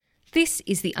This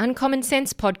is the Uncommon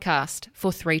Sense podcast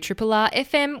for 3RRR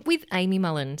FM with Amy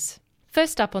Mullins.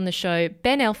 First up on the show,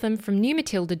 Ben Eltham from New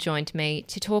Matilda joined me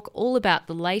to talk all about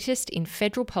the latest in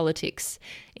federal politics,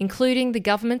 including the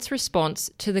government's response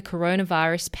to the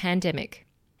coronavirus pandemic.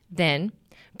 Then,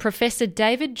 Professor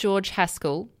David George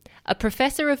Haskell, a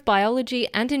professor of biology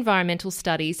and environmental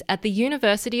studies at the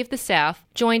University of the South,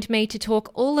 joined me to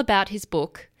talk all about his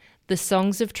book, The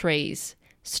Songs of Trees: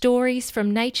 Stories from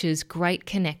Nature's Great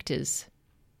Connectors.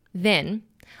 Then,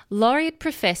 Laureate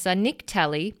Professor Nick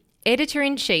Talley,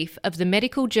 Editor-in-Chief of the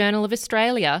Medical Journal of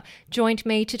Australia, joined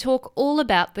me to talk all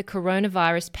about the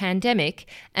coronavirus pandemic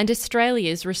and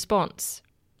Australia's response.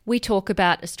 We talk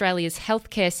about Australia's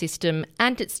healthcare system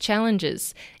and its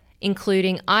challenges,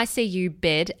 including ICU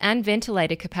bed and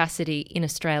ventilator capacity in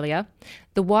Australia,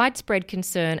 the widespread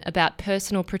concern about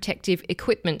personal protective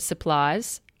equipment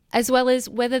supplies, as well as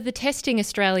whether the testing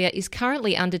Australia is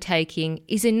currently undertaking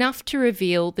is enough to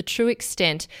reveal the true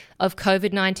extent of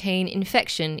COVID-19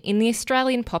 infection in the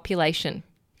Australian population.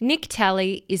 Nick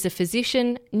Talley is a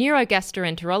physician,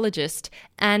 neurogastroenterologist,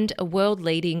 and a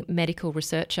world-leading medical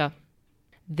researcher.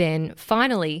 Then,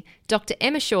 finally, Dr.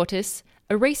 Emma Shortis,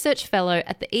 a research fellow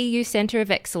at the EU Centre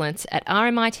of Excellence at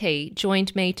RMIT,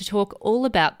 joined me to talk all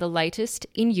about the latest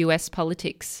in US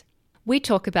politics. We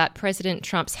talk about President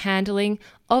Trump's handling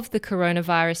of the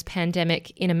coronavirus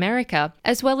pandemic in America,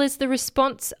 as well as the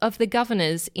response of the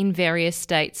governors in various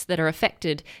states that are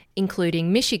affected,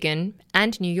 including Michigan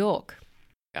and New York.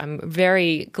 I'm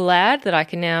very glad that I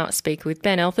can now speak with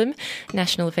Ben Eltham,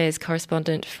 National Affairs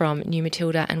Correspondent from New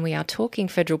Matilda, and we are talking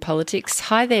federal politics.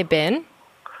 Hi there, Ben.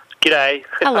 G'day.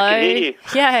 Hello. I can hear you.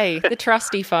 Yay, the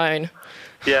trusty phone.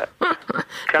 Yeah.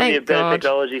 Can be a better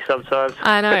technology sometimes.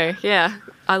 I know, yeah.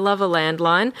 I love a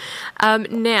landline.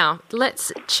 Now,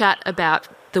 let's chat about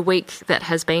the week that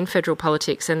has been federal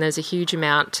politics, and there's a huge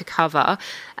amount to cover.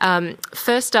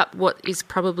 First up, what is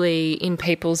probably in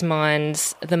people's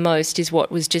minds the most is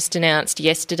what was just announced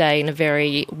yesterday in a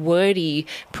very wordy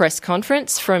press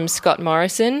conference from Scott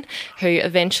Morrison, who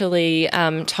eventually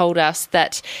told us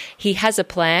that he has a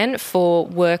plan for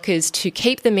workers to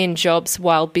keep them in jobs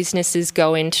while businesses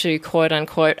go into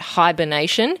quote-unquote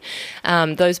hibernation.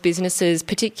 Those businesses,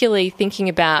 particularly thinking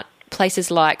about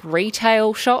places like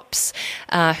retail shops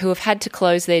who have had to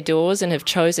close their doors and have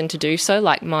chosen to do so,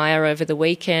 like Myer over the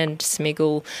weekend,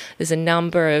 Smiggle. There's a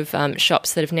number of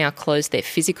shops that have now closed their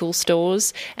physical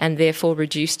stores and therefore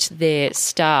reduced their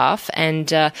staff.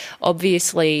 And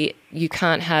obviously you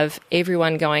can't have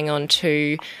everyone going on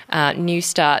to New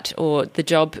Start or the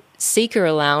job seeker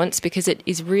allowance because it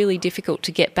is really difficult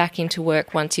to get back into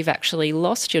work once you've actually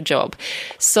lost your job.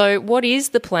 So what is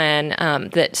the plan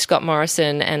that Scott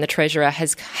Morrison and the Treasurer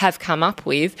have come up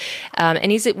with,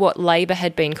 and is it what Labor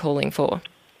had been calling for?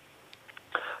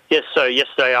 Yes, so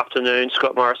yesterday afternoon,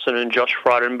 Scott Morrison and Josh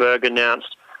Frydenberg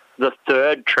announced the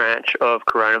third tranche of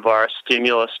coronavirus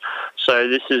stimulus. So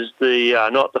this is the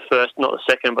not the first, not the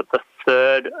second, but the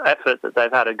third effort that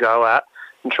they've had a go at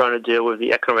in trying to deal with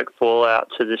the economic fallout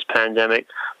to this pandemic.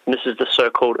 And this is the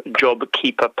so-called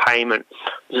JobKeeper payment.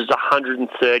 This is a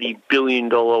 $130 billion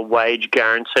wage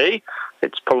guarantee.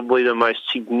 It's probably the most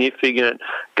significant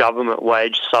government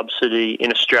wage subsidy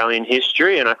in Australian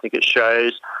history, and I think it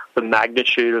shows the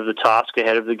magnitude of the task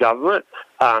ahead of the government.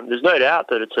 There's no doubt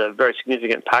that it's a very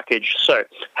significant package. So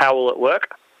how will it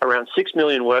work? Around 6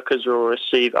 million workers will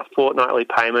receive a fortnightly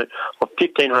payment of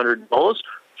 $1,500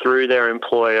 through their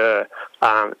employer.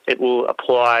 It will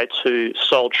apply to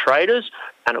sole traders,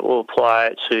 and it will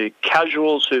apply to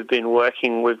casuals who've been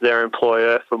working with their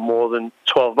employer for more than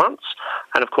 12 months.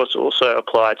 And of course, it will also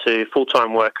apply to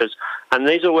full-time workers. And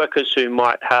these are workers who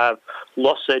might have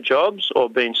lost their jobs or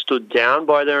been stood down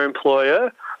by their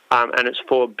employer. And it's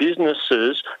for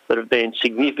businesses that have been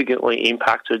significantly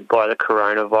impacted by the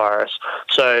coronavirus.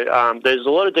 So there's a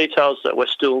lot of details that we're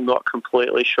still not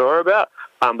completely sure about,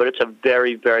 but it's a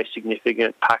very, very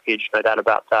significant package, no doubt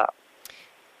about that.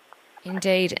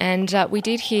 Indeed, and we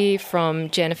did hear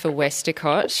from Jennifer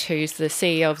Westacott, who's the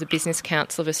CEO of the Business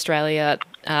Council of Australia,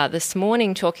 this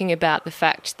morning, talking about the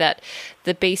fact that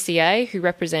the BCA, who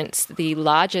represents the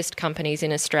largest companies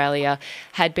in Australia,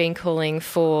 had been calling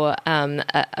for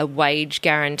a wage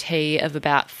guarantee of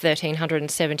about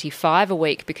 $1,375 a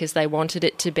week because they wanted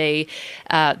it to be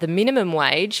the minimum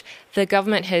wage. The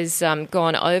government has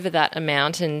gone over that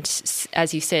amount and,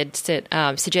 as you said,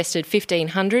 suggested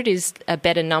 $1,500 is a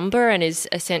better number and is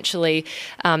essentially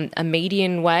a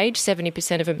median wage,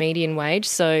 70% of a median wage.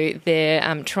 So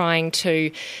they're trying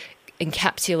to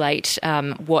encapsulate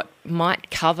what might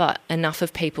cover enough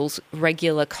of people's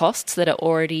regular costs that are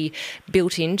already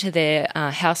built into their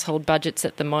household budgets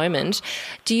at the moment.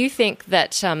 Do you think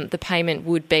that the payment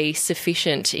would be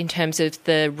sufficient in terms of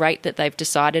the rate that they've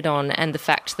decided on and the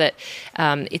fact that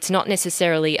it's not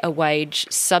necessarily a wage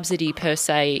subsidy per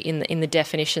se in the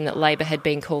definition that Labor had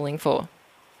been calling for?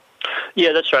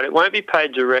 Yeah, that's right. It won't be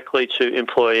paid directly to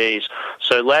employees.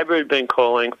 So Labor had been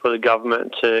calling for the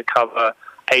government to cover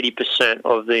 80%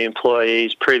 of the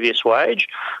employee's previous wage,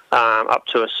 up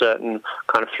to a certain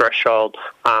kind of threshold.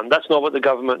 That's not what the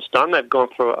government's done. They've gone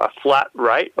for a flat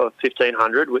rate of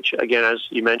 $1,500, which, again, as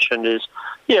you mentioned, is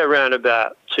around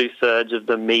about 2/3 of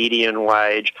the median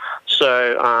wage.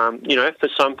 So, for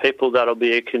some people, that'll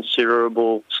be a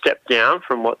considerable step down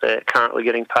from what they're currently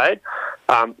getting paid.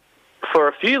 For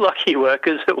a few lucky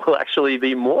workers, it will actually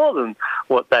be more than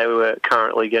what they were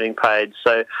currently getting paid.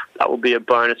 So that will be a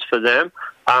bonus for them.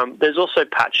 There's also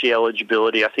patchy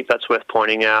eligibility. I think that's worth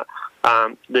pointing out.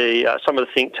 Some of the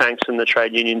think tanks and the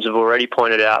trade unions have already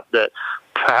pointed out that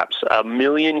perhaps 1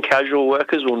 million casual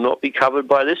workers will not be covered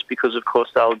by this because, of course,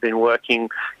 they'll have been working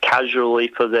casually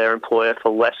for their employer for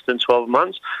less than 12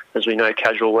 months. As we know,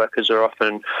 casual workers are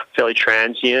often fairly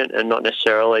transient and not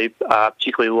necessarily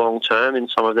particularly long-term in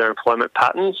some of their employment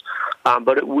patterns.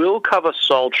 But it will cover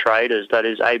sole traders, that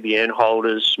is ABN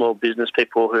holders, small business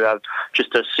people who have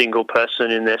just a single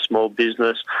person in their small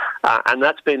business. And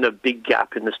that's been the big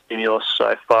gap in the stimulus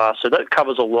so far. So that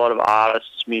covers a lot of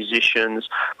artists, musicians,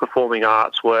 performing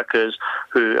arts workers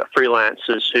who are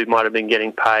freelancers who might have been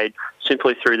getting paid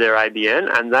simply through their ABN,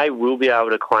 and they will be able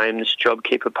to claim this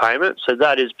JobKeeper payment. So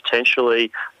that is potentially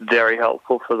very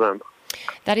helpful for them.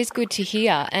 That is good to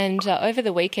hear. And over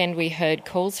the weekend, we heard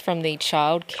calls from the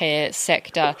childcare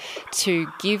sector to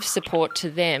give support to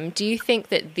them. Do you think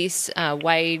that this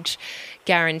wage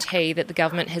guarantee that the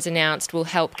government has announced will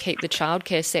help keep the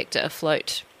childcare sector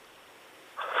afloat?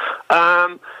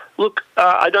 Look,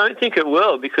 I don't think it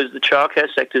will, because the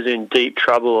childcare sector is in deep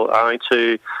trouble owing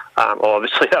to,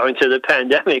 obviously owing to the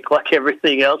pandemic, like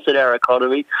everything else in our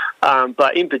economy.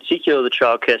 But in particular, the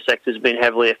childcare sector has been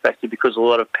heavily affected because a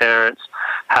lot of parents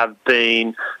have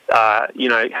been,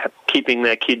 keeping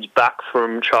their kids back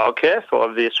from childcare for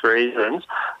obvious reasons,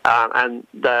 and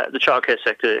the childcare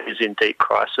sector is in deep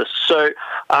crisis. So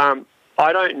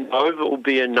I don't know if it will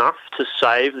be enough to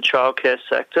save the childcare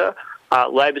sector.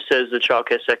 Labor says the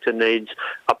childcare sector needs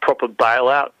a proper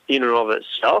bailout in and of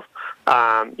itself,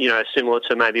 similar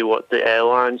to maybe what the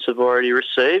airlines have already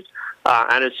received.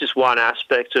 And it's just one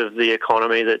aspect of the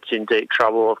economy that's in deep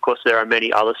trouble. Of course, there are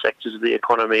many other sectors of the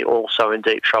economy also in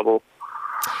deep trouble.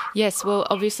 Yes, well,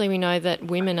 obviously we know that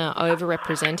women are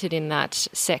overrepresented in that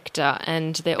sector,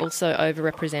 and they're also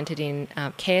overrepresented in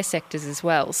care sectors as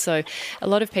well. So a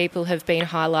lot of people have been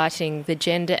highlighting the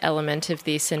gender element of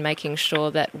this and making sure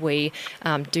that we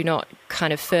do not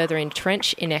kind of further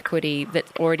entrench inequity that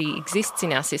already exists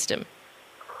in our system.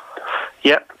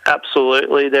 Yep,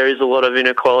 absolutely. There is a lot of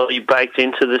inequality baked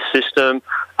into the system.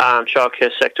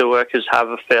 Childcare sector workers have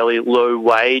a fairly low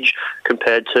wage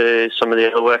compared to some of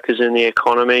the other workers in the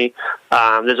economy.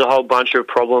 There's a whole bunch of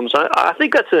problems. I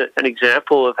think that's an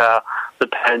example of how the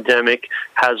pandemic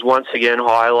has once again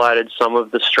highlighted some of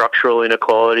the structural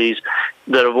inequalities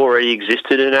that have already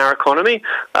existed in our economy,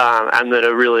 and that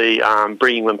are really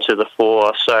bringing them to the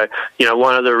fore. So,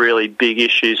 one of the really big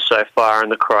issues so far in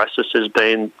the crisis has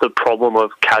been the problem of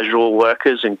casual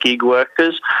workers and gig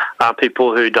workers,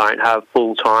 people who don't have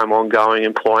full-time ongoing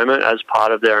employment as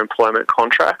part of their employment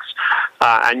contracts.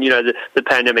 And, the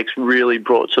pandemic's really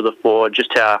brought to the fore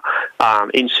just how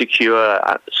insecure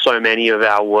so many of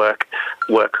our work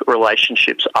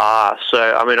relationships are.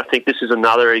 So, I think this is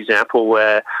another example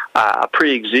where a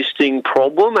pre-existing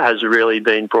problem has really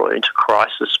been brought into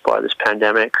crisis by this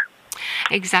pandemic.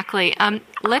 Exactly.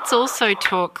 Let's also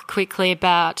talk quickly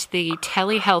about the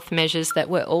telehealth measures that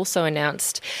were also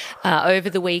announced over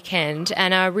the weekend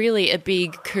and are really a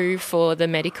big coup for the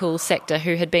medical sector,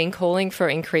 who had been calling for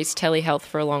increased telehealth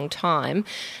for a long time.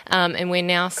 And we're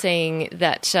now seeing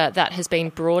that that has been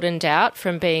broadened out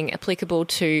from being applicable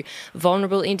to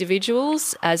vulnerable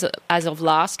individuals as of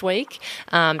last week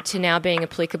to now being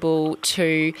applicable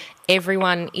to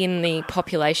everyone in the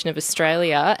population of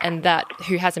Australia, and that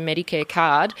who has a Medicare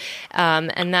card,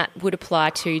 and that would apply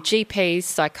to GPs,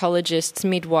 psychologists,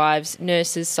 midwives,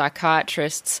 nurses,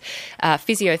 psychiatrists,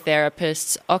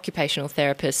 physiotherapists, occupational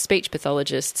therapists, speech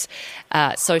pathologists,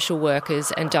 social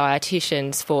workers and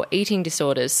dietitians for eating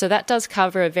disorders. So that does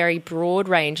cover a very broad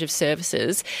range of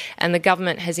services, and the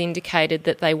government has indicated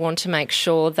that they want to make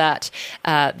sure that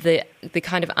the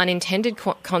kind of unintended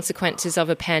consequences of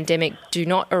a pandemic do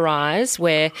not arise arise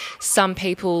where some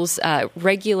people's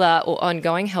regular or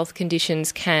ongoing health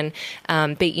conditions can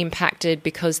be impacted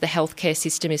because the healthcare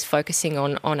system is focusing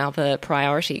on other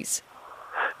priorities?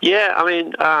 Yeah, I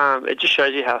mean, it just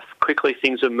shows you how quickly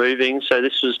things are moving. So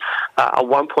this was a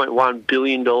 $1.1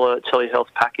 billion telehealth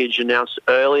package announced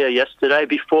earlier yesterday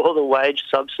before the wage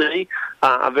subsidy,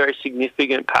 a very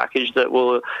significant package that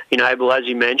will enable, as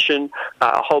you mentioned,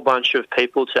 a whole bunch of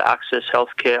people to access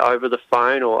healthcare over the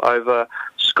phone or over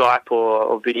Skype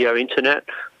or video internet.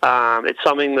 It's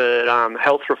something that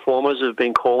health reformers have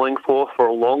been calling for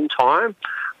a long time,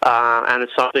 and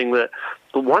it's something that,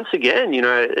 once again,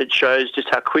 it shows just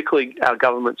how quickly our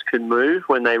governments can move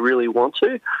when they really want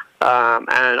to.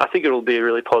 And I think it will be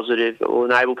really positive. It will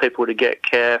enable people to get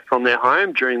care from their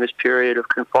home during this period of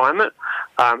confinement,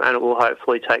 and it will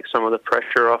hopefully take some of the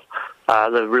pressure off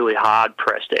the really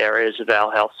hard-pressed areas of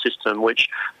our health system, which,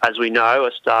 as we know,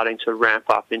 are starting to ramp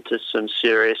up into some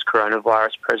serious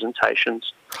coronavirus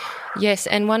presentations. Yes,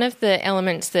 and one of the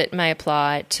elements that may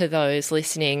apply to those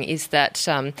listening is that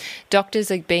doctors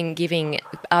are being given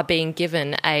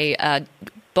a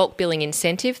bulk billing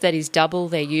incentive that is double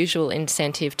their usual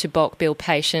incentive to bulk bill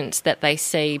patients that they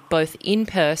see both in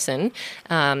person,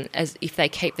 as if they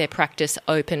keep their practice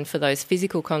open for those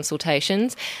physical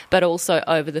consultations, but also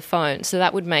over the phone. So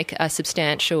that would make a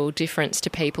substantial difference to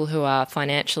people who are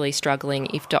financially struggling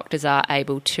if doctors are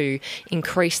able to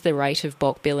increase the rate of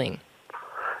bulk billing.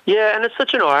 Yeah, and it's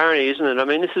such an irony, isn't it? I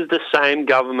mean, this is the same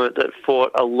government that fought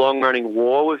a long-running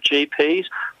war with GPs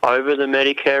over the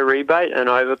Medicare rebate and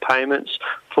over payments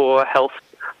for health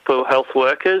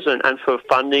workers and for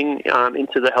funding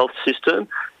into the health system.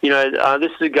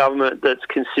 This is a government that's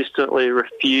consistently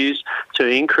refused to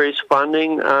increase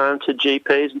funding to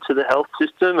GPs and to the health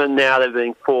system, and now they're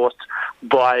being forced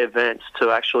by events to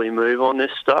actually move on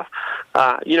this stuff.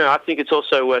 I think it's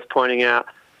also worth pointing out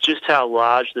just how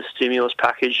large the stimulus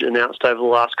package announced over the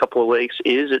last couple of weeks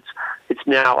is. It's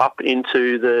now up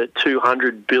into the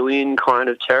 $200 billion kind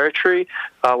of territory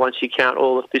once you count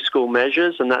all the fiscal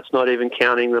measures, and that's not even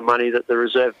counting the money that the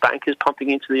Reserve Bank is pumping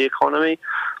into the economy.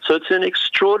 So it's an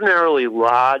extraordinarily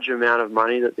large amount of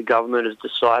money that the government has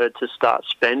decided to start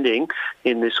spending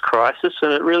in this crisis,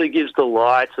 and it really gives the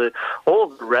lie to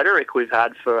all of the rhetoric we've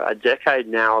had for a decade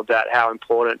now about how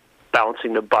important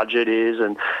balancing the budget is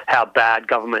and how bad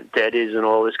government debt is and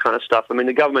all this kind of stuff. I mean,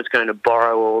 the government's going to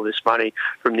borrow all this money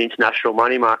from the international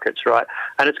money markets, right?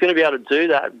 And it's going to be able to do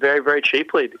that very, very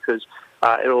cheaply because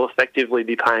it will effectively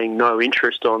be paying no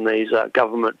interest on these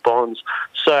government bonds.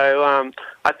 So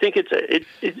I think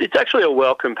it's actually a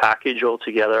welcome package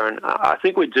altogether, and I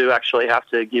think we do actually have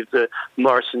to give the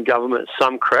Morrison government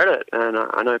some credit. And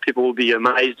I know people will be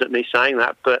amazed at me saying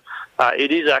that, but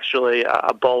it is actually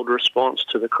a bold response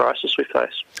to the crisis we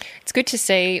face. It's good to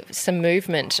see some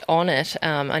movement on it.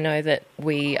 I know that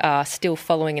we are still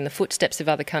following in the footsteps of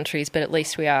other countries, but at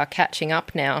least we are catching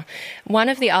up now. One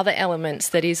of the other elements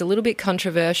that is a little bit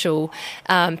controversial,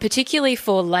 particularly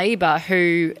for Labor,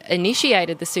 who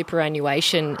initiated the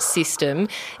superannuation system,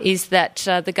 is that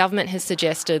the government has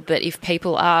suggested that if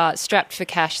people are strapped for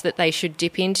cash, that they should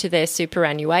dip into their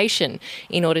superannuation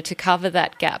in order to cover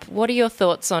that gap. What are your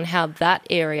thoughts on how that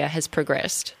area has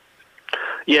progressed?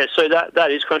 Yeah, so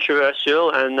that is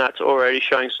controversial, and that's already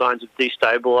showing signs of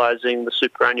destabilising the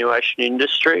superannuation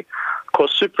industry. Of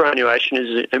course, superannuation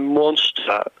is a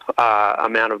monster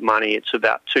amount of money. It's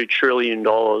about $2 trillion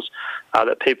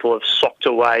that people have socked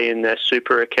away in their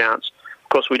super accounts. Of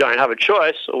course, we don't have a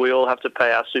choice, or we all have to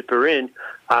pay our super in.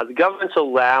 The government's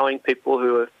allowing people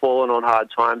who have fallen on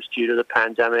hard times due to the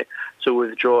pandemic to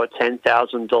withdraw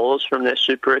 $10,000 from their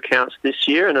super accounts this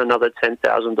year and another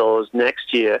 $10,000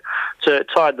 next year to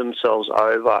tide themselves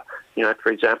over,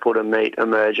 for example, to meet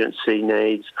emergency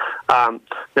needs. Now,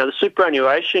 the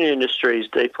superannuation industry is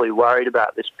deeply worried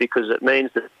about this because it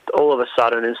means that all of a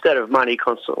sudden, instead of money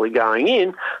constantly going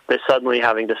in, they're suddenly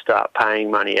having to start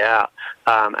paying money out.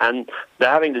 And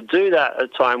they're having to do that at a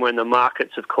time when the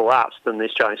markets have collapsed and the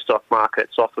Australian stock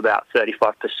market's off about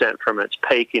 35% from its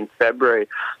peak in February.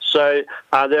 So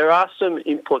there are some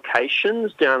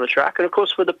implications down the track. And of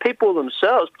course, for the people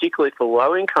themselves, particularly for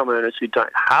low-income earners who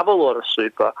don't have a lot of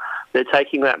super, they're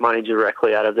taking that money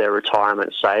directly out of their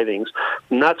retirement savings.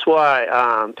 And that's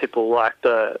why people like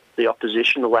the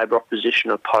opposition, the Labor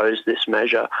opposition, oppose this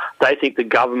measure. They think the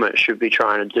government should be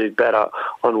trying to do better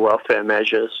on welfare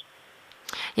measures.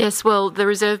 Yes, well, the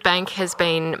Reserve Bank has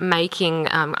been making,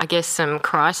 some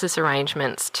crisis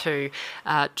arrangements to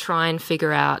try and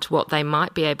figure out what they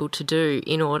might be able to do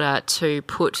in order to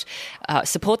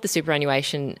support the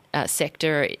superannuation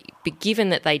sector, given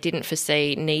that they didn't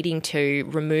foresee needing to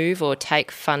remove or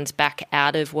take funds back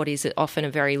out of what is often a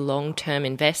very long-term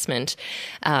investment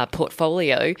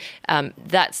portfolio.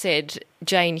 That said,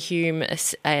 Jane Hume,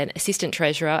 an Assistant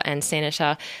Treasurer and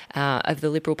Senator of the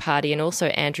Liberal Party, and also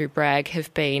Andrew Bragg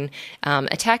have been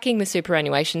attacking the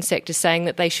superannuation sector, saying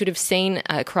that they should have seen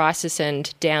a crisis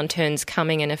and downturns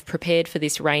coming and have prepared for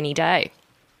this rainy day.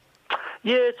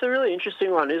 Yeah, it's a really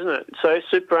interesting one, isn't it? So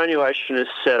superannuation is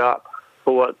set up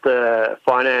for what the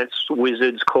finance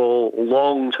wizards call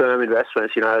long-term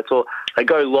investments. They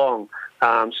go long.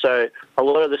 So a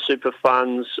lot of the super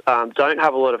funds don't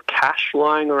have a lot of cash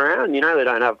lying around. They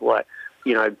don't have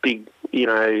big,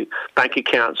 bank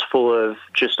accounts full of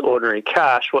just ordinary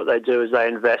cash. What they do is they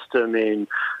invest them in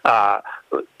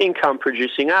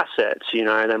income-producing assets. They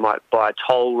might buy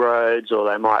toll roads, or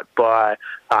they might buy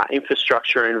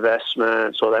infrastructure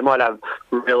investments, or they might have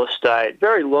real estate,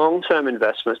 very long-term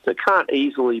investments that can't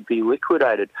easily be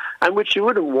liquidated, and which you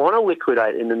wouldn't want to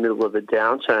liquidate in the middle of a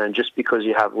downturn just because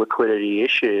you have liquidity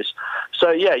issues.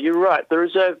 So, yeah, you're right. The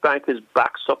Reserve Bank is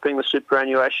backstopping the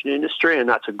superannuation industry, and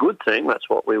that's a good thing. That's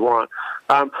what we want.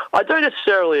 I don't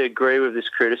necessarily agree with this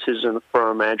criticism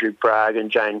from Andrew Bragg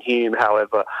and Jane Hume,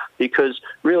 however, because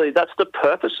really that's the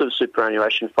purpose of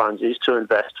superannuation funds, is to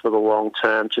invest for the long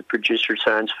term, to produce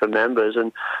returns for members,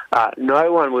 and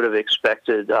no one would have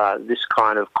expected this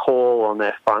kind of call on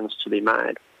their funds to be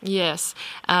made. Yes.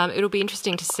 It'll be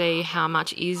interesting to see how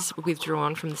much is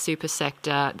withdrawn from the super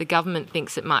sector. The government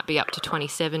thinks it might be up to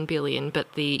 $27 billion,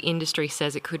 but the industry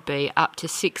says it could be up to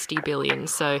 $60 billion.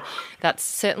 So that's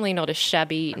certainly not a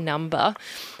shabby number.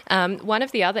 One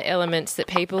of the other elements that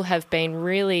people have been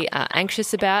really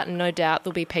anxious about, and no doubt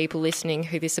there'll be people listening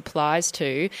who this applies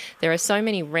to, there are so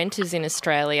many renters in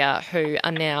Australia who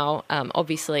are now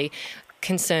obviously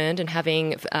concerned and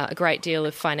having a great deal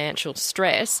of financial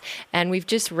stress. And we've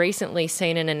just recently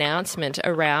seen an announcement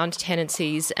around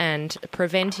tenancies and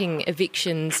preventing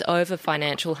evictions over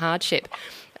financial hardship.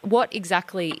 What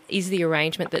exactly is the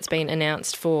arrangement that's been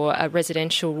announced for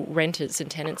residential renters and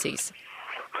tenancies?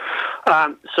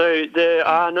 So there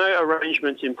are no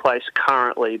arrangements in place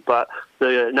currently, but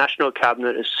the National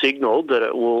Cabinet has signalled that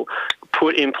it will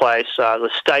put in place, the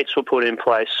states will put in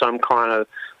place some kind of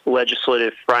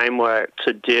legislative framework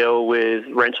to deal with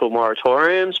rental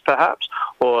moratoriums, perhaps,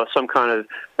 or some kind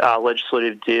of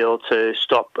legislative deal to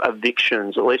stop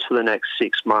evictions, at least for the next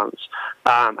 6 months.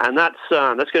 And that's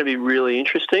going to be really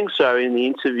interesting. So in the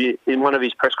interview, in one of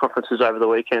his press conferences over the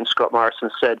weekend, Scott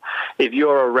Morrison said, if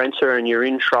you're a renter and you're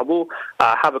in trouble,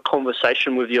 have a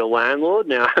conversation with your landlord.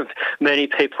 Now, many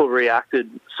people reacted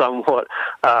somewhat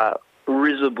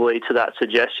risibly to that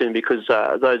suggestion, because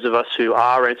those of us who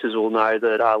are renters will know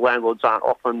that landlords aren't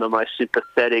often the most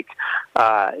sympathetic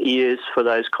ears for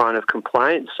those kind of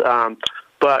complaints.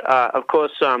 But of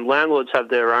course, landlords have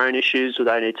their own issues where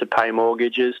they need to pay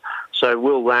mortgages. So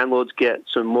will landlords get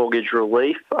some mortgage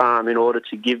relief in order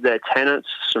to give their tenants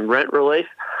some rent relief?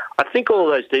 I think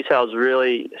all of those details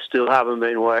really still haven't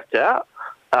been worked out.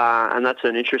 And that's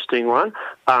an interesting one.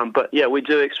 But, yeah, we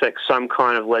do expect some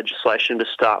kind of legislation to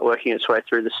start working its way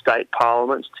through the state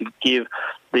parliaments to give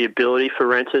the ability for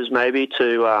renters maybe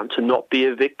to not be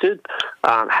evicted.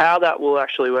 How that will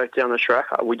actually work down the track,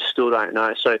 we still don't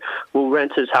know. So will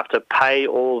renters have to pay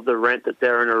all of the rent that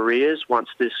they're in arrears once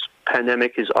this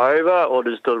pandemic is over, or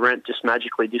does the rent just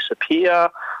magically disappear?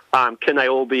 Can they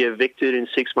all be evicted in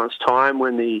 6 months' time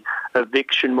when the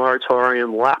eviction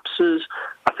moratorium lapses?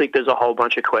 I think there's a whole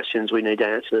bunch of questions we need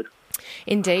answered.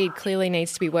 Indeed, clearly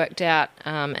needs to be worked out,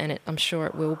 and I'm sure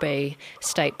it will be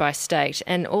state by state.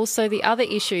 And also the other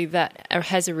issue that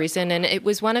has arisen, and it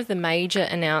was one of the major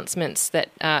announcements that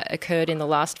occurred in the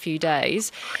last few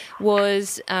days,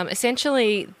 was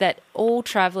essentially that all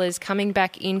travellers coming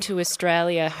back into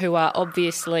Australia who are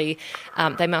obviously,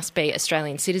 they must be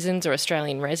Australian citizens or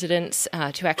Australian residents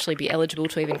to actually be eligible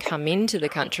to even come into the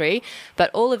country. But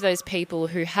all of those people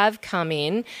who have come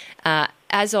in,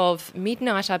 as of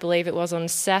midnight, I believe it was on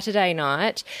Saturday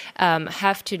night,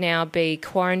 have to now be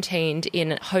quarantined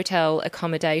in hotel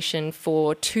accommodation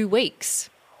for 2 weeks.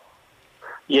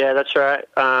 Yeah, that's right.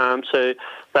 So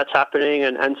that's happening,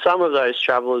 and some of those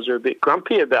travellers are a bit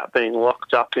grumpy about being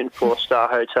locked up in 4-star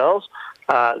hotels.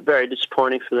 Very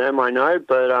disappointing for them, I know,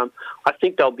 but I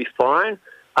think they'll be fine.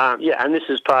 And this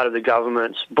is part of the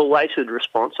government's belated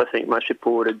response, I think most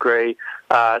people would agree,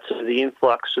 to the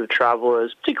influx of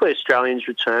travellers, particularly Australians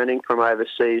returning from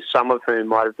overseas, some of whom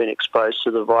might have been exposed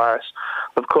to the virus.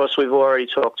 Of course, we've already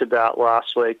talked about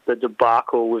last week the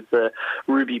debacle with the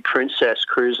Ruby Princess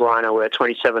cruise liner where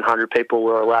 2,700 people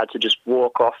were allowed to just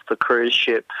walk off the cruise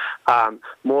ship.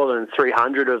 More than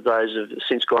 300 of those have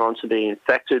since gone on to be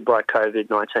infected by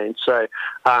COVID-19. So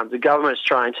the government's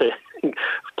trying to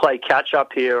play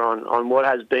catch-up here on what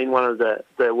has been one of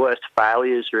the worst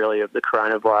failures, really, of the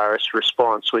coronavirus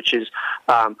response, which is,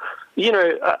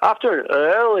 after an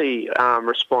early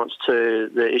response to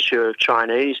the issue of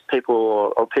Chinese people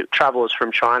or travellers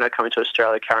from China coming to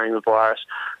Australia carrying the virus,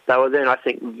 they were then, I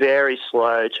think, very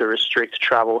slow to restrict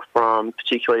travel from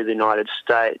particularly the United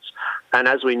States. And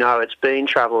as we know, it's been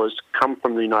travellers come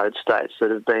from the United States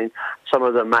that have been some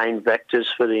of the main vectors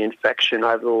for the infection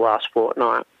over the last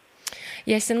fortnight.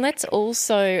 Yes, and let's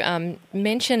also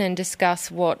mention and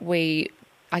discuss what we,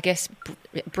 I guess,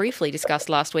 briefly discussed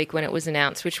last week when it was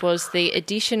announced, which was the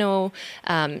additional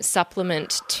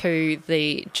supplement to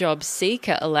the job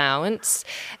seeker allowance,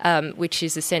 which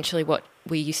is essentially what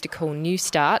we used to call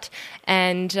Newstart.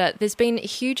 And there's been a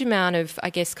huge amount of, I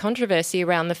guess, controversy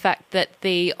around the fact that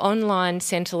the online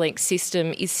Centrelink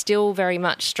system is still very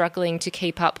much struggling to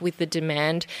keep up with the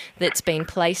demand that's been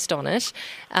placed on it,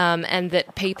 and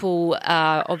that people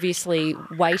are obviously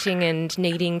waiting and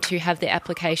needing to have their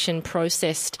application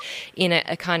processed in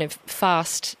a kind of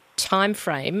fast time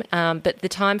frame, but the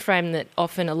time frame that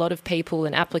often a lot of people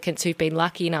and applicants who've been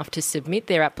lucky enough to submit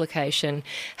their application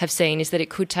have seen is that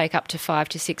it could take up to 5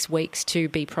 to 6 weeks to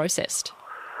be processed.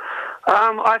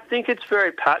 I think it's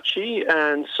very patchy,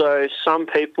 and so some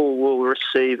people will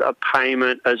receive a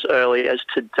payment as early as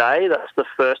today. That's the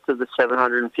first of the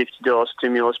 $750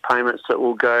 stimulus payments that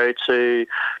will go to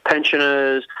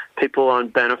pensioners, people on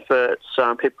benefits,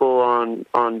 people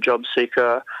on job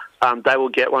seeker. They will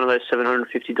get one of those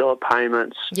 $750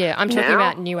 payments. Yeah, I'm talking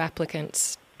about new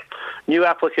applicants. New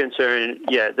applicants are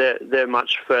they're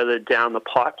much further down the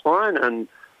pipeline, and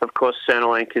of course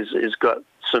Centrelink has got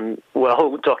some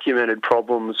well-documented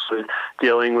problems with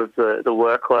dealing with the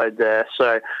workload there.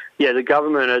 So, the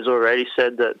government has already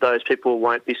said that those people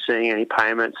won't be seeing any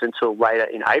payments until later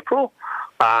in April.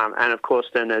 And of course,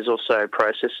 then there's also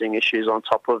processing issues on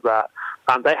top of that.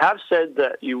 They have said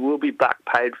that you will be back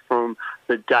paid from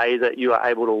the day that you are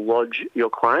able to lodge your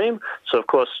claim. So, of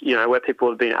course, where people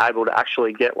have been able to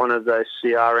actually get one of those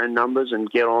CRN numbers and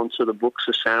get onto the books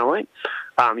of Centrelink,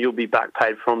 you'll be back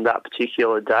paid from that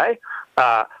particular day.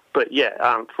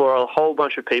 For a whole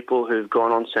bunch of people who've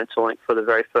gone on Centrelink for the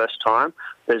very first time,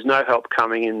 there's no help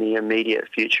coming in the immediate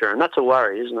future, and that's a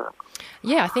worry, isn't it?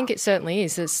 Yeah, I think it certainly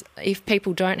is. If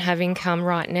people don't have income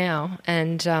right now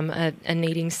and are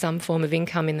needing some form of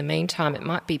income in the meantime, it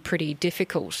might be pretty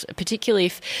difficult, particularly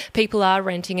if people are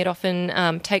renting. It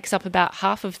often takes up about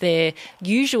half of their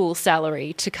usual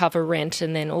salary to cover rent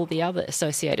and then all the other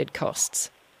associated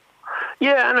costs.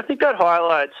 Yeah, and I think that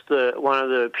highlights one of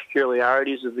the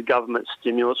peculiarities of the government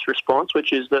stimulus response,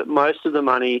 which is that most of the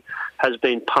money has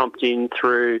been pumped in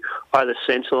through either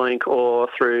Centrelink or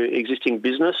through existing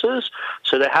businesses.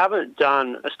 So they haven't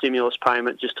done a stimulus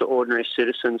payment just to ordinary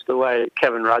citizens the way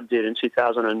Kevin Rudd did in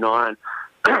 2009.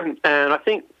 And I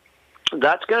think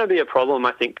that's going to be a problem,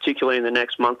 I think, particularly in the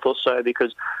next month or so,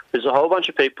 because there's a whole bunch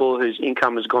of people whose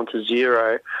income has gone to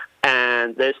zero,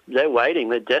 and they're waiting.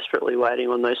 They're desperately waiting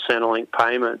on those Centrelink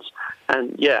payments.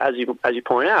 And as you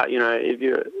point out, if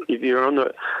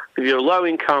you're a low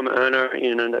income earner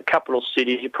in a capital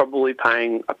city, you're probably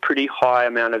paying a pretty high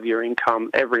amount of your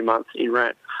income every month in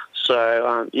rent.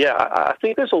 So, I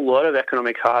think there's a lot of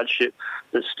economic hardship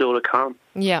that's still to come.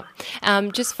 Yeah.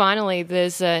 Just finally,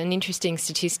 there's an interesting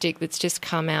statistic that's just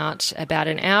come out about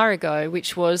an hour ago,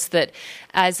 which was that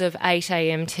as of 8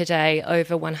 a.m. today,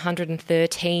 over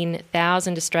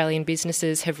 113,000 Australian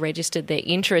businesses have registered their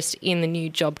interest in the new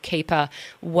JobKeeper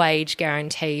wage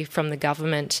guarantee from the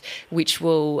government, which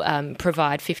will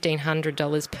provide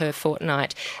 $1,500 per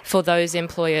fortnight for those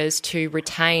employers to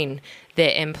retain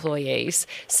their employees.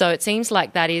 So it seems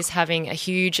like that is having a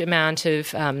huge amount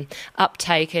of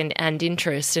uptake and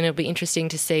interest, and it'll be interesting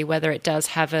to see whether it does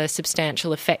have a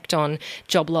substantial effect on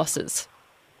job losses.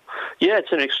 Yeah,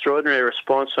 it's an extraordinary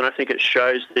response, and I think it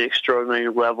shows the extraordinary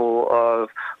level of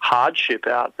hardship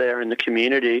out there in the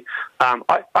community.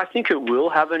 I think it will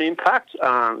have an impact.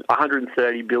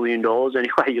 $130 billion, any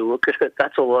way you look at it,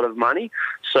 that's a lot of money.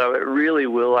 So it really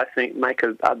will, I think, make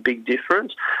a big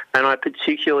difference. And I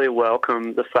particularly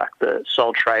welcome the fact that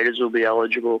sole traders will be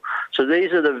eligible. So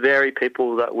these are the very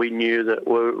people that we knew that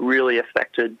were really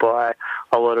affected by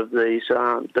a lot of these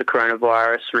the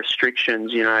coronavirus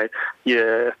restrictions. You know,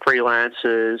 your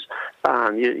freelancers,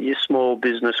 your small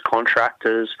business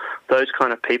contractors, those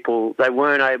kind of people, they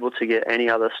weren't able to get any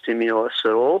other stimulus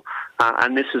at all,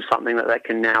 and this is something that they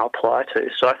can now apply to.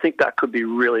 So I think that could be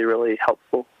really, really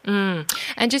helpful.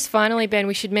 And just finally, Ben,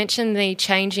 we should mention the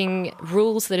changing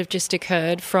rules that have just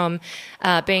occurred from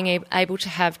being able to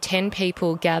have 10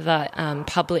 people gather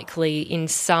publicly in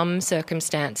some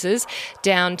circumstances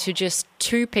down to just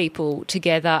 2 people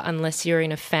together unless you're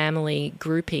in a family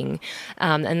grouping.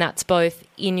 And that's both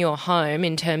in your home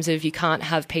in terms of you can't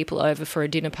have people over for a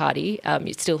dinner party.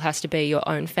 It still has to be your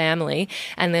own family.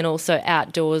 And then also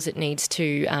outdoors, it needs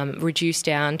to reduce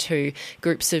down to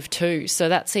groups of 2. So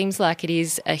that seems like it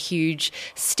is a huge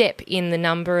step in the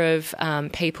number of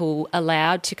people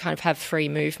allowed to kind of have free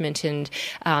movement and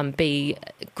be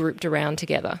grouped around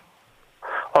together.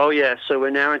 Oh, yeah. So we're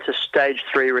now into stage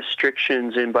 3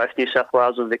 restrictions in both New South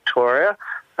Wales and Victoria.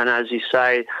 And as you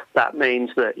say, that means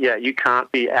that, you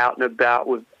can't be out and about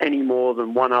with any more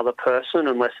than one other person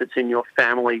unless it's in your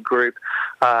family group.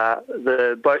 Both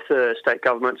the state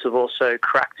governments have also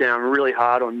cracked down really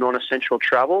hard on non-essential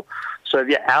travel. So if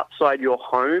you're outside your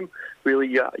home, really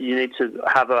you need to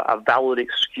have a valid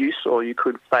excuse, or you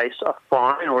could face a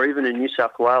fine, or even in New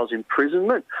South Wales,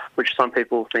 imprisonment, which some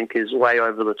people think is way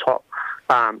over the top.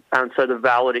 And so the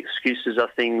valid excuses are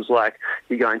things like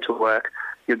you're going to work,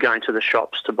 you're going to the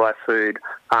shops to buy food,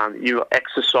 you're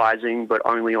exercising but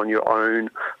only on your own,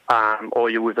 or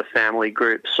you're with a family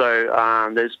group.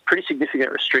 So there's pretty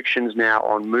significant restrictions now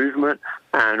on movement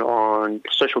and on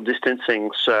social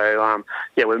distancing. So,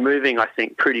 we're moving, I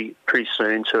think, pretty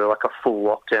soon to like a full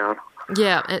lockdown.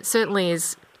 Yeah, it certainly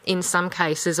is. In some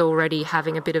cases already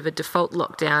having a bit of a default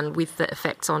lockdown with the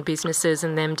effects on businesses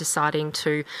and them deciding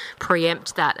to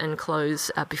preempt that and close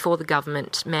before the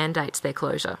government mandates their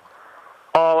closure.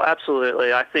 Oh,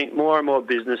 absolutely. I think more and more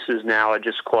businesses now are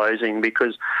just closing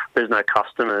because there's no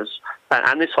customers.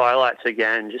 And this highlights,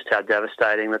 again, just how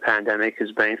devastating the pandemic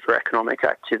has been for economic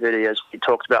activity. As we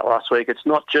talked about last week, it's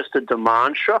not just a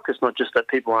demand shock. It's not just that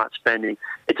people aren't spending.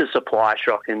 It's a supply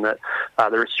shock in that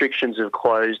the restrictions have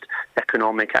closed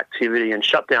economic activity and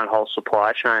shut down whole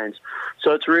supply chains.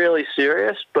 So it's really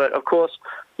serious. But, of course,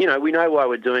 we know why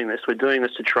we're doing this. We're doing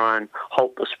this to try and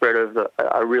halt the spread of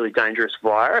a really dangerous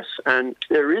virus. And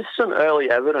there is some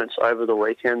early evidence over the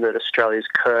weekend that Australia's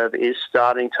curve is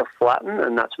starting to flatten,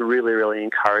 and that's really, really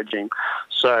encouraging.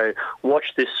 So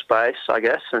watch this space, I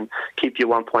guess, and keep your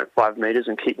 1.5 metres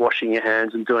and keep washing your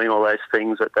hands and doing all those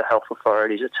things that the health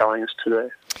authorities are telling us to do.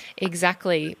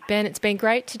 Exactly. Ben, it's been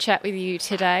great to chat with you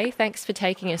today. Thanks for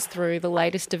taking us through the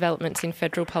latest developments in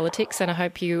federal politics, and I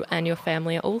hope you and your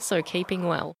family are also keeping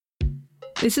well.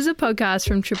 This is a podcast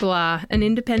from Triple R, an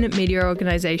independent media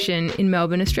organisation in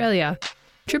Melbourne, Australia.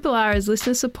 Triple R is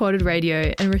listener-supported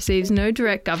radio and receives no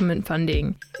direct government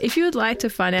funding. If you would like to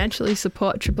financially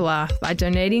support Triple R by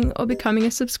donating or becoming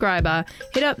a subscriber,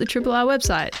 hit up the Triple R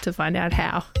website to find out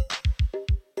how.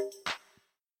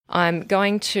 I'm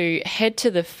going to head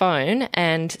to the phone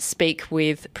and speak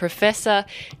with Professor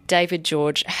David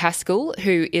George Haskell,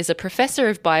 who is a Professor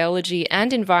of Biology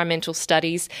and Environmental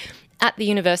Studies at the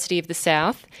University of the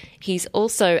South. He's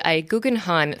also a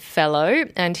Guggenheim Fellow,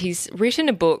 and he's written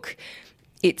a book.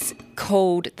 It's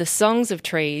called The Songs of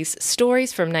Trees,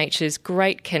 Stories from Nature's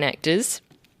Great Connectors.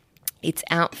 It's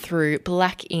out through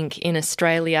Black Ink in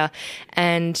Australia,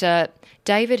 and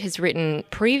David has written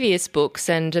previous books,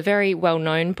 and a very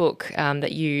well-known book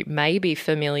that you may be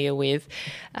familiar with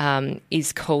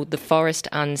is called The Forest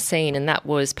Unseen, and that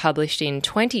was published in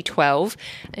 2012.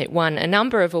 It won a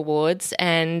number of awards,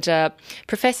 and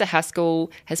Professor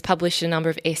Haskell has published a number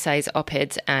of essays,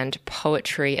 op-eds and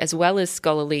poetry, as well as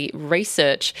scholarly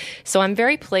research. So I'm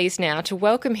very pleased now to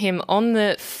welcome him on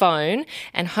the phone,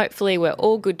 and hopefully we're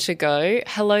all good to go.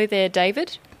 Hello there,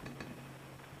 David.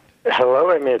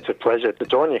 Hello, Amy. It's a pleasure to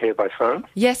join you here by phone.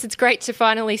 Yes, it's great to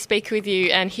finally speak with you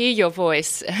and hear your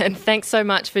voice. And thanks so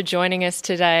much for joining us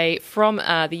today from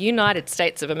the United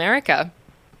States of America.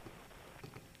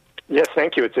 Yes,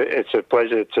 thank you. It's a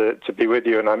pleasure to be with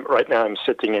you. And right now I'm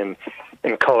sitting in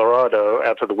Colorado.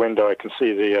 Out of the window, I can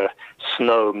see the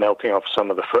snow melting off some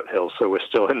of the foothills. So we're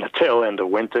still in the tail end of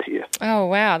winter here. Oh,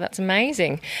 wow. That's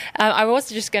amazing. I was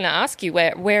just going to ask you,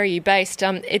 where are you based?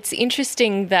 It's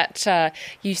interesting that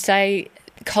you say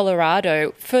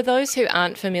Colorado. For those who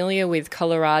aren't familiar with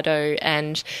Colorado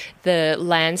and the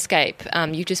landscape,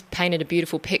 you just painted a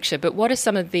beautiful picture. But what are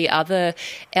some of the other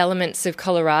elements of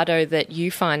Colorado that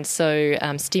you find so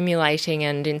stimulating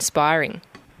and inspiring?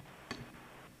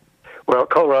 Well,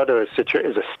 Colorado is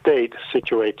a state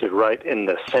situated right in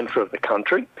the center of the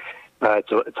country,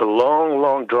 It's a long,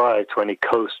 long drive to any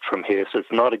coast from here, so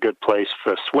it's not a good place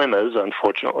for swimmers,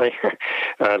 unfortunately,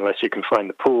 unless you can find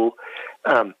the pool.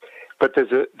 But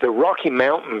the Rocky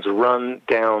Mountains run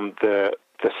down the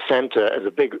center as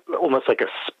a big, almost like a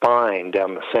spine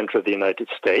down the center of the United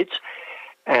States.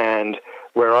 And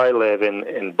where I live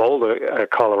in Boulder,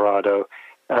 Colorado,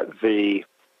 the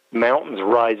mountains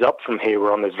rise up from here.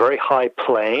 We're on this very high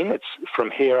plain. It's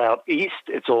from here out east,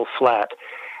 it's all flat.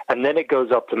 And then it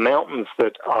goes up to mountains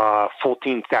that are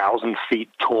 14,000 feet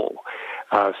tall.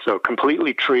 So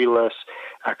completely treeless,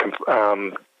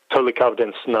 totally covered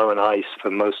in snow and ice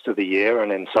for most of the year,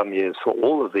 and in some years for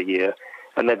all of the year.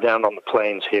 And then down on the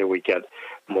plains here we get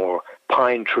more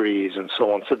pine trees and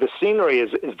so on. So the scenery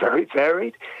is very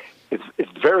varied.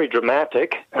 It's very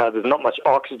dramatic. There's not much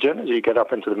oxygen as you get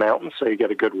up into the mountains, so you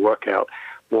get a good workout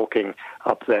walking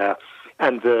up there.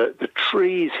 And the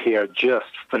trees here are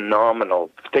just phenomenal,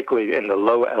 particularly in the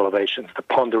lower elevations, the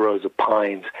ponderosa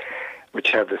pines,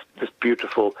 which have this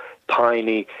beautiful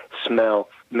piney smell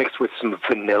mixed with some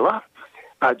vanilla.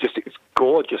 It's a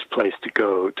gorgeous place to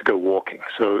go walking.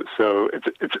 So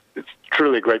it's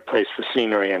truly a great place for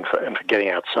scenery and for getting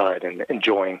outside and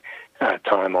enjoying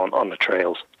time on the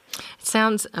trails. It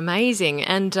sounds amazing,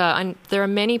 and there are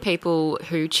many people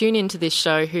who tune into this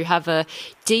show who have a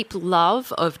deep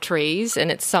love of trees,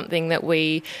 and it's something that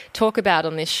we talk about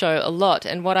on this show a lot.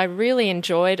 And what I really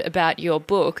enjoyed about your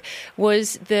book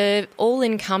was the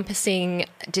all-encompassing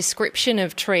description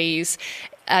of trees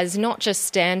as not just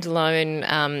standalone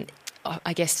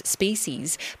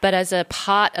species, but as a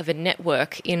part of a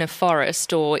network in a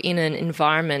forest or in an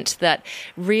environment that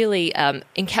really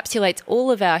encapsulates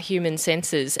all of our human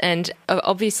senses. And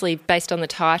obviously, based on the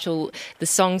title, The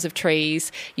Songs of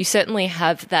Trees, you certainly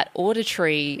have that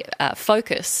auditory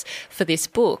focus for this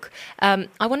book. I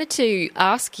wanted to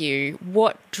ask you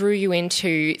what drew you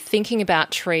into thinking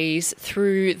about trees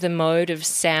through the mode of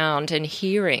sound and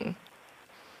hearing.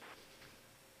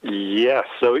 Yes,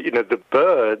 so, the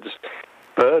bird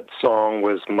song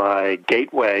was my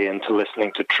gateway into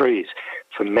listening to trees.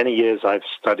 For many years I've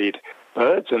studied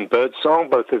birds and bird song,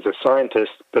 both as a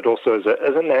scientist, but also as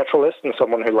a naturalist and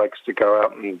someone who likes to go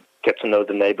out and get to know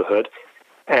the neighborhood.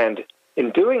 And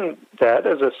in doing that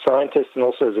as a scientist and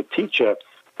also as a teacher,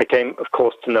 I came, of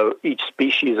course, to know each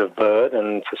species of bird,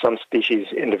 and for some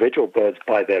species, individual birds,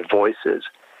 by their voices.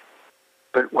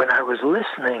 But when I was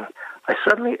listening,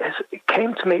 it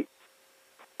came to me,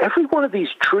 every one of these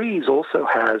trees also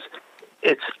has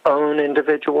its own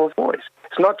individual voice.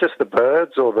 It's not just the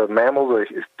birds or the mammals or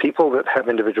people that have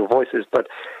individual voices, but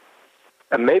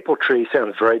a maple tree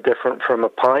sounds very different from a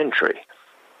pine tree.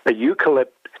 A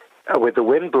eucalypt, with the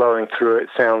wind blowing through it,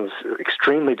 sounds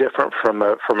extremely different from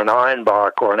an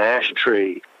ironbark or an ash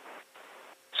tree.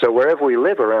 So wherever we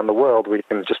live around the world, we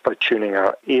can, just by tuning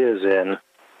our ears in,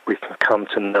 we can come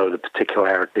to know the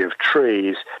particularity of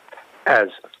trees as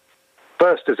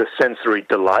a sensory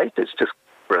delight. It's just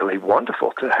really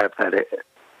wonderful to have that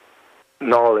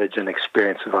knowledge and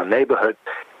experience of our neighborhood.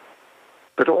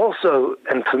 But also,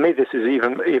 and for me this is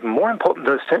even more important,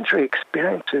 those sensory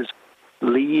experiences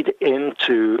lead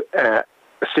into a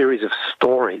series of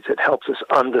stories. It helps us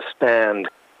understand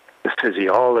the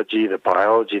physiology, the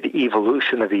biology, the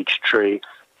evolution of each tree,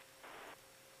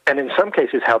 and in some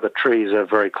cases how the trees are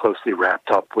very closely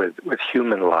wrapped up with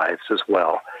human lives as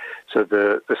well. So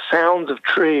the sounds of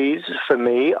trees, for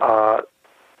me, are,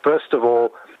 first of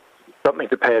all, something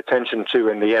to pay attention to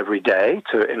in the everyday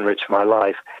to enrich my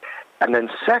life. And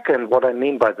then second, what I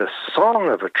mean by the song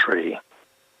of a tree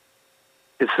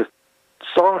is the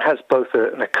song has both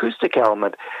an acoustic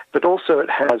element, but also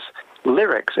it has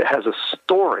lyrics, it has a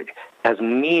story, it has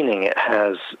meaning, it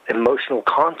has emotional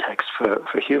context for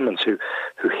humans who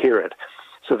hear it.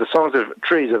 So the songs of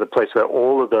trees are the place where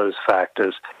all of those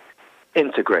factors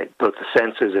integrate, both the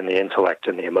senses and the intellect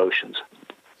and the emotions.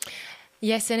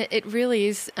 Yes, and it really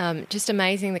is just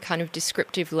amazing the kind of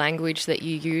descriptive language that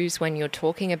you use when you're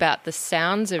talking about the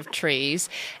sounds of trees.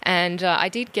 And I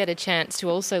did get a chance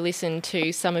to also listen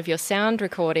to some of your sound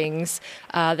recordings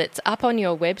that's up on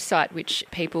your website, which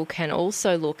people can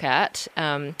also look at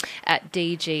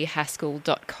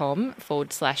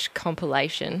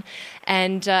dghaskell.com/compilation.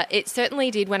 And it certainly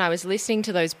did, when I was listening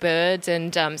to those birds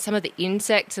and some of the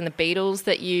insects and the beetles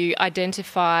that you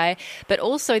identify, but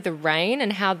also the rain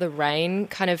and how the rain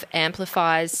kind of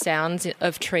amplifies sounds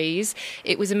of trees.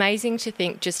 It was amazing to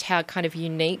think just how kind of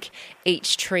unique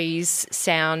each tree's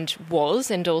sound was,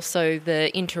 and also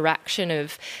the interaction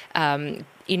of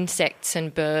insects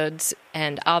and birds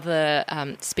and other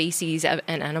species and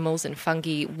animals and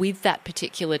fungi with that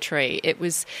particular tree. It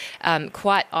was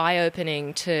quite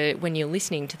eye-opening to, when you're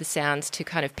listening to the sounds, to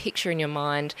kind of picture in your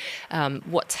mind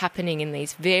what's happening in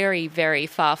these very, very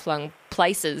far-flung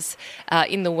places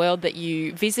in the world that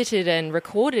you visited and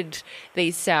recorded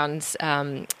these sounds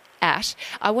at.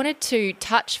 I wanted to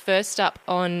touch first up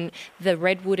on the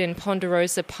redwood and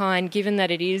ponderosa pine, given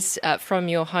that it is from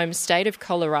your home state of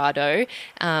Colorado,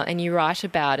 and you write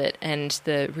about it and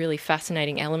the really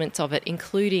fascinating elements of it,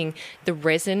 including the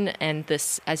resin and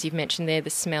this, as you've mentioned there,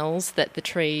 the smells that the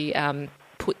tree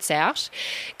puts out.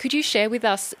 Could you share with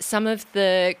us some of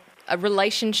the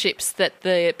relationships that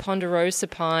the ponderosa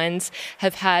pines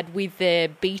have had with their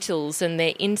beetles and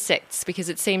their insects, because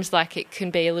it seems like it can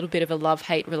be a little bit of a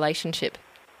love-hate relationship?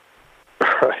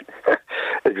 Right,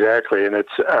 exactly. And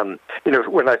it's,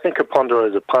 when I think of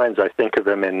ponderosa pines, I think of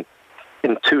them in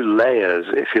two layers,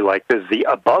 if you like. There's the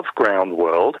above-ground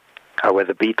world, where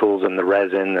the beetles and the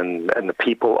resin and the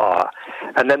people are.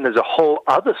 And then there's a whole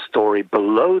other story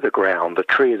below the ground. The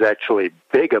tree is actually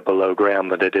bigger below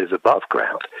ground than it is above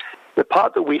ground. The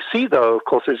part that we see, though, of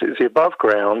course, is the above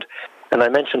ground. And I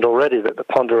mentioned already that the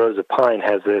ponderosa pine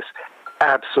has this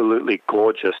absolutely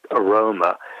gorgeous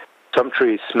aroma. Some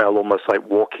trees smell almost like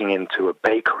walking into a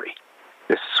bakery,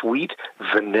 this sweet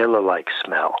vanilla-like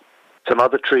smell. Some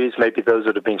other trees, maybe those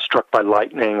that have been struck by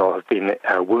lightning or have been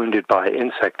wounded by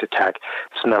insect attack,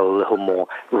 smell a little more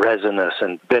resinous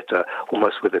and bitter,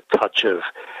 almost with a touch of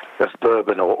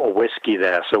bourbon or whiskey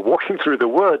there. So walking through the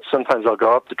woods, sometimes I'll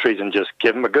go up to trees and just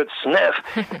give them a good sniff.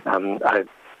 I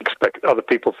expect other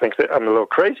people think that I'm a little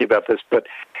crazy about this, but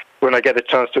when I get a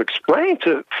chance to explain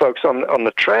to folks on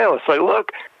the trail, it's like,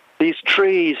 look, these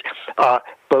trees are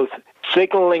both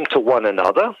signaling to one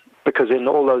another, because in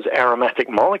all those aromatic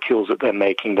molecules that they're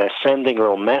making, they're sending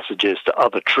little messages to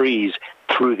other trees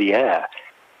through the air,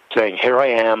 saying, here I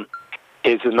am,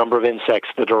 here's the number of insects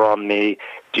that are on me,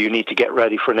 do you need to get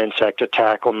ready for an insect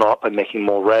attack or not by making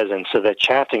more resin? So they're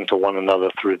chatting to one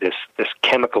another through this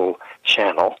chemical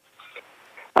channel.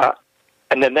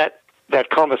 And then that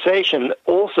conversation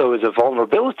also is a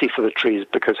vulnerability for the trees,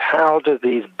 because how do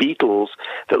these beetles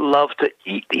that love to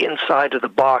eat the inside of the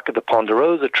bark of the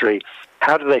ponderosa tree,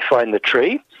 how do they find the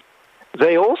tree?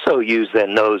 They also use their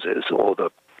noses, or the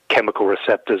chemical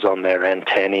receptors on their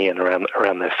antennae and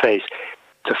around their face,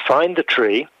 to find the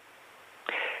tree.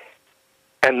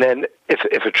 And then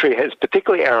if a tree is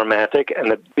particularly aromatic and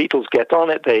the beetles get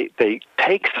on it, they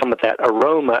take some of that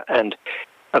aroma and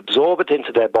absorb it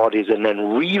into their bodies and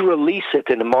then re-release it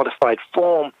in a modified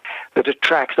form that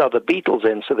attracts other beetles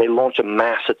in, so they launch a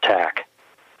mass attack.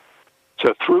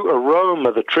 So through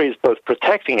aroma, the tree is both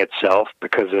protecting itself,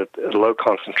 because a low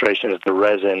concentration of the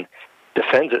resin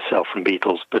defends itself from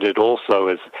beetles, but it also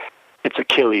is its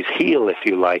Achilles heel, if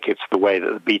you like. It's the way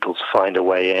that the beetles find a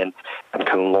way in and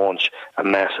can launch a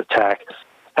mass attack.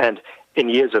 And in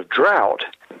years of drought,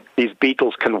 these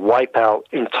beetles can wipe out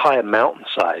entire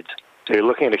mountainsides. So you're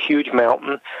looking at a huge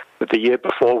mountain that the year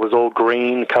before was all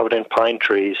green, covered in pine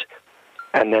trees,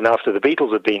 and then after the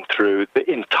beetles have been through, the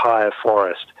entire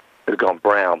forest has gone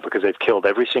brown because they've killed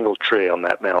every single tree on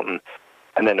that mountain.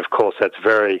 And then, of course, that's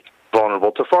very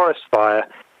vulnerable to forest fire,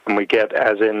 and we get,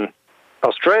 as in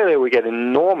Australia, we get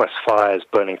enormous fires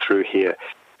burning through here,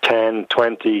 10,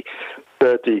 20,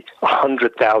 30,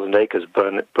 100,000 acres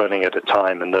burning at a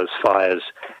time, and those fires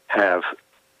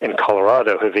in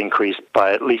Colorado have increased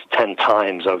by at least 10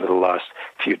 times over the last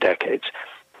few decades.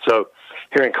 So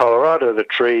here in Colorado, the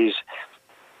trees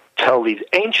tell these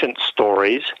ancient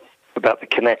stories about the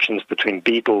connections between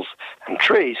beetles and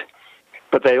trees,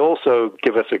 but they also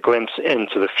give us a glimpse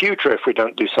into the future if we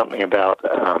don't do something about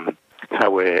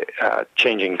how we're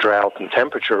changing drought and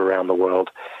temperature around the world,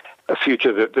 a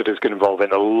future that is going to involve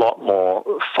in a lot more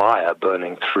fire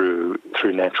burning through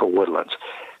natural woodlands.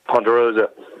 Ponderosa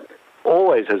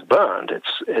always has burned.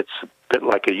 It's a bit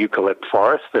like a eucalypt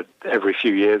forest that every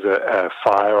few years a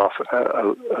fire,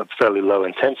 a fairly low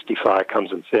intensity fire,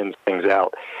 comes and thins things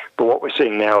out. But what we're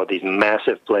seeing now are these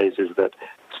massive blazes that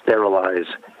sterilize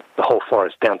the whole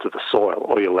forest down to the soil.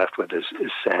 All you're left with is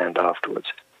sand afterwards.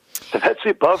 So that's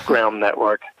the above ground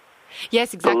network.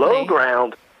 Yes, exactly. Below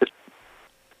ground, the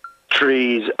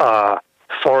trees are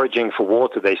foraging for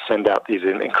water. They send out these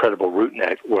incredible root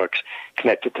networks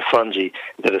connected to fungi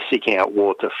that are seeking out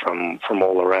water from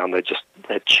all around.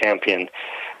 They're champion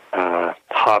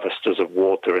harvesters of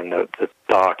water in the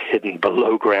dark, hidden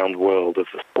below ground world of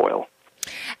the soil.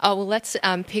 Oh, well, let's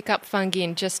pick up fungi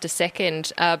in just a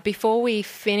second. Before we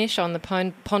finish on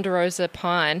the ponderosa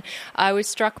pine, I was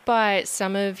struck by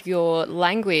some of your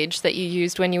language that you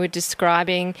used when you were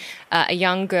describing a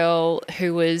young girl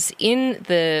who was in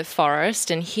the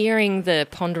forest and hearing the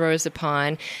ponderosa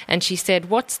pine, and she said,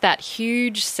 "What's that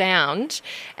huge sound?"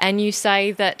 And you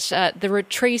say that the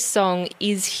tree's song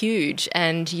is huge,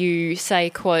 and you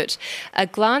say, quote, "A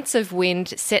glance of wind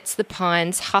sets the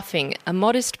pines huffing, a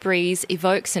modest breeze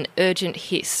evokes an urgent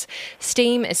hiss.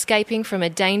 Steam escaping from a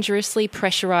dangerously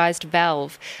pressurized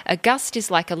valve. A gust is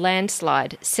like a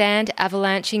landslide, sand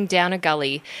avalanching down a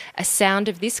gully. A sound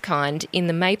of this kind in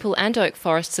the maple and oak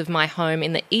forests of my home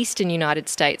in the eastern United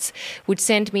States would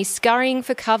send me scurrying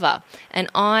for cover, an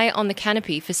eye on the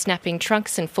canopy for snapping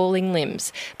trunks and falling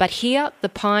limbs. But here the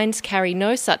pines carry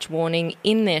no such warning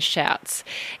in their shouts."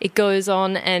 It goes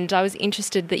on, and I was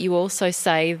interested that you also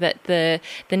say that the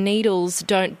needles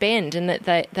don't bend and that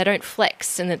they don't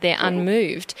flex and that they're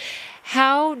unmoved.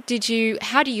 How do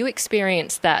you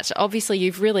experience that? Obviously,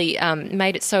 you've really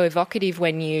made it so evocative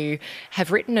when you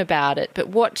have written about it, but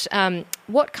what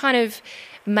kind of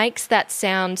makes that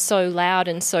sound so loud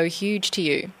and so huge to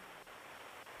you?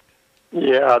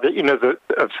 Yeah,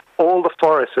 of all the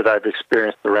forests that I've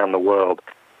experienced around the world,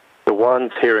 the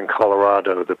ones here in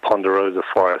Colorado, the ponderosa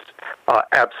forest, are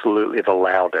absolutely the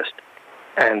loudest.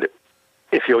 And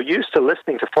if you're used to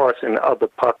listening to forests in other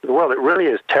parts of the world, it really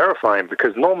is terrifying,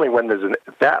 because normally when there's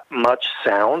that much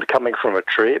sound coming from a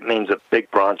tree, it means that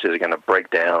big branches are going to break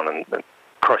down and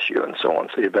crush you and so on,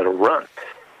 so you better run.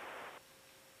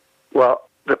 Well,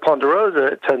 the ponderosa,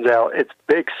 it turns out, its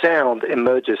big sound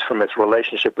emerges from its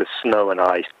relationship with snow and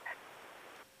ice.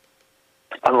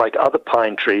 Unlike other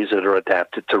pine trees that are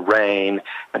adapted to rain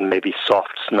and maybe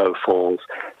soft snowfalls,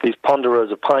 these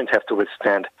ponderosa pines have to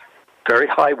withstand very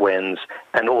high winds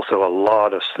and also a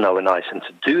lot of snow and ice. And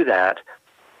to do that,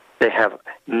 they have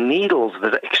needles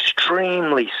that are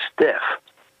extremely stiff.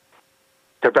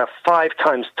 They're about 5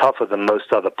 times tougher than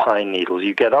most other pine needles.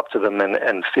 You get up to them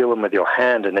and feel them with your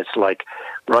hand, and it's like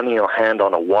running your hand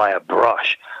on a wire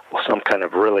brush or some kind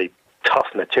of really tough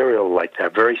material like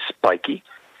that, very spiky.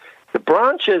 The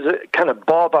branches kind of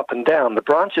bob up and down. The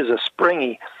branches are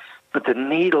springy, but the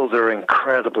needles are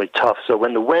incredibly tough. So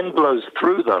when the wind blows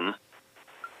through them,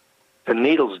 the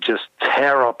needles just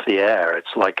tear up the air.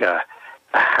 It's like a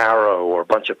harrow or a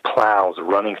bunch of plows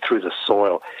running through the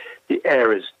soil. The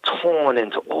air is torn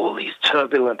into all these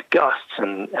turbulent gusts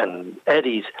and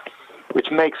eddies,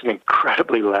 which makes an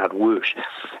incredibly loud whoosh.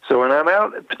 So when I'm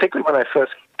out, particularly when I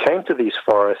first came to these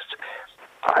forests,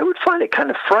 I would find it kind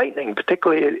of frightening,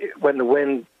 particularly when the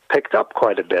wind picked up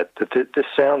quite a bit. The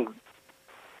sound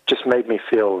just made me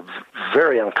feel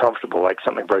very uncomfortable, like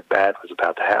something very bad was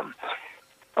about to happen.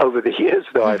 Over the years,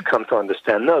 though, I've come to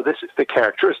understand, no, this is the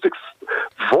characteristic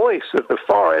voice of the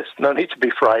forest. No need to be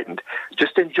frightened.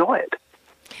 Just enjoy it.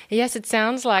 Yes, it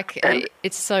sounds like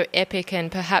it's so epic,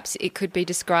 and perhaps it could be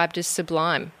described as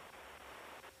sublime.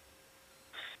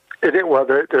 Well,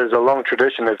 there's a long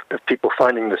tradition of people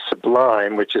finding the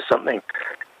sublime, which is something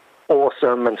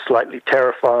awesome and slightly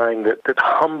terrifying that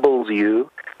humbles you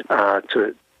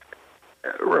to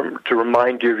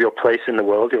remind you of your place in the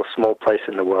world, your small place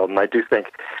in the world. And I do think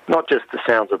not just the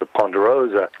sounds of the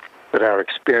ponderosa, but our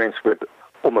experience with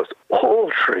almost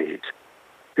all trees,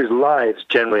 whose lives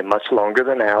generally are much longer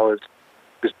than ours,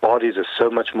 whose bodies are so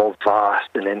much more vast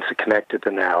and interconnected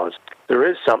than ours. There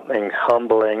is something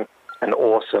humbling and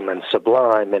awesome and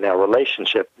sublime in our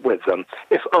relationship with them,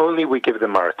 if only we give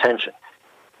them our attention.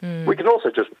 We can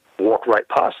also just walk right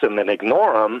past them and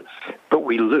ignore them, but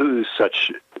we lose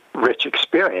such rich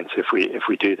experience if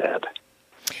we do that.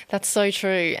 That's so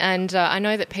true. And I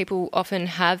know that people often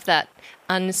have that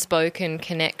unspoken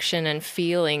connection and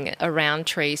feeling around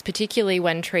trees, particularly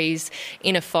when trees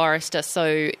in a forest are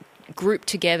so grouped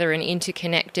together and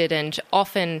interconnected and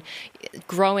often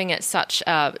growing at such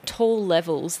tall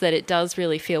levels that it does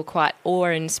really feel quite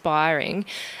awe-inspiring.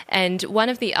 And one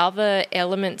of the other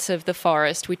elements of the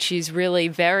forest, which is really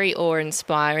very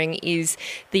awe-inspiring, is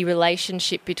the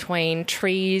relationship between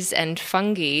trees and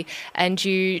fungi. And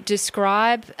you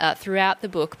describe throughout the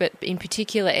book, but in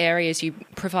particular areas you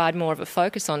provide more of a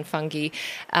focus on fungi.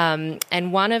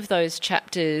 And one of those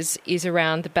chapters is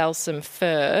around the balsam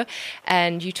fir,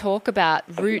 and you talk about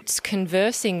roots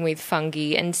conversing with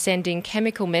fungi and sending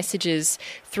chemical messages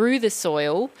through the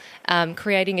soil,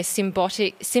 creating a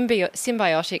symbiotic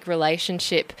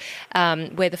relationship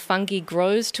where the fungi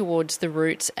grows towards the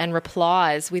roots and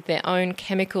replies with their own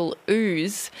chemical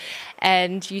ooze.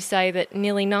 And you say that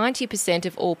nearly 90%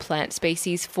 of all plant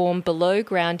species form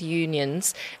below-ground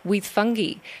unions with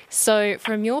fungi. So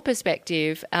from your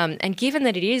perspective, and given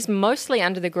that it is mostly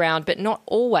under the ground, but not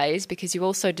always, because you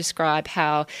also describe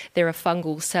how there are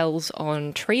fungal cells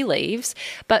on tree leaves,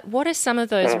 but what are some of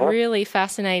those really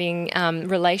fascinating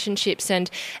relationships,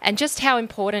 and just how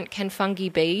important can fungi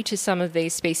be to some of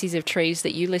these species of trees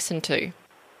that you listen to?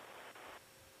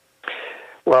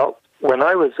 Well, when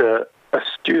I was a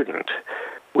student,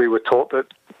 we were taught that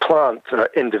plants are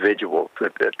individual.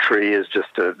 That a tree is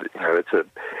just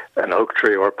an oak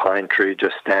tree or a pine tree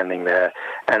just standing there,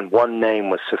 and one name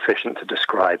was sufficient to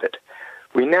describe it.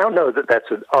 We now know that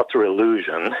that's an utter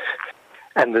illusion,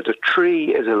 and that a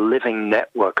tree is a living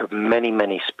network of many,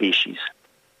 many species.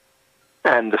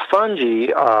 And the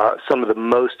fungi are some of the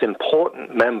most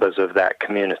important members of that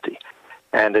community.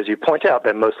 And as you point out,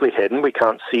 they're mostly hidden. We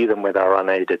can't see them with our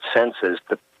unaided senses,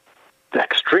 but they're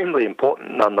extremely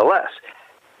important nonetheless.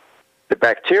 The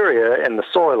bacteria in the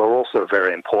soil are also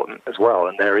very important as well,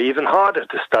 and they're even harder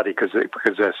to study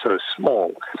because they're so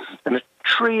small. And a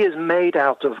tree is made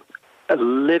out of a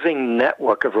living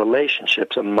network of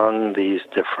relationships among these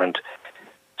different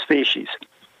species.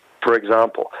 For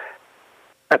example,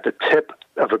 at the tip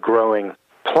of a growing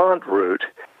plant root,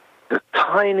 the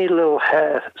tiny little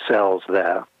hair cells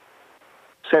there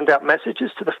send out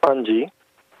messages to the fungi,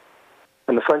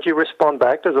 and the fungi respond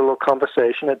back. There's a little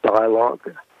conversation, a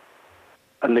dialogue,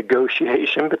 a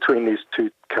negotiation between these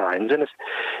two kinds. And if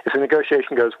the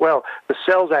negotiation goes well, the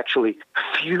cells actually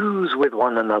fuse with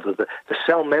one another. The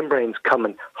cell membranes come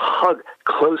and hug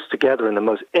close together in the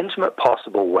most intimate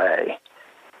possible way.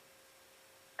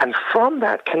 And from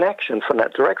that connection, from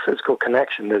that direct physical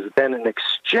connection, there's then an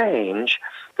exchange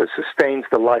that sustains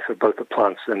the life of both the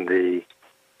plants and the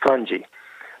fungi.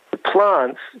 The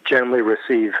plants generally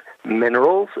receive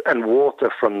minerals and water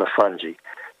from the fungi,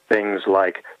 things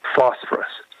like phosphorus,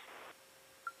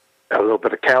 a little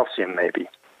bit of calcium maybe.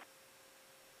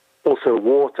 Also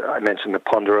water. I mentioned the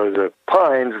ponderosa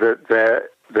pines, that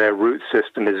their root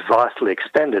system is vastly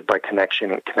extended by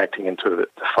connecting into the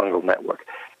fungal network.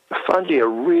 The fungi are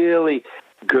really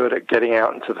good at getting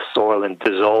out into the soil and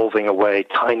dissolving away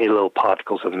tiny little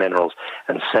particles of minerals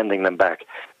and sending them back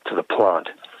to the plant.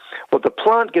 What the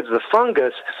plant gives the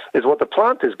fungus is what the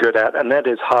plant is good at, and that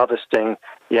is harvesting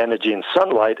the energy in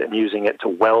sunlight and using it to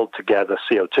weld together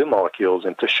CO2 molecules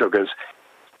into sugars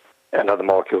and other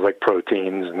molecules like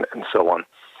proteins and so on.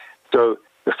 So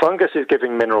the fungus is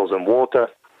giving minerals and water.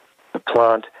 The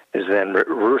plant is then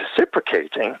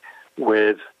reciprocating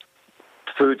with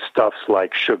foodstuffs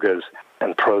like sugars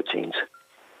and proteins.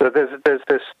 So there's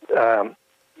this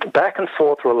back and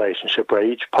forth relationship where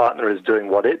each partner is doing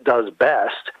what it does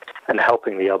best and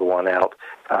helping the other one out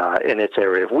in its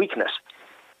area of weakness.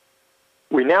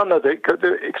 We now know that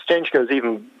the exchange goes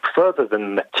even further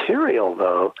than material,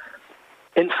 though.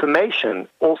 Information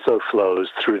also flows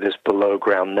through this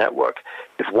below-ground network.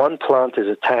 If one plant is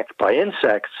attacked by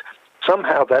insects,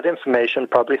 somehow that information,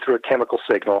 probably through a chemical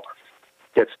signal,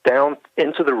 gets down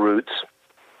into the roots.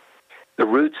 The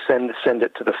roots send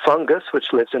it to the fungus,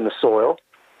 which lives in the soil,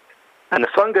 and the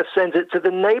fungus sends it to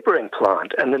the neighboring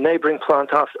plant, and the neighboring plant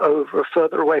over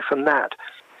further away from that.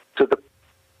 So the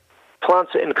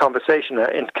plants are in conversation, are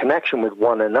in connection with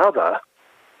one another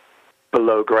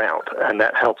below ground, and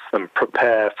that helps them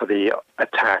prepare for the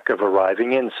attack of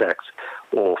arriving insects,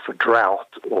 or for drought,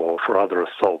 or for other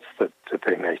assaults that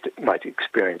they might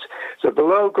experience. So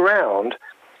below ground,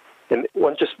 in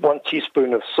just one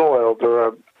teaspoon of soil, there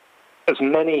are as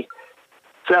many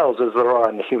cells as there are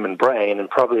in the human brain, and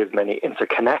probably as many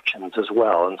interconnections as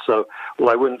well. And so,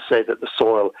 I wouldn't say that the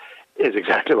soil is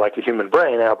exactly like the human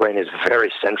brain. Our brain is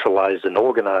very centralized and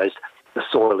organized. The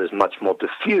soil is much more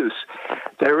diffuse.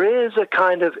 There is a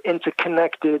kind of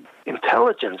interconnected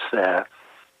intelligence there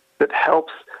that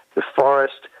helps the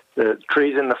forest, the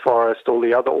trees in the forest, all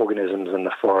the other organisms in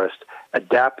the forest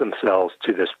adapt themselves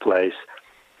to this place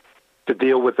to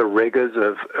deal with the rigors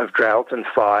of drought and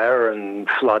fire and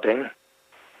flooding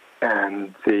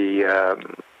and the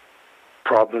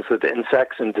problems that the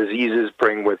insects and diseases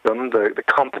bring with them, the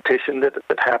competition that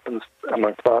happens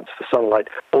among plants for sunlight.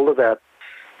 All of that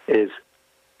is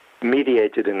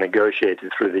mediated and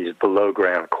negotiated through these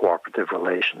below-ground cooperative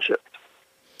relationships.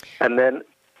 And then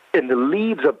in the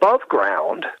leaves above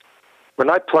ground,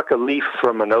 when I pluck a leaf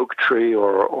from an oak tree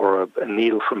or a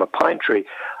needle from a pine tree,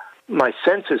 my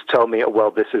senses tell me,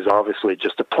 well, this is obviously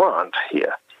just a plant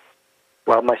here.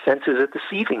 Well, my senses are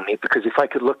deceiving me, because if I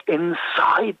could look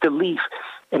inside the leaf,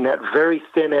 in that very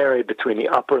thin area between the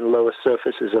upper and lower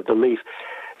surfaces of the leaf,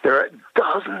 there are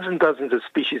dozens and dozens of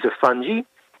species of fungi,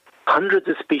 hundreds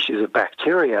of species of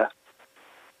bacteria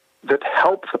that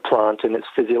help the plant in its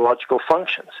physiological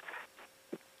functions.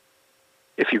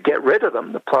 If you get rid of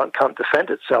them, the plant can't defend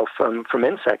itself from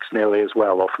insects nearly as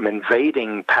well, or from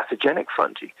invading pathogenic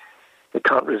fungi. It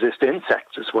can't resist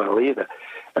insects as well either.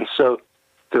 And so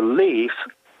the leaf,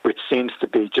 which seems to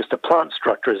be just a plant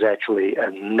structure, is actually a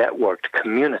networked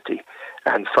community,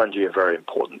 and fungi are a very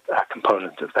important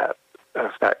component of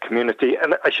that community.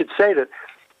 And I should say that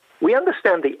we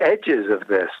understand the edges of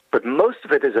this, but most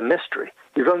of it is a mystery.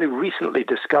 We've only recently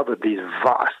discovered these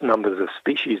vast numbers of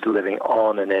species living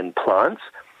on and in plants.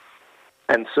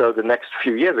 And so the next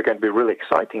few years are going to be really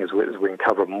exciting as we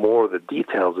uncover more of the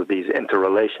details of these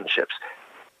interrelationships.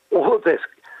 All of this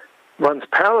runs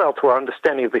parallel to our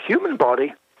understanding of the human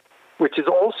body, which is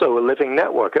also a living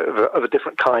network of a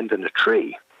different kind than a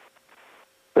tree.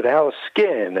 But our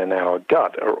skin and our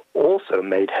gut are also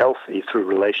made healthy through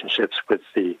relationships with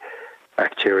the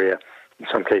bacteria, in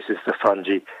some cases the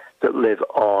fungi, that live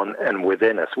on and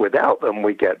within us. Without them,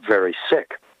 we get very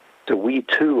sick. So we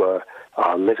too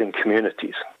are living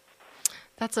communities.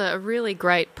 That's a really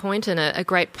great point and a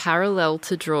great parallel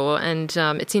to draw. And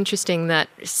it's interesting that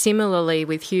similarly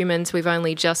with humans, we've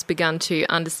only just begun to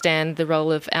understand the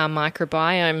role of our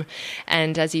microbiome.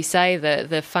 And as you say,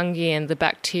 the fungi and the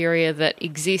bacteria that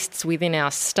exists within our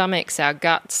stomachs, our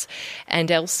guts, and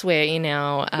elsewhere in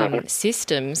our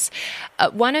systems.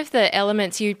 One of the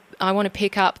elements I want to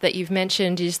pick up that you've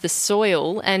mentioned is the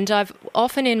soil. And I've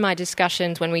often in my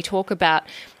discussions when we talk about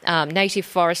native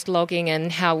forest logging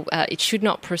and how it should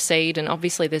not proceed, and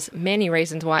obviously there's many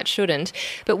reasons why it shouldn't,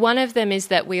 but one of them is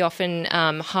that we often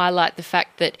highlight the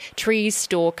fact that trees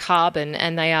store carbon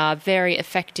and they are very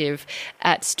effective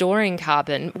at storing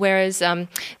carbon, whereas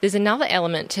there's another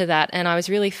element to that, and I was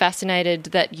really fascinated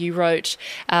that you wrote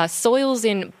soils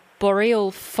in boreal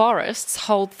forests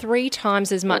hold 3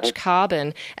 times as much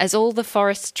carbon as all the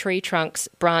forest's tree trunks,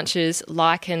 branches,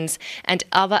 lichens, and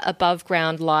other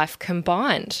above-ground life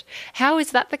combined. How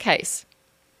is that the case?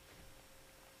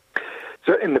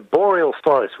 So in the boreal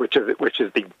forest, which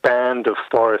is the band of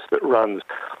forest that runs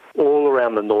all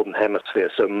around the northern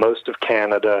hemisphere, so most of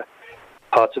Canada,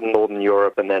 parts of northern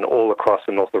Europe, and then all across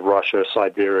the north of Russia,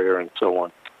 Siberia, and so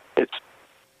on, it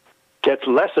gets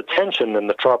less attention than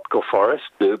the tropical forests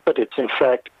do, but it's in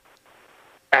fact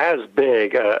as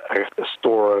big a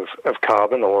store of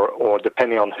carbon, or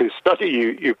depending on whose study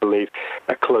you believe,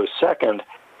 a close second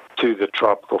to the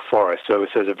tropical forest. So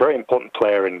it's a very important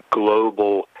player in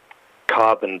global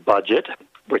carbon budget,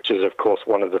 which is, of course,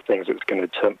 one of the things that's going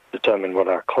to determine what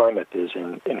our climate is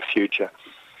in future.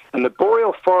 And the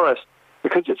boreal forest,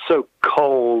 because it's so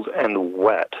cold and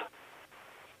wet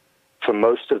for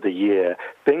most of the year,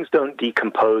 things don't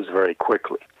decompose very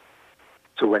quickly.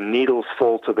 So when needles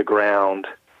fall to the ground,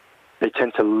 they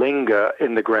tend to linger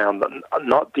in the ground but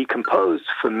not decomposed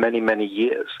for many, many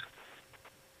years.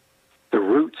 The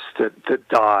roots that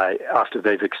die after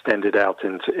they've extended out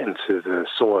into the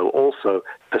soil also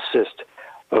persist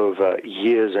over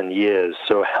years and years.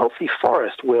 So a healthy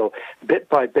forest will, bit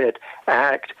by bit,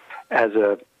 act as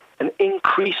an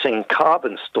increasing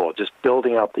carbon store, just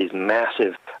building up these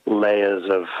massive layers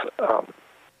of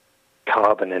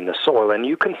carbon in the soil. And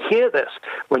you can hear this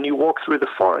when you walk through the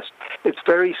forest. It's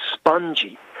very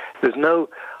spongy. There's no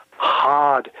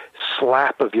hard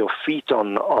slap of your feet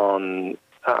on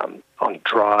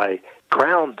dry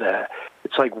ground there.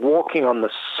 It's like walking on the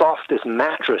softest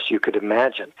mattress you could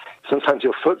imagine. Sometimes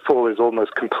your footfall is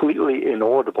almost completely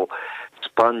inaudible,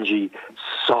 spongy,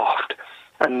 soft.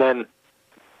 And then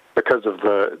because of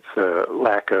the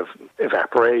lack of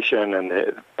evaporation and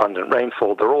the abundant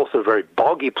rainfall, they're also very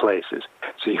boggy places.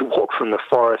 So you walk from the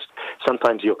forest,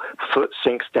 sometimes your foot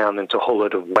sinks down into a whole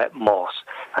load of wet moss,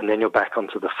 and then you're back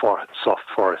onto the soft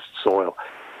forest soil.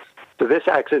 So this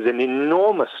acts as an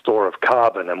enormous store of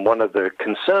carbon, and one of the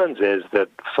concerns is that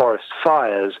forest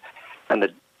fires and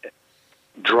the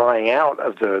drying out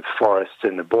of the forests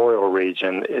in the boreal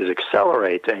region is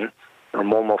accelerating. There are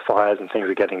more fires and things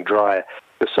are getting drier.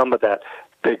 So some of that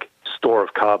big store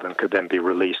of carbon could then be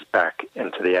released back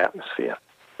into the atmosphere.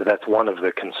 So that's one of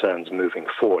the concerns moving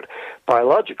forward.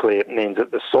 Biologically, it means that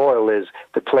the soil is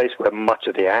the place where much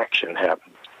of the action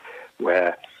happens,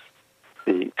 where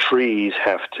the trees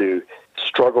have to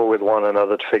struggle with one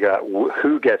another to figure out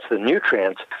who gets the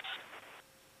nutrients.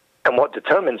 And what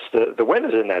determines the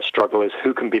winners in that struggle is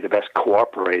who can be the best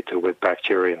cooperator with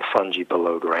bacteria and fungi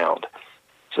below ground.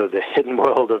 So the hidden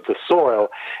world of the soil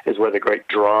is where the great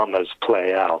dramas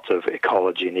play out of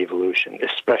ecology and evolution,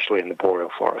 especially in the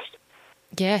boreal forest.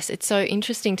 Yes, it's so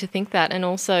interesting to think that. And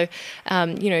also,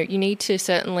 you need to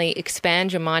certainly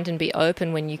expand your mind and be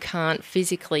open when you can't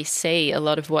physically see a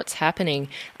lot of what's happening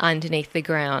underneath the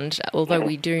ground. Although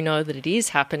we do know that it is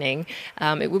happening,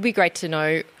 it would be great to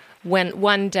know when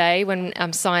one day, when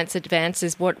science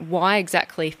advances, why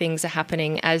exactly things are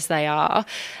happening as they are.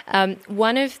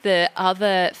 One of the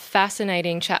other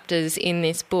fascinating chapters in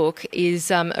this book is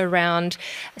around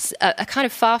a kind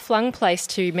of far-flung place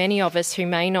to many of us who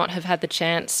may not have had the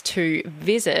chance to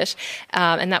visit,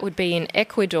 and that would be in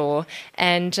Ecuador.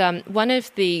 And one of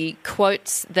the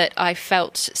quotes that I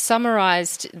felt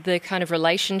summarised the kind of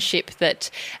relationship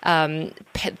that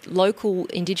local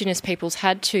Indigenous peoples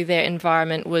had to their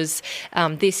environment was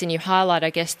this, and you highlight, I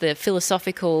guess, the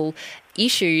philosophical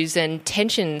issues and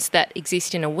tensions that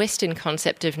exist in a Western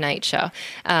concept of nature.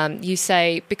 You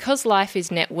say, because life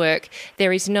is network,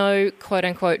 there is no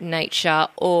quote-unquote nature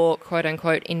or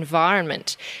quote-unquote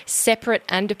environment separate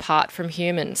and apart from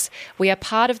humans. We are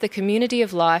part of the community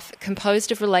of life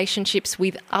composed of relationships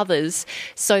with others,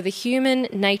 so the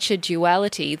human-nature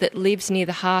duality that lives near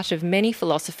the heart of many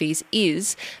philosophies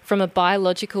is, from a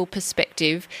biological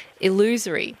perspective,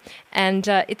 illusory. And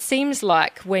it seems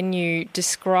like when you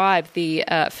describe the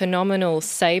phenomenal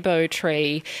ceibo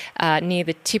tree near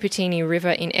the Tipitini River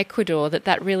in Ecuador,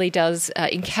 that really does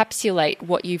encapsulate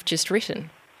what you've just written.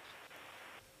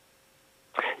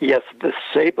 Yes, the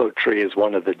ceibo tree is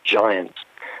one of the giants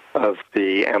of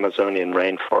the Amazonian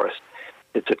rainforest.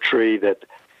 It's a tree that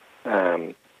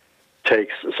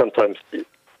takes sometimes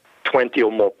 20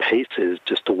 or more paces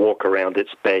just to walk around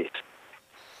its base.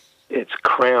 Its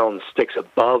crown sticks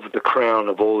above the crown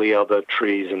of all the other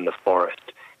trees in the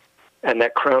forest. And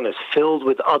that crown is filled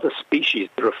with other species.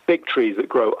 There are fig trees that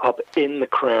grow up in the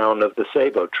crown of the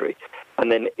ceibo tree. And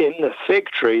then in the fig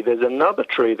tree, there's another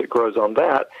tree that grows on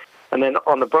that. And then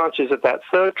on the branches of that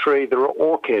third tree, there are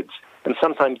orchids and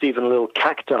sometimes even little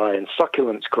cacti and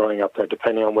succulents growing up there,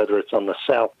 depending on whether it's on the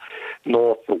south,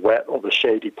 north, the wet, or the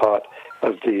shady part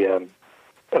of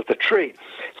the tree.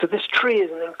 So this tree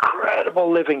is an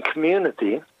incredible living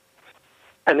community,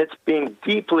 and it's being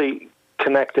deeply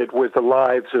connected with the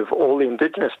lives of all the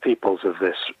indigenous peoples of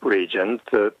this region.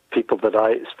 The people that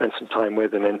I spent some time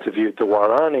with and interviewed, the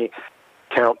Waorani,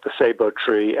 count the ceibo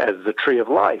tree as the tree of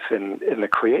life in the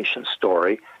creation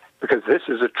story, because this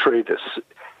is a tree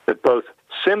that both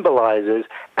symbolizes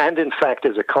and, in fact,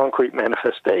 is a concrete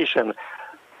manifestation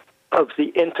of the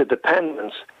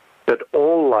interdependence that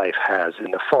all life has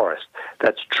in the forest.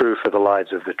 That's true for the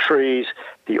lives of the trees,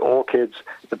 the orchids,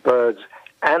 the birds,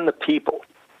 and the people.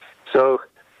 So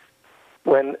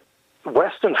when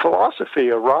Western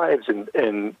philosophy arrives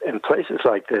in places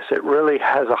like this, it really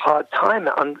has a hard time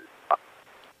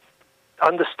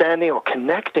understanding or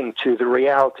connecting to the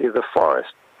reality of the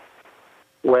forest,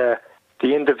 where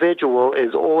the individual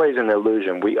is always an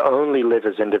illusion. We only live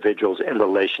as individuals in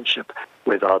relationship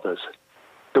with others.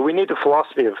 So we need a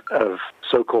philosophy of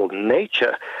so-called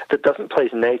nature that doesn't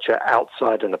place nature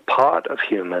outside and apart of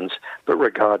humans, but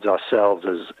regards ourselves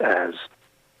as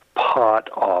part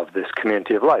of this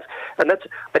community of life. And that's,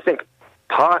 I think,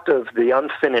 part of the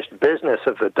unfinished business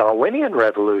of the Darwinian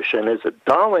revolution, is that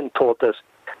Darwin taught us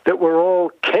that we're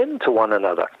all kin to one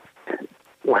another.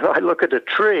 When I look at a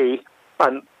tree,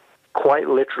 I'm quite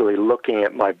literally looking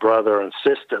at my brother and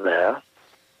sister there,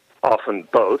 often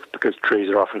both, because trees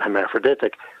are often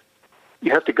hermaphroditic.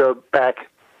 You have to go back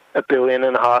 1.5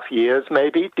 billion years,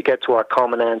 maybe, to get to our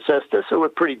common ancestor. So we're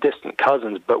pretty distant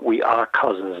cousins, but we are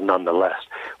cousins nonetheless.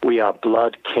 We are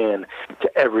blood kin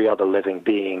to every other living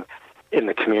being in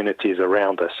the communities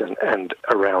around us and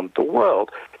around the world.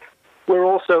 We're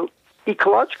also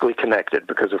ecologically connected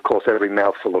because, of course, every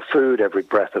mouthful of food, every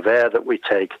breath of air that we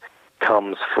take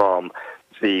comes from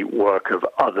the work of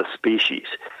other species.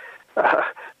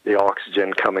 The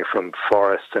oxygen coming from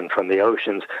forests and from the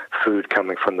oceans, food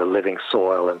coming from the living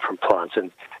soil and from plants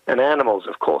and animals,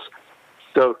 of course.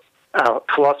 So our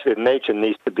philosophy of nature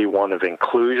needs to be one of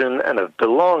inclusion and of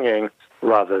belonging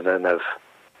rather than of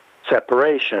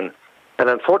separation. And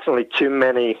unfortunately, too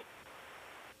many,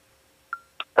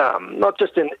 not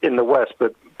just in the West,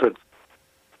 but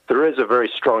there is a very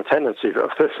strong tendency of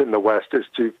this in the West, is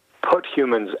to put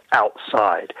humans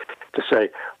outside, to say,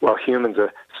 well, humans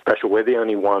are special. We're the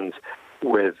only ones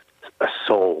with a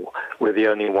soul. We're the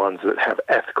only ones that have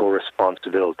ethical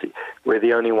responsibility. We're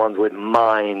the only ones with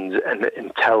minds and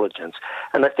intelligence.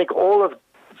 And I think all of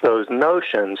those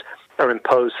notions are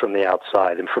imposed from the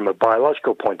outside. And from a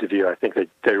biological point of view, I think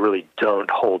they really don't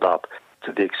hold up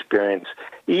to the experience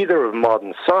either of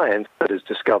modern science that has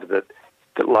discovered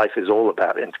that life is all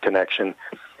about interconnection,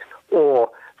 or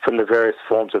from the various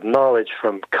forms of knowledge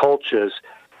from cultures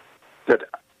that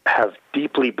have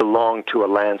deeply belonged to a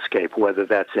landscape, whether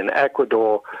that's in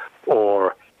Ecuador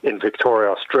or in Victoria,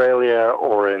 Australia,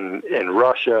 or in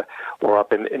Russia, or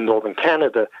up in northern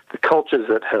Canada. The cultures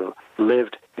that have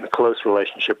lived in close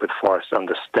relationship with forests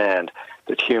understand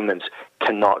that humans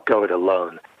cannot go it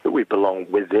alone, that we belong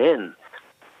within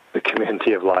the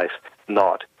community of life,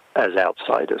 not as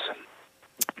outsiders.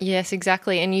 Yes,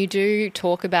 exactly. And you do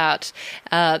talk about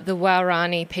the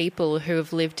Waorani people who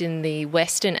have lived in the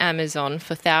Western Amazon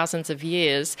for thousands of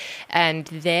years and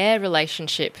their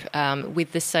relationship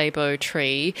with the ceibo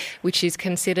tree, which is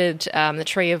considered the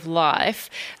tree of life.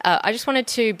 I just wanted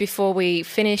to, before we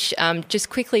finish, just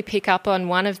quickly pick up on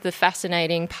one of the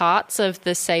fascinating parts of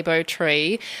the ceibo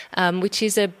tree, which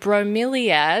is a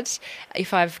bromeliad,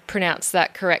 if I've pronounced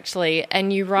that correctly.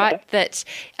 And you write that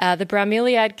the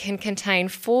bromeliad can contain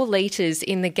 4 litres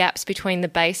in the gaps between the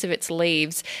base of its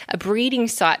leaves, a breeding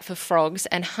site for frogs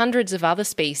and hundreds of other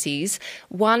species.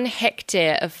 1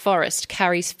 hectare of forest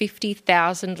carries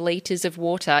 50,000 litres of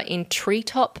water in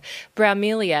treetop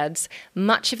bromeliads,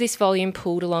 much of this volume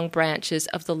pooled along branches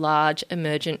of the large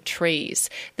emergent trees.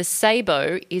 The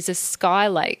ceibo is a sky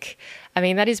lake. I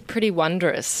mean, that is pretty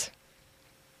wondrous.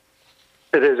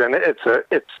 It is, and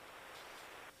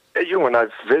when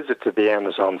I've visited the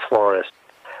Amazon forest,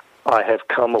 I have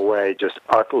come away just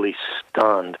utterly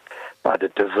stunned by the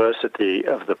diversity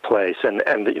of the place, and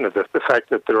the fact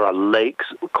that there are lakes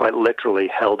quite literally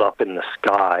held up in the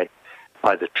sky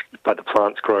by the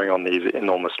plants growing on these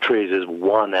enormous trees is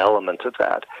one element of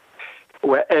that.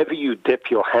 Wherever you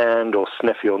dip your hand or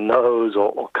sniff your nose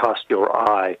or cast your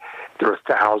eye, there are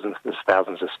thousands and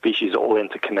thousands of species all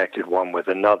interconnected one with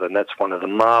another, and that's one of the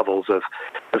marvels of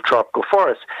tropical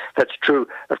forests. That's true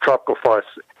of tropical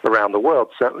forests around the world,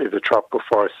 certainly the tropical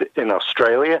forests in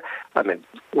Australia. I mean,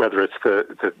 whether it's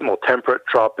the more temperate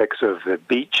tropics of the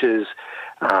beaches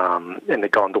in the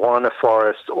Gondwana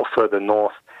forest, or further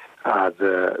north,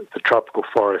 the tropical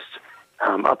forests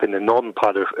up in the northern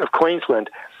part of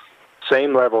Queensland,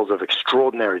 same levels of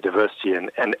extraordinary diversity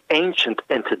and ancient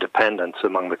interdependence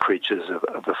among the creatures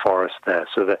of the forest there.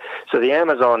 So the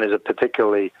Amazon is a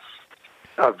particularly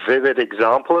vivid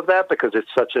example of that, because it's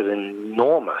such an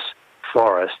enormous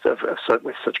forest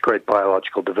with such great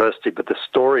biological diversity, but the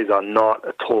stories are not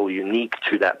at all unique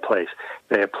to that place.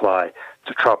 They apply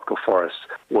to tropical forests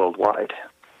worldwide.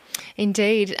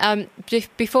 Indeed.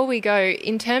 Before we go,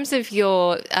 in terms of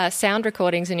your sound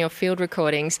recordings and your field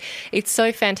recordings, it's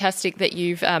so fantastic that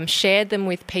you've shared them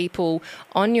with people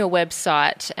on your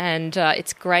website, and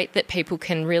it's great that people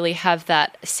can really have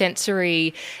that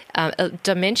sensory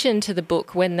dimension to the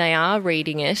book when they are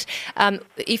reading it.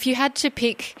 If you had to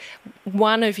pick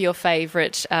one of your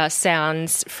favourite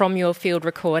sounds from your field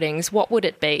recordings, what would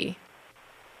it be?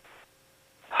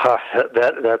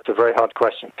 That's a very hard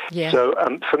question. Yeah. So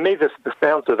for me, the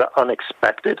sounds that are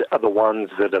unexpected are the ones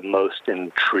that are most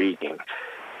intriguing.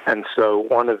 And so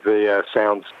one of the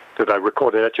sounds that I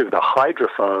recorded actually with a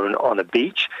hydrophone on a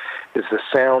beach is the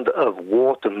sound of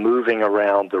water moving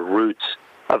around the roots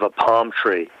of a palm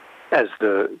tree as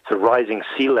the rising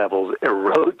sea levels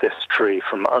erode this tree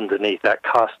from underneath. That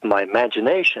cast my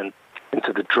imagination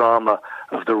into the drama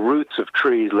of the roots of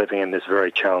trees living in this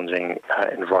very challenging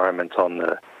environment on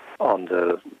the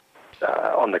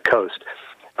coast.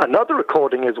 Another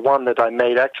recording is one that I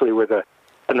made actually with an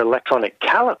electronic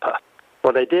caliper.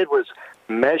 What I did was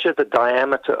measure the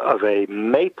diameter of a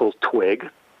maple twig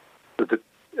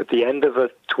at the end of a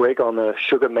twig on a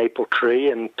sugar maple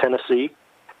tree in Tennessee.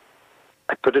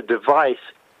 I put a device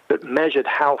that measured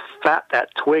how fat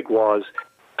that twig was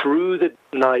through the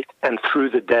night and through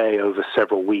the day over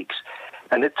several weeks.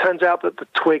 And it turns out that the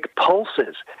twig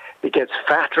pulses. It gets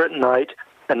fatter at night,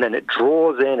 and then it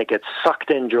draws in, it gets sucked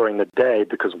in during the day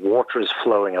because water is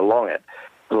flowing along it.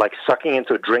 And like sucking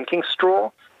into a drinking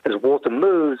straw, as water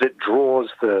moves, it draws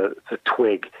the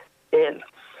twig in.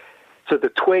 So the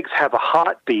twigs have a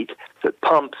heartbeat that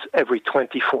pumps every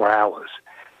 24 hours.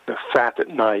 They're fat at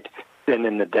night, thin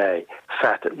in the day,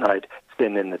 fat at night,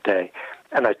 thin in the day.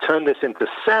 And I turned this into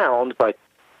sound by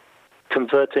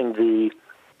converting the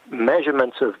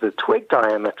measurements of the twig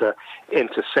diameter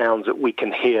into sounds that we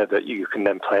can hear that you can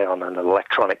then play on an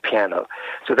electronic piano.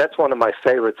 So that's one of my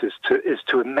favorites, is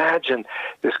to imagine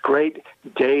this great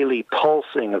daily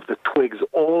pulsing of the twigs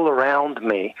all around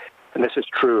me. And this is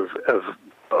true of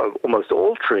almost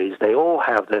all trees. They all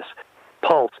have this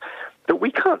pulse that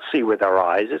we can't see with our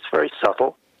eyes. It's very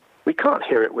subtle. We can't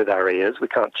hear it with our ears. We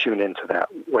can't tune into that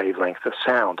wavelength of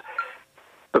sound.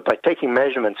 But by taking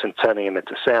measurements and turning them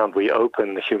into sound, we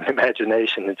open the human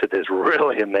imagination into this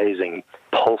really amazing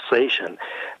pulsation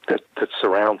that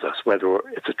surrounds us, whether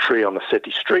it's a tree on the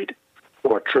city street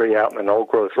or a tree out in an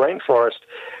old-growth rainforest.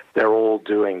 They're all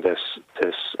doing this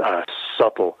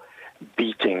subtle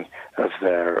beating of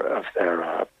their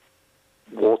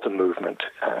water movement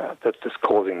that's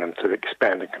causing them to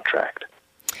expand and contract.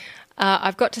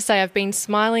 I've got to say I've been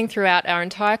smiling throughout our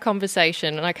entire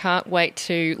conversation, and I can't wait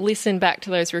to listen back to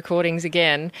those recordings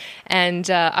again. And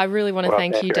I really want to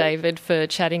thank you, David, for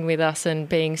chatting with us and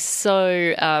being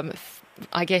so,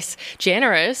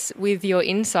 generous with your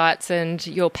insights and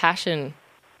your passion.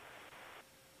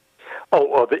 Oh,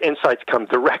 well, the insights come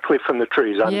directly from the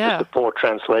trees. I'm just a poor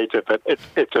translator, but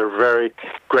it's a very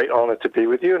great honor to be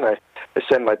with you, and I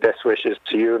send my best wishes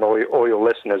to you and all your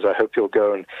listeners. I hope you'll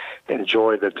go and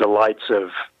enjoy the delights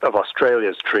of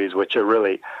Australia's trees, which are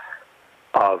really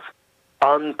of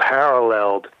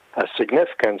unparalleled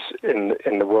significance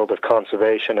in the world of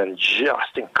conservation, and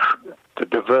just the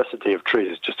diversity of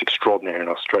trees is just extraordinary in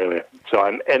Australia. So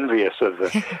I'm envious of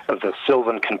the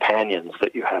sylvan companions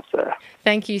that you have there.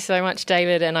 Thank you so much,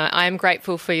 David, and I am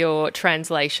grateful for your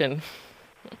translation.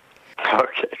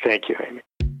 Okay, thank you, Amy.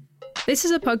 This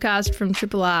is a podcast from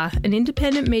Triple R, an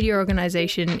independent media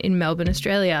organisation in Melbourne,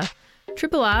 Australia.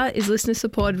 Triple R is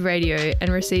listener-supported radio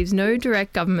and receives no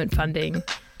direct government funding.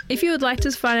 If you would like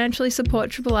to financially support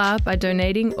Triple R by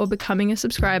donating or becoming a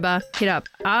subscriber, hit up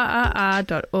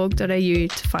rrr.org.au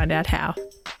to find out how.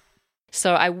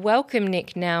 So I welcome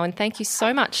Nick now, and thank you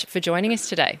so much for joining us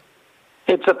today.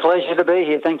 It's a pleasure to be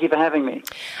here. Thank you for having me.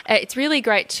 It's really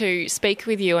great to speak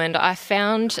with you, and I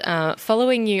found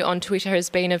following you on Twitter has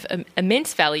been of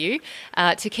immense value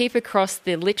to keep across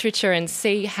the literature and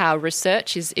see how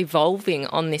research is evolving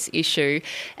on this issue.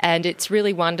 And it's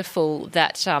really wonderful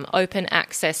that open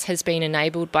access has been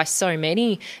enabled by so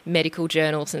many medical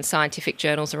journals and scientific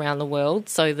journals around the world,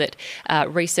 so that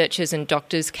researchers and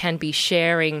doctors can be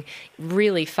sharing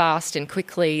really fast and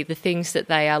quickly the things that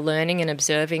they are learning and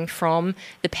observing from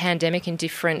the pandemic in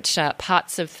different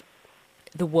parts of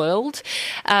the world.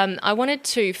 I wanted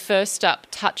to first up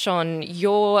touch on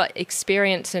your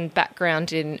experience and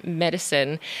background in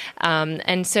medicine,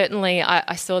 and certainly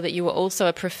I saw that you were also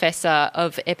a professor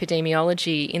of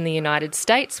epidemiology in the United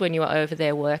States when you were over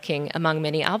there working, among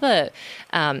many other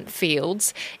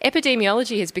fields.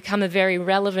 Epidemiology has become a very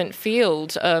relevant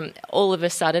field all of a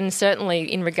sudden,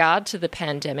 certainly in regard to the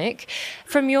pandemic.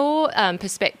 From your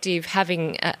perspective,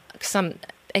 having some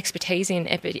expertise in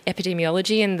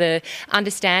epidemiology and the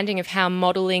understanding of how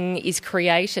modelling is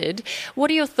created, what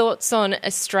are your thoughts on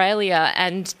Australia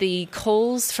and the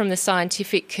calls from the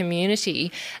scientific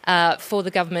community for the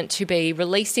government to be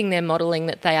releasing their modelling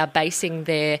that they are basing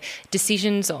their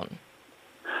decisions on?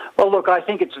 Well, look, I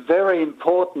think it's very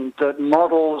important that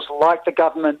models like the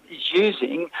government is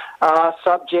using are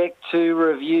subject to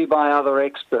review by other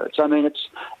experts. I mean, it's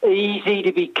easy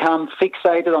to become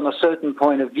fixated on a certain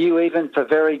point of view, even for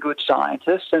very good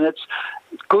scientists, and it's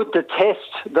good to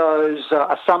test those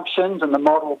assumptions and the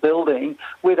model building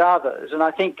with others. And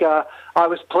I think I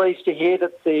was pleased to hear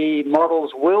that the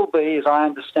models will be, as I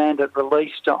understand it,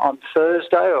 released on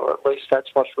Thursday, or at least that's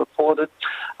what's reported.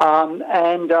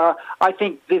 I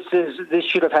think this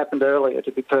should have happened earlier,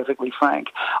 to be perfectly frank.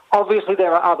 Obviously,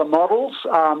 there are other models.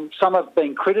 Some have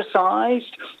been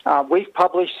criticised. We've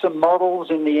published some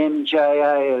models in the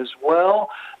MJA as well.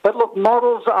 But look,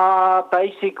 models are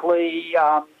basically,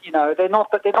 they're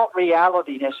not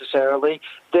reality necessarily.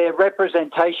 They're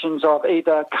representations of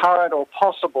either current or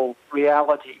possible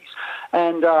realities.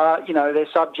 And, they're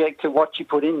subject to what you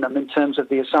put in them in terms of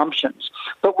the assumptions.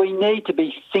 But we need to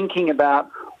be thinking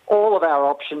about all of our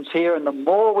options here, and the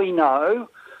more we know,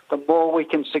 the more we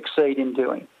can succeed in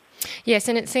doing. Yes,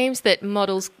 and it seems that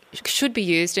models should be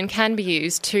used and can be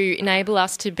used to enable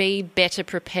us to be better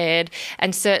prepared,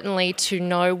 and certainly to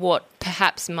know what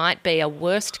perhaps might be a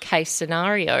worst case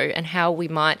scenario and how we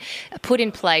might put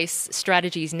in place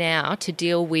strategies now to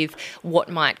deal with what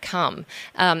might come.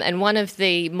 And one of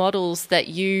the models that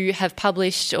you have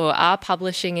published or are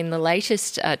publishing in the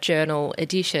latest journal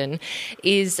edition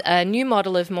is a new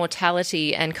model of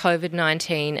mortality and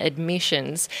COVID-19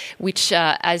 admissions, which,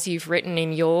 as you've written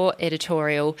in your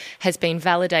editorial, has been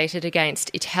validated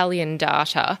against Italian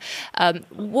data.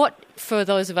 What, for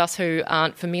those of us who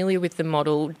aren't familiar with the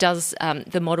model, does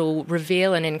the model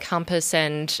reveal and encompass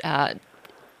and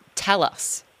tell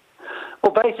us?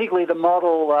 Well, basically the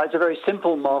model is a very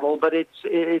simple model, but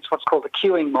it's what's called a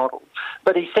queuing model.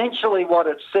 But essentially what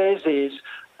it says is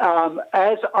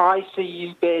as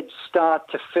ICU beds start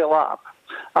to fill up,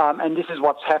 and this is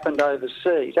what's happened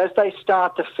overseas, as they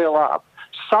start to fill up,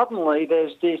 suddenly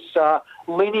there's this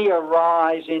linear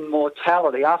rise in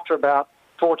mortality after about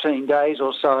 14 days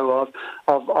or so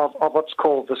of what's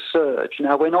called the surge.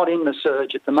 Now, we're not in the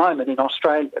surge at the moment in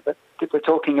Australia, but we're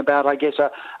talking about, I guess,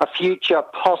 a future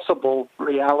possible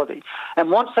reality. And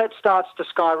once that starts to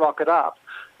skyrocket up,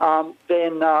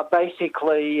 then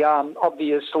basically,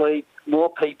 obviously,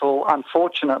 more people,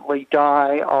 unfortunately,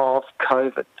 die of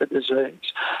COVID, the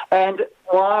disease. And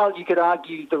while you could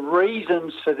argue the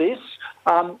reasons for this,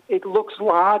 it looks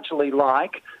largely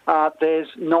like there's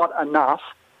not enough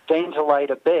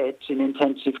ventilator beds in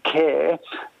intensive care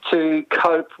to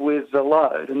cope with the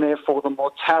load, and therefore the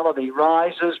mortality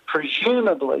rises,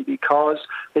 presumably because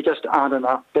there just aren't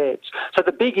enough beds. So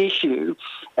the big issue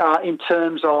in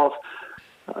terms of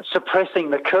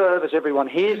suppressing the curve, as everyone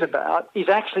hears about, is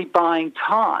actually buying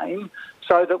time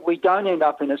so that we don't end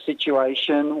up in a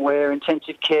situation where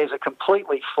intensive cares are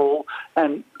completely full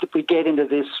and we get into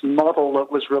this model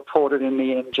that was reported in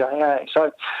the MJA.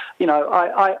 So,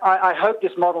 I hope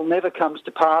this model never comes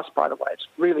to pass, by the way. It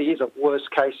really is a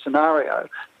worst-case scenario.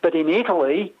 But in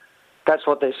Italy, that's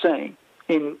what they're seeing.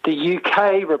 In the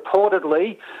UK,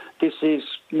 reportedly, this is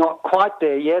not quite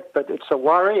there yet, but it's a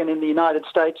worry. And in the United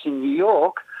States, in New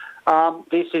York,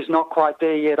 this is not quite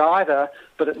there yet either,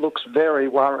 but it looks very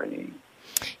worrying.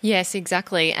 Yes,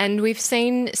 exactly. And we've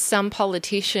seen some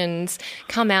politicians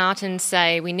come out and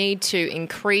say we need to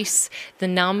increase the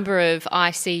number of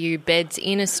ICU beds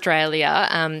in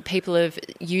Australia. People have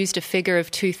used a figure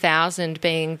of 2,000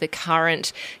 being the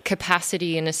current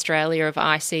capacity in Australia of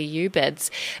ICU beds.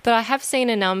 But I have seen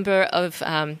a number of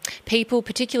people,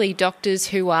 particularly doctors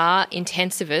who are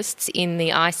intensivists in the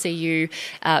ICU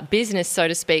business, so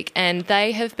to speak, and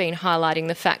they have been highlighting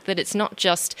the fact that it's not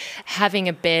just having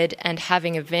a bed and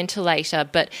having a ventilator,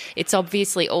 but it's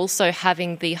obviously also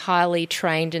having the highly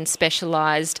trained and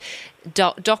specialised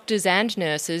doctors and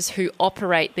nurses who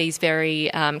operate these very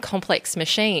complex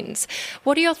machines.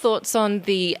 What are your thoughts on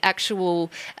the actual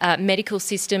medical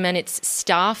system and its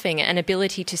staffing and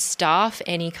ability to staff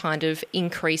any kind of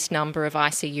increased number of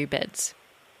ICU beds?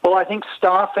 Well, I think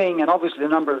staffing and obviously the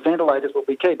number of ventilators will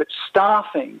be key, but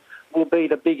staffing will be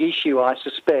the big issue, I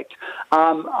suspect.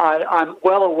 I'm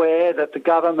well aware that the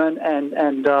government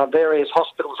and various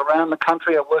hospitals around the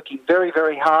country are working very,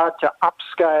 very hard to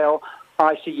upscale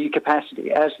ICU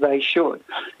capacity, as they should.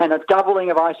 And a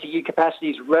doubling of ICU capacity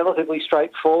is relatively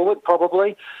straightforward,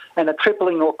 probably, and a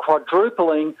tripling or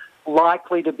quadrupling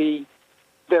likely to be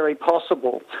very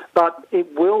possible. But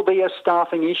it will be a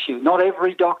staffing issue. Not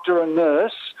every doctor and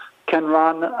nurse can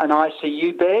run an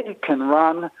ICU bed, can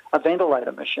run a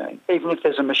ventilator machine, even if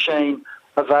there's a machine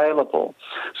available.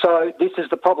 So this is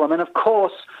the problem. And of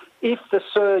course, if the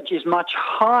surge is much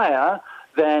higher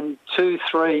than 2,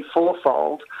 3,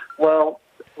 4-fold, well,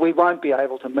 we won't be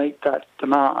able to meet that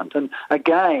demand. And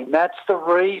again, that's the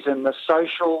reason the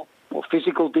social or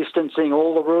physical distancing,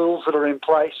 all the rules that are in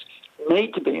place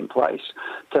need to be in place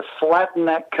to flatten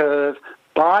that curve,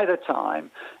 buy the time,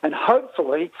 and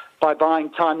hopefully by buying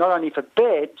time not only for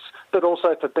beds, but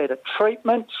also for better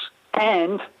treatments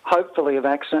and hopefully a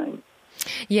vaccine.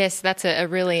 Yes, that's a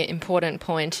really important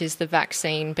point, is the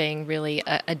vaccine being really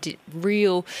a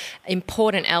real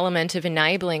important element of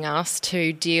enabling us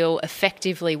to deal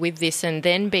effectively with this and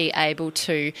then be able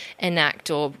to enact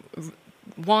or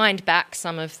wind back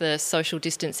some of the social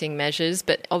distancing measures,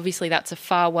 but obviously that's a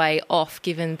far way off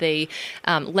given the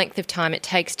length of time it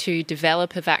takes to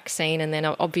develop a vaccine and then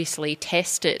obviously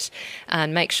test it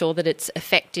and make sure that it's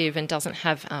effective and doesn't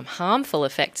have harmful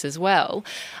effects as well.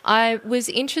 I was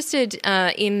interested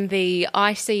in the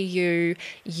ICU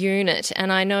unit,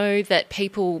 and I know that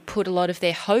people put a lot of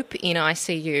their hope in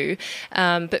ICU,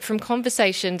 but from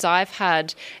conversations I've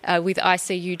had with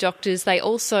ICU doctors, they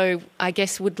also, I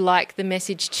guess, would like the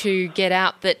message to get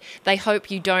out that they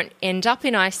hope you don't end up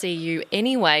in ICU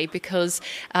anyway, because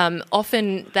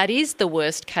often that is the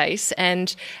worst case,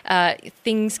 and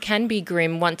things can be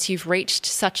grim once you've reached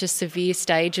such a severe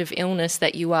stage of illness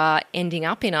that you are ending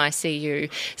up in ICU.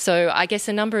 So I guess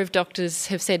a number of doctors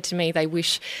have said to me they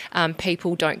wish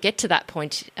people don't get to that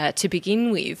point to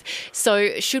begin with.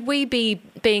 So should we be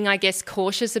being, I guess,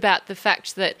 cautious about the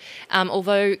fact that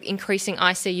although increasing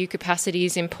ICU capacity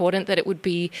is important, that it would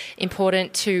be important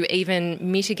to even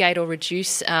mitigate or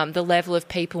reduce the level of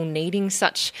people needing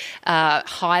such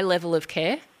high level of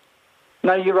care?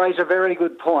 No, you raise a very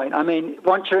good point. I mean,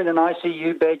 once you're in an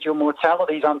ICU bed, your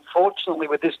mortality is unfortunately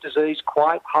with this disease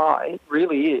quite high. It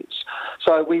really is.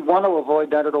 So we want to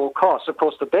avoid that at all costs. Of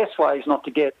course, the best way is not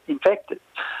to get infected,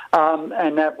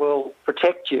 and that will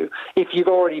protect you. If you've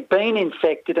already been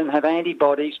infected and have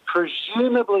antibodies,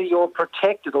 presumably you're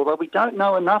protected, although we don't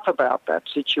know enough about that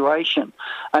situation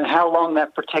and how long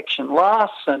that protection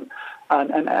lasts and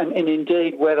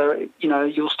indeed whether,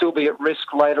 you'll still be at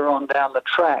risk later on down the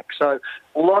track. So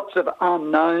lots of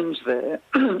unknowns there.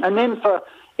 And then for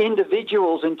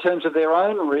individuals in terms of their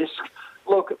own risk,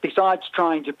 look, besides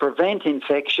trying to prevent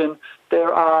infection,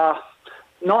 there are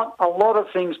not a lot of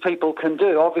things people can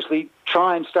do. Obviously,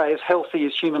 try and stay as healthy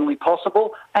as humanly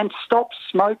possible and stop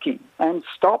smoking and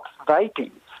stop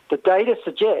vaping. The data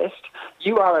suggest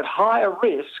you are at higher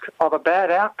risk of a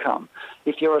bad outcome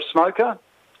if you're a smoker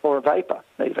or a vapor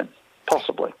even,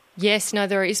 possibly. Yes, no,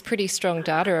 there is pretty strong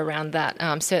data around that,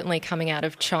 certainly coming out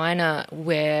of China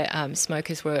where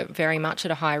smokers were very much at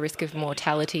a high risk of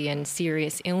mortality and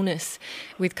serious illness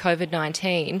with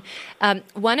COVID-19.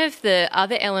 One of the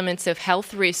other elements of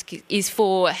health risk is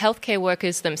for healthcare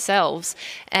workers themselves,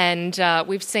 and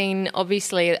we've seen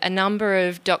obviously a number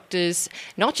of doctors,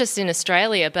 not just in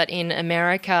Australia, but in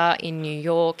America, in New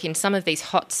York, in some of these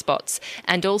hotspots,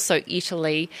 and also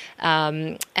Italy,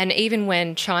 and even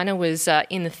when China was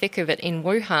in the thick of it in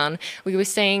Wuhan, we were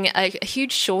seeing a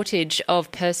huge shortage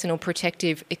of personal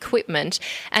protective equipment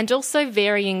and also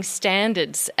varying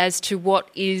standards as to what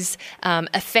is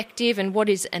effective and what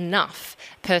is enough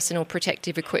personal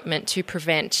protective equipment to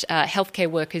prevent healthcare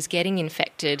workers getting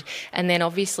infected. And then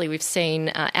obviously we've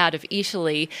seen out of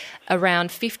Italy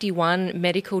around 51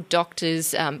 medical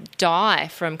doctors die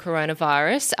from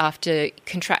coronavirus after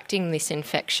contracting this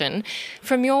infection.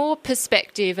 From your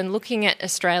perspective and looking at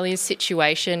Australia's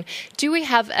situation, do we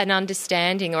have an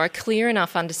understanding or a clear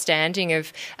enough understanding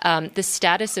of the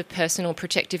status of personal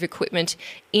protective equipment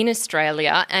in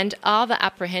Australia, and are the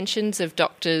apprehensions of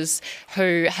doctors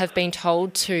who have been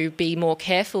told to be more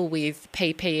careful with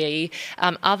PPE,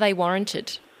 are they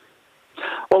warranted?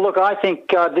 Well, look, I think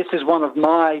this is one of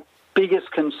my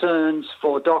biggest concerns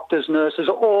for doctors, nurses,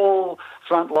 all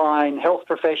frontline health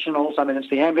professionals. I mean, it's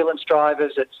the ambulance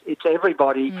drivers, it's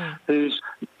everybody who's,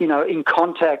 in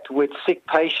contact with sick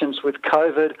patients with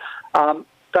COVID.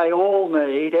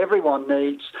 Everyone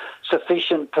needs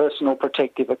sufficient personal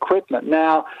protective equipment.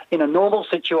 Now, in a normal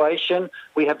situation,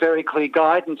 we have very clear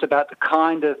guidance about the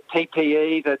kind of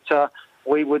PPE that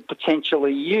we would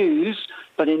potentially use.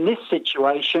 But in this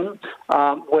situation,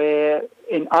 where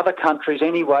in other countries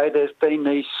anyway, there's been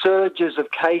these surges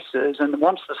of cases, and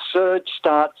once the surge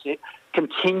starts, it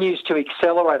continues to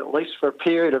accelerate, at least for a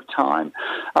period of time.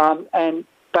 And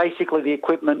basically the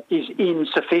equipment is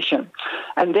insufficient.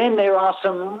 And then there are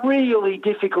some really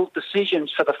difficult decisions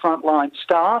for the frontline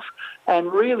staff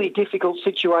and really difficult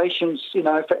situations,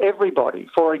 for everybody.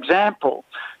 For example,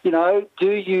 do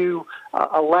you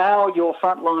allow your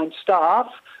frontline staff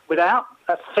without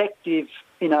effective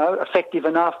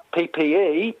enough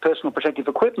PPE, personal protective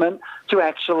equipment, to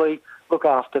actually look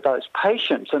after those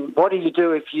patients? And what do you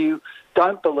do if you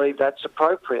don't believe that's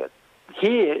appropriate?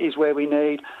 Here is where we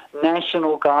need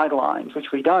national guidelines,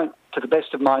 which we don't, to the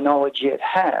best of my knowledge, yet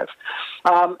have,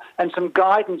 and some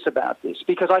guidance about this,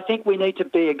 because I think we need to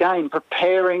be, again,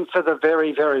 preparing for the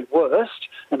very, very worst,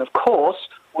 and of course,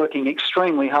 working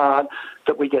extremely hard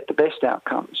that we get the best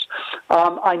outcomes.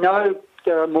 I know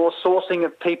there are more sourcing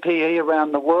of PPE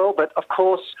around the world, but of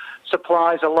course,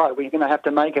 supplies are low. We're going to have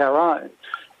to make our own.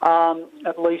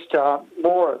 At least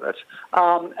more of it.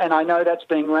 And I know that's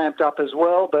being ramped up as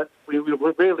well, but we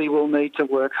really will need to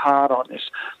work hard on this.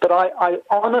 But I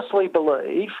honestly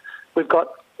believe we've got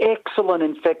excellent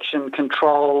infection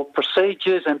control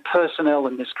procedures and personnel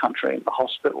in this country, in the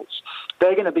hospitals.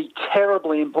 They're going to be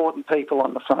terribly important people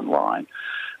on the front line.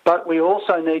 But we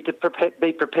also need to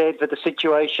be prepared for the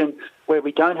situation where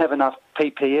we don't have enough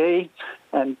PPE,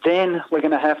 and then we're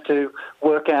going to have to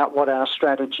work out what our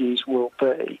strategies will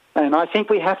be. And I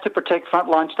think we have to protect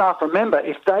frontline staff. Remember,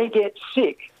 if they get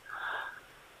sick,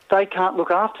 they can't look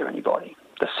after anybody.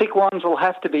 The sick ones will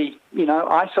have to be,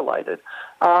 isolated.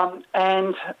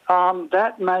 And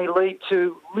that may lead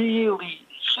to really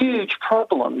huge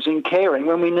problems in caring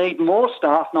when we need more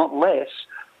staff, not less,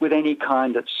 with any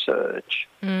kind of surge.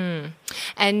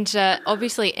 And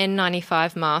obviously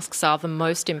N95 masks are the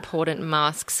most important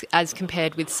masks as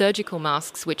compared with surgical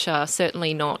masks, which are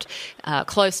certainly not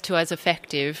close to as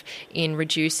effective in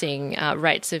reducing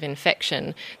rates of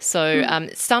infection. So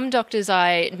some doctors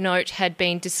I note had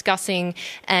been discussing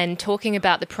and talking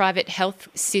about the private health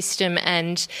system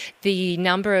and the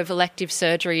number of elective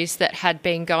surgeries that had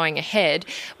been going ahead.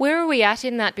 Where are we at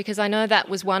in that? Because I know that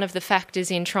was one of the factors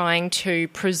in trying to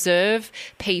preserve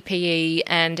PPE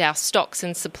and our stocks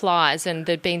and supplies, and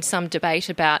there'd been some debate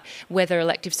about whether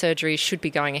elective surgeries should be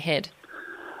going ahead.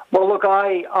 Well, look,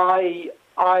 I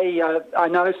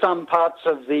know some parts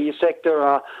of the sector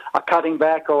are cutting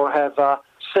back or have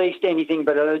ceased anything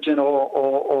but urgent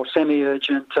or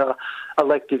semi-urgent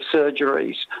elective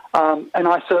surgeries, and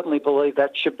I certainly believe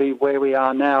that should be where we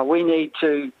are now. We need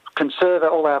to conserve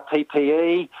all our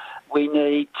PPE. We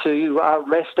need to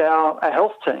rest our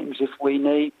health teams if we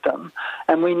need them.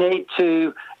 And we need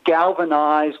to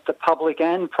galvanise the public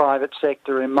and private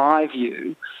sector, in my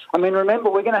view. I mean, remember,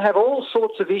 we're going to have all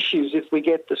sorts of issues if we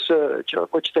get the surge,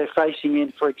 which they're facing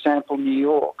in, for example, New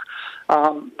York.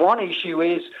 One issue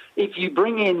is if you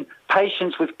bring in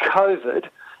patients with COVID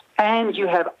and you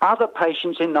have other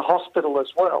patients in the hospital as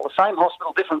well, the same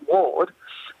hospital, different wards,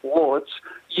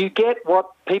 you get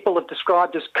what people have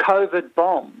described as COVID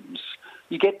bombs.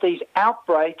 You get these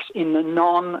outbreaks in the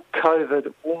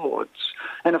non-COVID wards.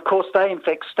 And, of course, they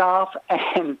infect staff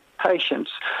and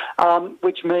patients,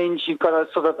 which means you've got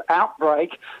a sort of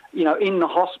outbreak, in the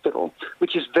hospital,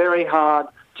 which is very hard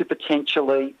to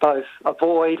potentially both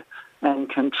avoid and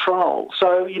control.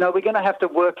 So, we're going to have to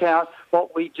work out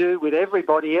what we do with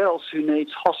everybody else who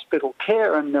needs hospital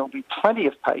care, and there'll be plenty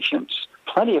of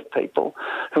people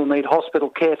who will need hospital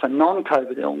care for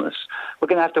non-COVID illness. We're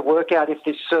going to have to work out if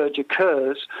this surge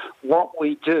occurs, what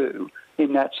we do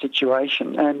in that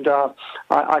situation. And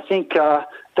I think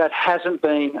that hasn't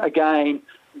been, again,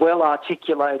 well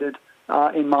articulated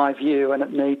in my view, and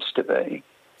it needs to be.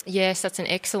 Yes, that's an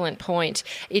excellent point.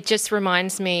 It just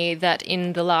reminds me that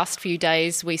in the last few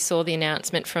days we saw the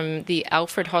announcement from the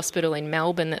Alfred Hospital in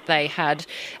Melbourne that they had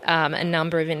a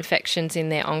number of infections in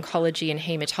their oncology and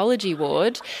haematology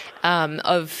ward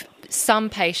of some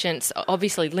patients,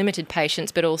 obviously limited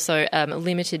patients, but also a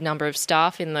limited number of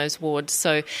staff in those wards.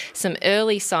 So some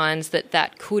early signs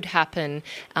that could happen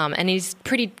and is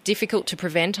pretty difficult to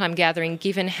prevent, I'm gathering,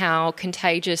 given how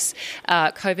contagious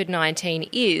COVID-19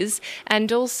 is, and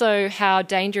also how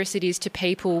dangerous it is to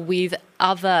people with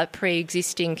other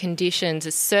pre-existing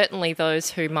conditions, certainly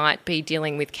those who might be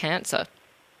dealing with cancer.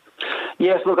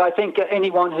 Yes, look, I think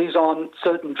anyone who's on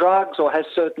certain drugs or has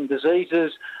certain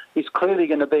diseases is clearly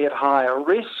going to be at higher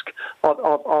risk of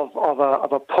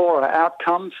a poorer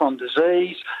outcome from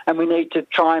disease, and we need to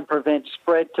try and prevent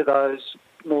spread to those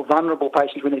more vulnerable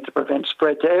patients. We need to prevent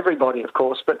spread to everybody, of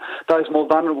course, but those more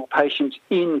vulnerable patients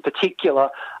in particular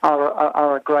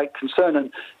are a great concern,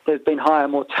 and there's been higher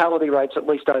mortality rates, at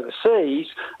least overseas,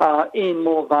 in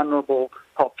more vulnerable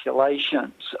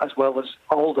populations as well as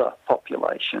older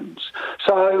populations.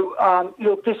 So,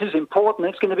 look, this is important.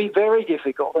 It's going to be very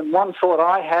difficult. And one thought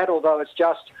I had, although it's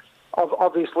just,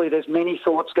 obviously there's many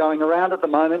thoughts going around at the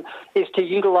moment, is to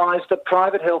utilise the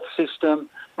private health system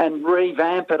and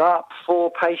revamp it up for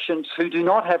patients who do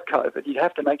not have COVID. You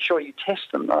have to make sure you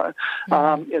test them, though,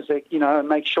 and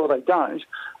make sure they don't,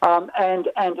 and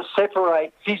to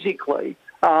separate physically,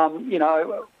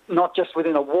 not just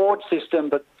within a ward system,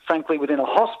 but frankly within a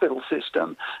hospital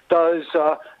system, those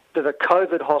that are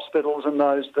COVID hospitals and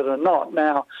those that are not.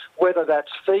 Now, whether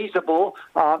that's feasible,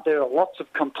 there are lots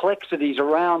of complexities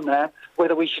around that,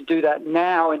 whether we should do that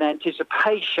now in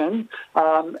anticipation,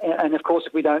 and of course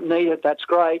if we don't need it, that's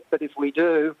great, but if we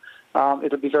do,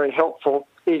 it'll be very helpful,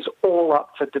 is all up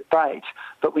for debate,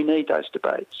 but we need those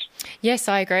debates. Yes,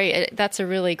 I agree. That's a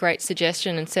really great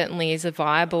suggestion and certainly is a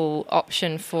viable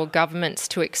option for governments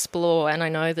to explore. And I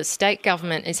know the state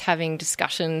government is having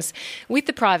discussions with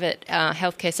the private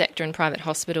healthcare sector and private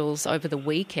hospitals over the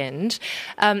weekend.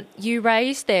 You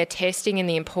raised their testing and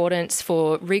the importance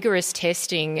for rigorous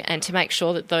testing and to make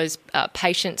sure that those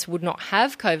patients would not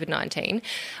have COVID-19.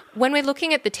 When we're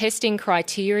looking at the testing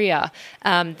criteria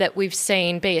that we've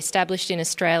seen be established in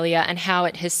Australia and how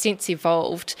it has since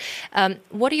evolved,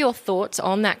 what are your thoughts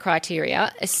on that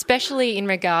criteria, especially in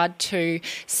regard to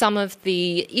some of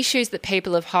the issues that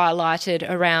people have highlighted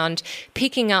around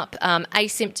picking up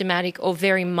asymptomatic or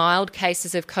very mild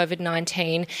cases of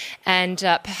COVID-19 and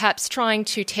perhaps trying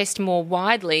to test more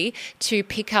widely to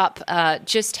pick up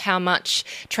just how much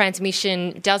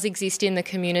transmission does exist in the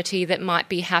community that might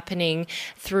be happening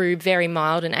through very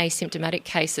mild and asymptomatic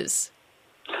cases?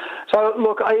 So,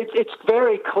 look, it's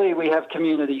very clear we have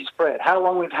community spread. How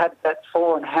long we've had that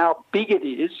for and how big it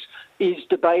is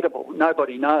debatable.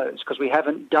 Nobody knows because we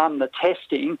haven't done the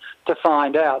testing to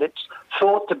find out. It's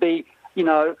thought to be,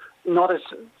 not as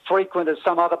frequent as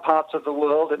some other parts of the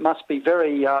world. It must be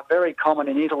very, very common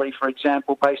in Italy, for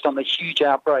example, based on the huge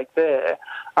outbreak there.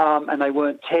 And they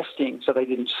weren't testing, so they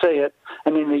didn't see it.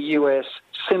 And in the US,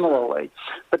 similarly.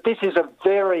 But this is a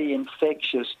very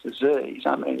infectious disease.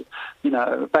 I mean,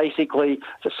 basically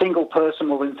a single person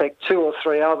will infect 2 or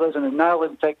 3 others, and then they'll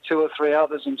infect 2 or 3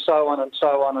 others, and so on and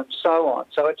so on and so on.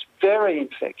 So it's very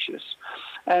infectious.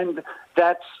 And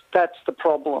that's the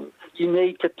problem. You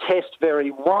need to test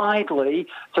very widely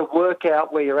to work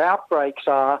out where your outbreaks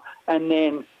are and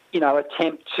then,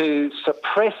 attempt to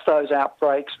suppress those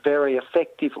outbreaks very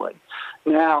effectively.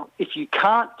 Now, if you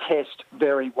can't test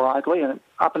very widely, and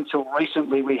up until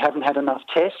recently we haven't had enough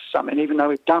tests, I mean, even though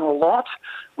we've done a lot,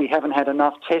 we haven't had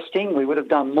enough testing. We would have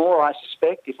done more, I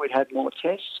suspect, if we'd had more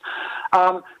tests.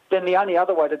 Then the only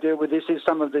other way to deal with this is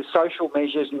some of the social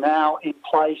measures now in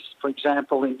place, for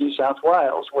example, in New South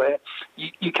Wales, where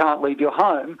you can't leave your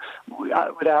home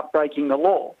without breaking the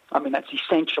law. I mean, that's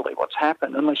essentially what's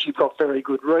happened, unless you've got very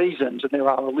good reasons, and there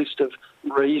are a list of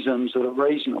reasons that are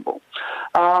reasonable.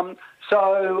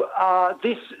 So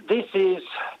this is,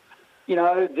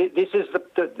 this is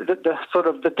the sort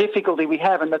of the difficulty we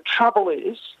have, and the trouble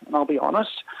is, and I'll be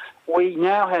honest, we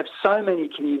now have so many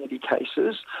community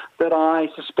cases that I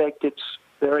suspect it's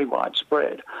very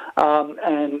widespread,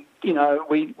 and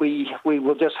we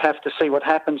will just have to see what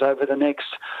happens over the next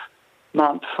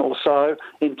month or so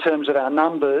in terms of our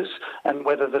numbers and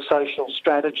whether the social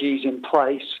strategies in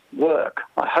place work.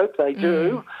 I hope they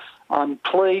do. I'm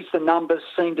pleased the numbers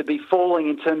seem to be falling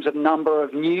in terms of number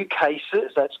of new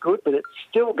cases. That's good, but it's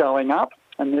still going up,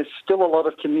 and there's still a lot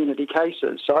of community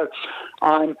cases. So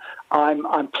I'm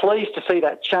pleased to see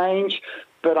that change,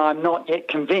 but I'm not yet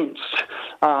convinced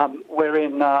we're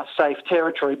in safe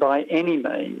territory by any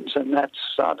means, and that's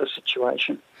the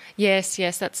situation. Yes,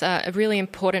 that's a really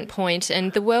important point.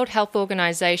 And the World Health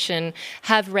Organization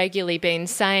have regularly been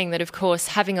saying that, of course,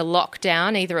 having a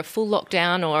lockdown, either a full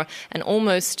lockdown or an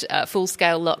almost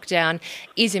full-scale lockdown,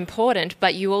 is important,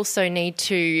 but you also need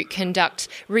to conduct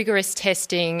rigorous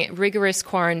testing, rigorous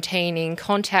quarantining,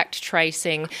 contact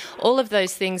tracing, all of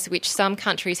those things which some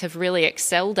countries have really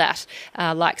excelled at,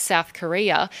 like South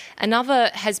Korea.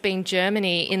 Another has been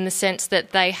Germany, in the sense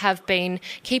that they have been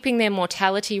keeping their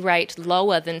mortality rate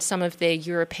lower than some of their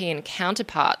European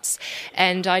counterparts.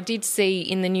 And I did see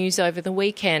in the news over the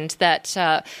weekend that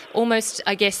almost,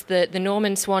 I guess, the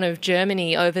Norman Swan of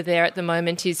Germany over there at the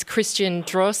moment is Christian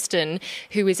Drosten,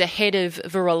 who is a head of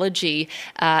virology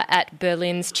at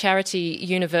Berlin's Charity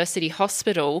University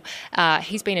Hospital.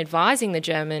 He's been advising the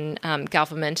German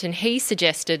government, and he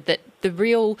suggested that the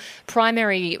real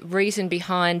primary reason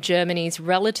behind Germany's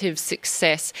relative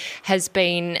success has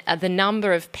been the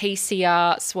number of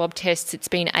PCR swab tests it's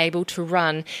been able to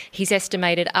run. He's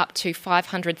estimated up to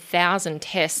 500,000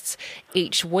 tests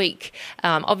each week.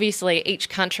 Obviously, each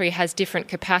country has different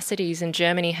capacities, and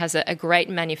Germany has a great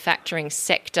manufacturing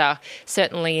sector,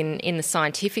 certainly in the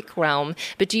scientific realm.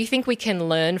 But do you think we can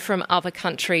learn from other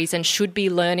countries and should be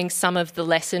learning some of the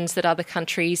lessons that other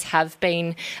countries have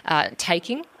been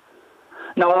taking?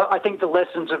 No, I think the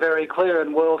lessons are very clear,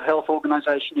 and World Health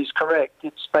Organization is correct.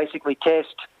 It's basically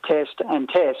test, and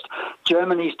test.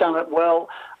 Germany's done it well.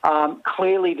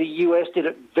 Clearly, the US did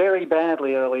it very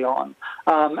badly early on,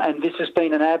 and this has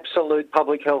been an absolute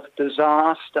public health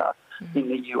disaster in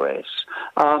the US,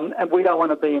 and we don't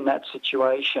want to be in that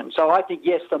situation. So I think,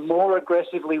 yes, the more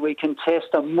aggressively we can test,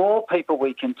 the more people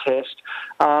we can test.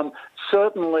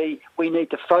 Certainly, we need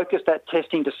to focus that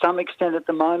testing to some extent at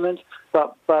the moment,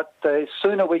 but the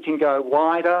sooner we can go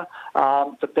wider,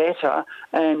 the better,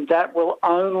 and that will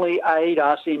only aid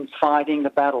us in fighting the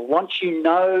battle. Once you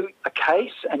know a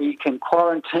case and you can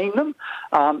quarantine them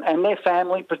and their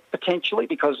family potentially,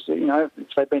 because if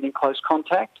they've been in close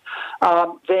contact,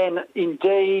 then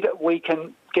indeed we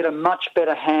can get a much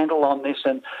better handle on this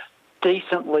and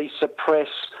decently suppress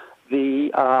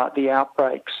the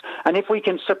outbreaks. And if we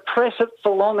can suppress it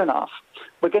for long enough,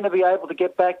 we're going to be able to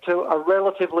get back to a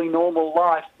relatively normal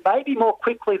life, maybe more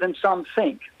quickly than some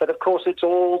think. But of course, it's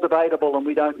all debatable and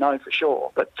we don't know for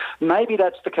sure. But maybe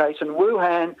that's the case. And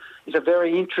Wuhan is a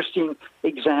very interesting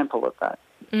example of that.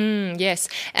 Yes,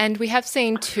 and we have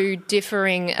seen two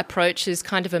differing approaches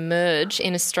kind of emerge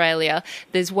in Australia.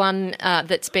 There's one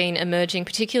that's been emerging,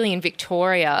 particularly in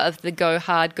Victoria, of the go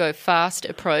hard, go fast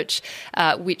approach,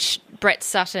 which Brett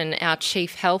Sutton, our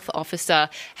Chief Health Officer,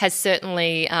 has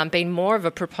certainly been more of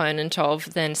a proponent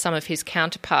of than some of his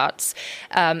counterparts.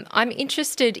 I'm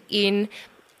interested in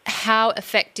how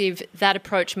effective that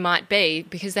approach might be,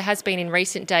 because there has been in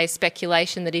recent days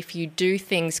speculation that if you do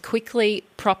things quickly,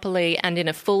 properly and in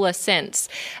a fuller sense,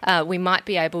 we might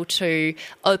be able to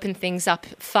open things up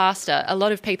faster. A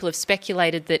lot of people have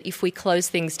speculated that if we close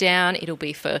things down, it'll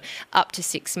be for up to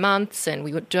 6 months, and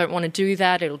we don't want to do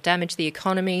that. It'll damage the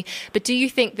economy. But do you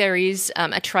think there is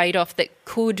a trade-off that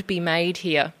could be made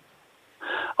here?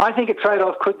 I think a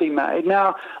trade-off could be made.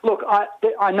 Now, look,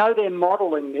 I know they're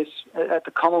modelling this at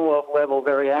the Commonwealth level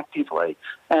very actively,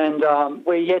 and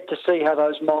we're yet to see how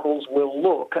those models will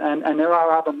look. And there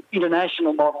are other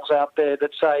international models out there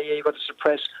that say you've got to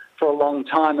suppress for a long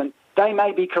time, and they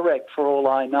may be correct for all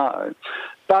I know.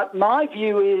 But my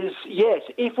view is, yes,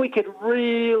 if we could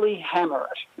really hammer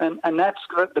it, and that's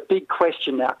the big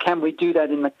question now, can we do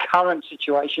that in the current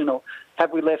situation, or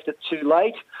have we left it too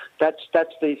late?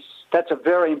 That's a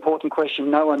very important question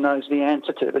no one knows the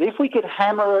answer to. But if we could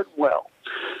hammer it well,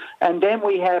 and then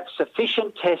we have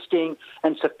sufficient testing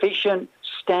and sufficient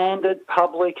standard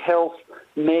public health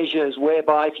measures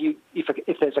whereby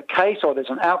if there's a case or there's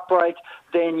an outbreak,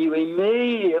 then you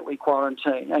immediately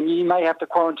quarantine, and you may have to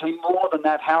quarantine more than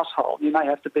that household. You may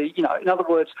have to be, in other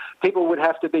words, people would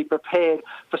have to be prepared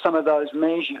for some of those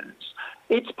measures.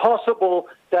 It's possible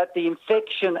that the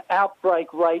infection outbreak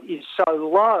rate is so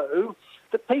low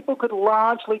that people could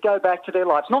largely go back to their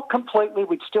lives. Not completely,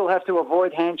 we'd still have to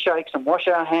avoid handshakes and wash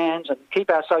our hands and keep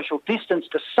our social distance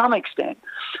to some extent,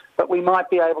 but we might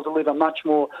be able to live a much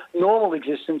more normal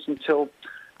existence until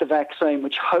the vaccine,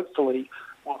 which hopefully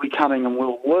will be coming and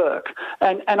will work.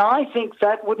 And I think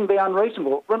that wouldn't be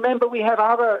unreasonable. Remember, we have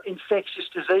other infectious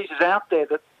diseases out there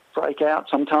that break out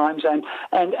sometimes, and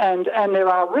there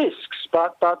are risks,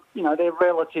 but they're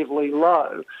relatively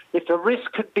low. If the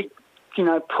risk could be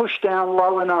pushed down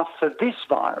low enough for this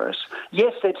virus,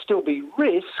 yes, there'd still be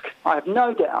risk, I have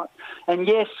no doubt. And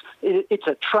yes, it's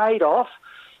a trade-off,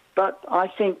 but I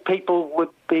think people would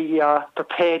be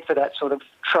prepared for that sort of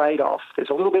trade-off. There's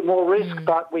a little bit more risk,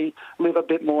 but we live a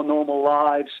bit more normal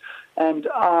lives. And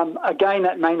again,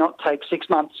 that may not take 6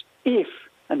 months if,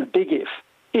 and the big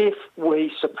if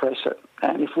we suppress it.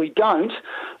 And if we don't,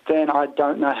 then I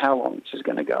don't know how long this is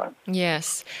going to go.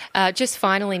 Yes. Just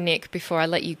finally, Nick, before I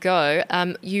let you go,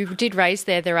 you did raise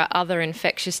there are other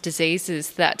infectious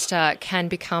diseases that can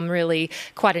become really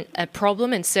quite a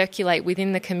problem and circulate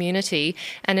within the community.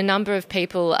 And a number of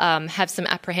people have some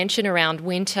apprehension around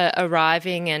winter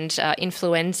arriving and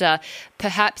influenza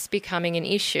perhaps becoming an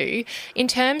issue. In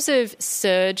terms of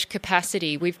surge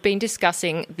capacity, we've been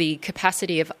discussing the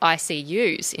capacity of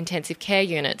ICUs, intensive care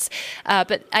units.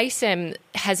 But ASEM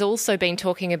has also been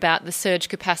talking about the surge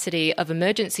capacity of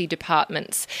emergency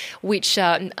departments, which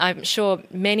I'm sure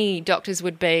many doctors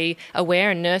would be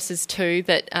aware, and nurses too,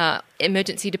 that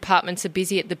emergency departments are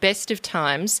busy at the best of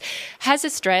times. Has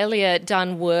Australia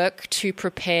done work to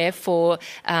prepare for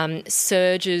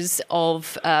surges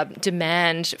of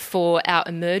demand for our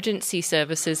emergency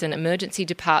services and emergency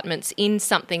departments in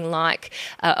something like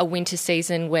a winter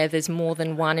season where there's more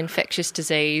than one infectious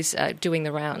disease doing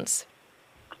the rounds?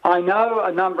 I know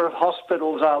a number of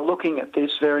hospitals are looking at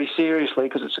this very seriously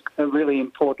because it's a really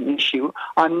important issue.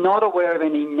 I'm not aware of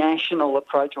any national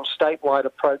approach or statewide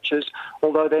approaches,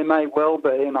 although there may well be,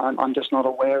 and I'm just not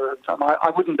aware of them.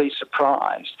 I wouldn't be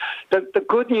surprised. The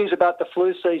good news about the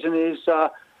flu season is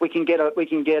we can get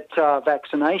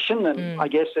vaccination, and I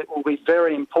guess it will be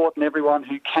very important everyone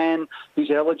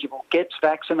who's eligible gets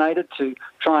vaccinated to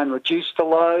try and reduce the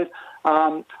load.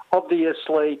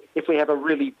 Obviously, if we have a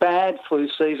really bad flu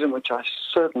season, which I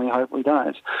certainly hope we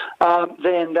don't,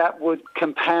 then that would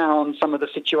compound some of the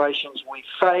situations we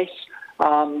face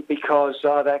because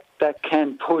that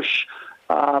can push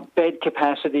bed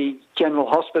capacity, general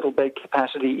hospital bed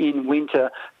capacity in winter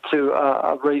to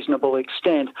a reasonable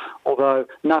extent, although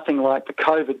nothing like the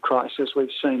COVID crisis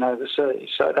we've seen overseas.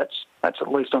 So that's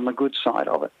at least on the good side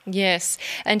of it. Yes,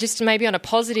 and just maybe on a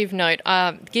positive note,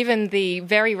 given the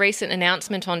very recent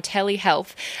announcement on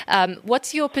telehealth,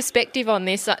 what's your perspective on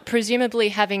this? Presumably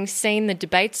having seen the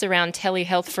debates around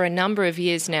telehealth for a number of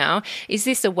years now, is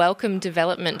this a welcome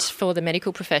development for the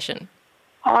medical profession?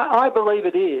 I believe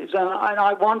it is, and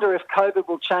I wonder if COVID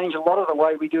will change a lot of the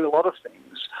way we do a lot of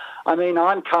things. I mean,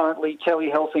 I'm currently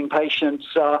telehealthing patients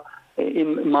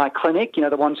in my clinic,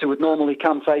 the ones who would normally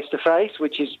come face-to-face,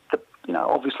 which is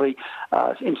obviously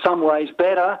in some ways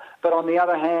better, but on the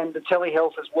other hand, the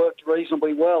telehealth has worked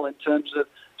reasonably well in terms of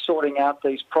sorting out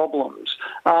these problems.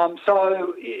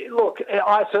 So, look,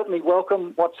 I certainly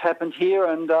welcome what's happened here,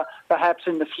 and perhaps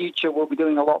in the future we'll be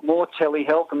doing a lot more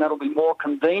telehealth, and that'll be more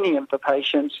convenient for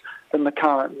patients than the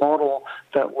current model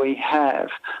that we have.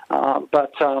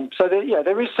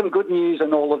 There is some good news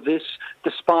in all of this,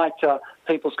 despite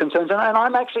people's concerns, and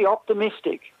I'm actually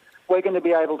optimistic we're going to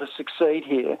be able to succeed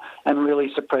here and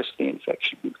really suppress the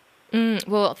infection.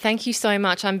 Well, thank you so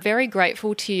much. I'm very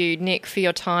grateful to you, Nick, for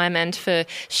your time and for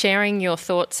sharing your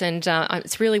thoughts. And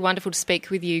it's really wonderful to speak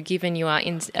with you, given you are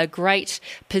in a great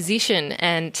position,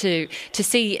 and to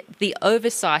see the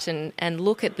oversight and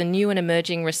look at the new and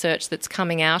emerging research that's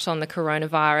coming out on the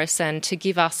coronavirus, and to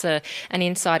give us an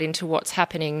insight into what's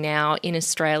happening now in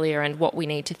Australia and what we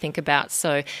need to think about.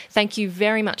 So thank you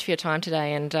very much for your time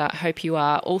today, and hope you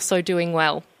are also doing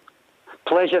well.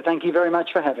 Pleasure. Thank you very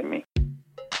much for having me.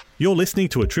 You're listening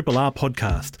to a Triple R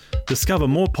podcast. Discover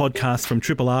more podcasts from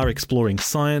Triple R exploring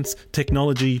science,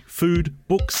 technology, food,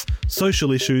 books,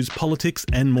 social issues, politics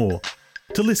and more.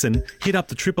 To listen, hit up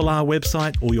the Triple R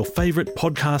website or your favourite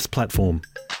podcast platform.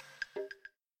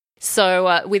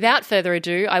 So without further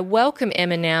ado, I welcome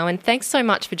Emma now, and thanks so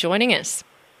much for joining us.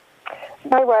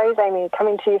 No worries, Amy.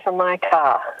 Coming to you from my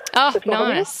car. Oh,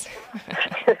 nice.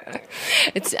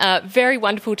 It's very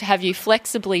wonderful to have you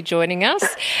flexibly joining us,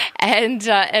 and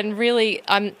really,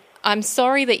 I'm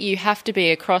sorry that you have to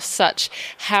be across such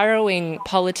harrowing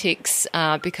politics,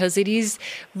 because it is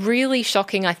really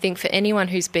shocking, I think, for anyone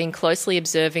who's been closely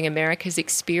observing America's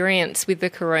experience with the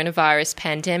coronavirus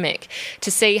pandemic, to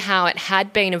see how it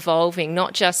had been evolving,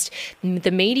 not just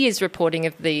the media's reporting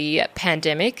of the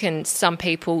pandemic and some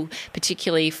people,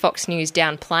 particularly Fox News,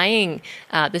 downplaying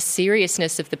the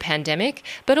seriousness of the pandemic,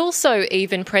 but also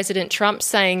even President Trump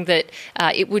saying that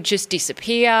it would just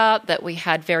disappear, that we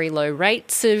had very low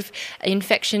rates of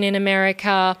infection in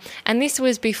America, and this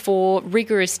was before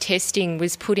rigorous testing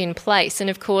was put in place. And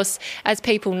of course, as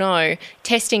people know,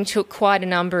 testing took quite a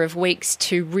number of weeks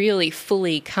to really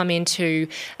fully come into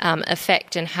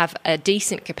effect and have a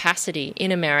decent capacity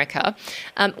in America.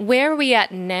 Where are we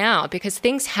at now? Because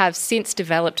things have since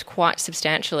developed quite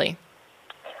substantially.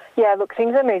 Yeah, look,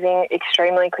 things are moving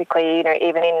extremely quickly.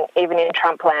 Even in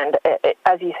Trump land,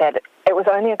 as you said, it was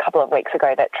only a couple of weeks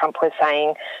ago that Trump was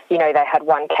saying, they had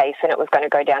one case and it was going to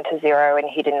go down to zero, and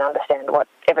he didn't understand what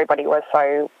everybody was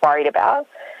so worried about.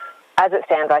 As it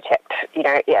stands, I checked,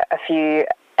 a few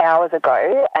hours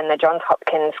ago, and the Johns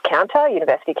Hopkins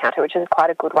University counter, which is quite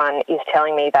a good one, is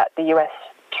telling me that the US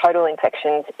total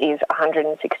infections is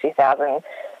 160,000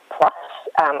 plus.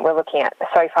 We're looking at,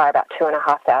 so far, about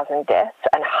 2,500 deaths,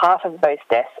 and half of those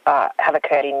deaths have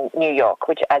occurred in New York,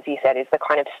 which, as you said, is the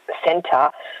kind of centre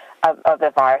of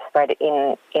the virus spread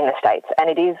in the States. And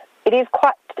it is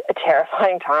quite a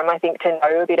terrifying time, I think, to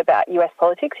know a bit about US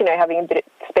politics, having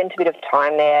spent a bit of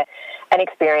time there and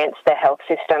experienced the health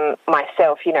system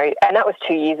myself, and that was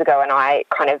 2 years ago, and I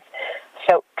kind of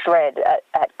felt dread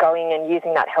at going and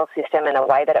using that health system in a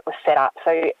way that it was set up.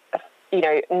 So,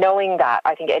 knowing that,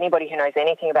 I think anybody who knows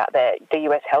anything about the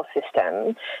US health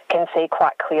system can see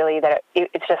quite clearly that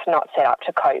it's just not set up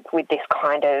to cope with this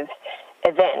kind of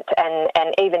event.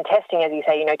 And even testing, as you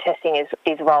say, testing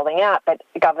is rolling out, but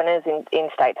governors in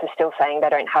states are still saying they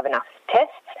don't have enough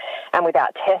tests. And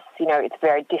without tests, it's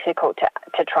very difficult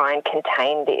to try and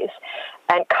contain this.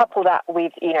 And couple that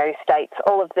with, states,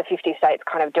 all of the 50 states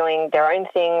kind of doing their own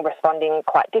thing, responding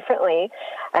quite differently.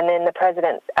 And then the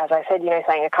president, as I said,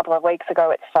 saying a couple of weeks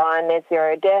ago, it's fine, there's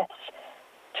zero deaths,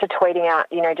 to tweeting out,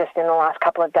 just in the last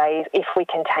couple of days, if we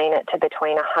contain it to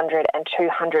between 100 and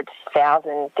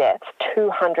 200,000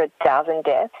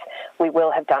 deaths, we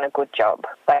will have done a good job.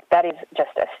 That is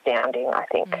just astounding, I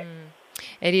think.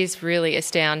 It is really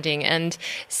astounding. And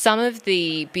some of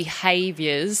the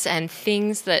behaviours and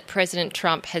things that President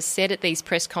Trump has said at these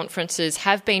press conferences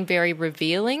have been very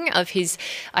revealing of his,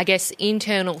 I guess,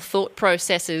 internal thought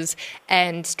processes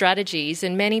and strategies.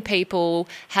 And many people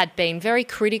had been very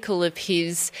critical of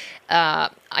his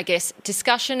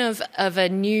discussion of a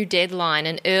new deadline,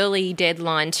 an early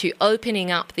deadline to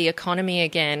opening up the economy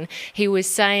again. He was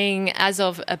saying, as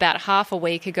of about half a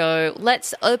week ago,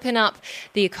 let's open up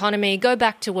the economy, go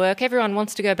back to work. Everyone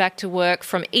wants to go back to work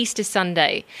from Easter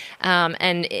Sunday,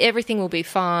 and everything will be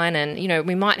fine. And,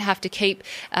 we might have to keep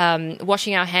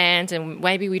washing our hands, and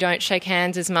maybe we don't shake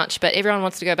hands as much, but everyone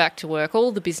wants to go back to work.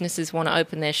 All the businesses want to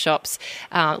open their shops.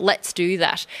 Let's do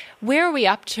that. Where are we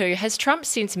up to? Has Trump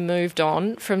since moved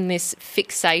on from this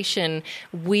fixation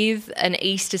with an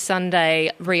Easter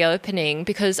Sunday reopening,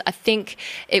 because I think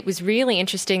it was really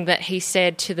interesting that he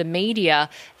said to the media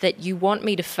that you want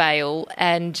me to fail,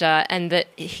 and that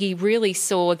he really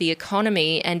saw the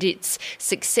economy and its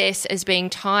success as being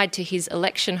tied to his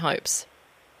election hopes.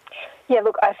 Yeah,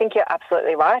 look, I think you're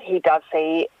absolutely right. He does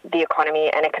see the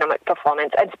economy and economic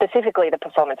performance, and specifically the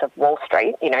performance of Wall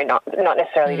Street, not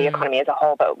necessarily the economy as a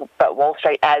whole, but Wall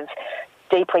Street, as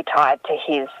deeply tied to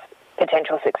his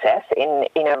potential success in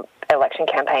an election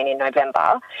campaign in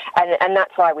November. And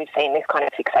that's why we've seen this kind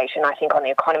of fixation, I think, on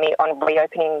the economy, on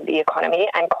reopening the economy,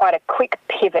 and quite a quick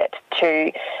pivot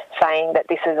to saying that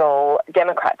this is all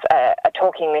Democrats are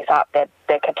talking this up.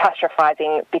 They're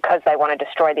catastrophizing because they want to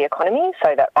destroy the economy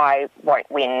so that I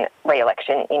won't win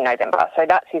re-election in November. So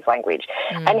that's his language.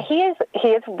 And he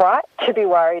is right to be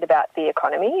worried about the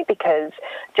economy, because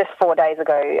just 4 days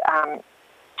ago,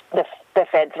 the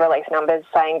Fed's released numbers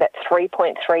saying that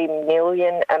 3.3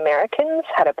 million Americans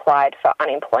had applied for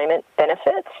unemployment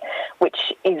benefits,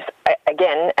 which is,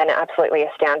 again, an absolutely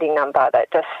astounding number that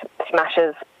just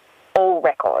smashes all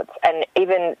records. And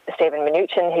even Steven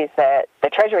Mnuchin, who's the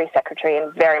Treasury Secretary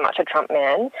and very much a Trump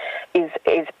man, is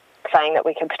saying that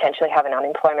we could potentially have an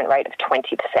unemployment rate of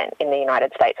 20% in the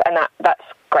United States, and that's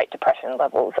Great Depression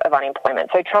levels of unemployment.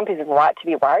 So Trump is right to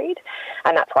be worried,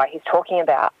 and that's why he's talking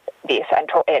about this and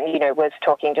was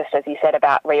talking, just as you said,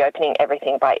 about reopening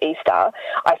everything by Easter.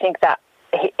 I think that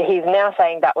he's now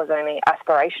saying that was only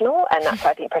aspirational, and that's,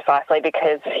 I think, precisely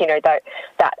because,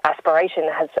 that aspiration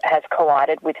has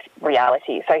collided with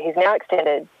reality. So he's now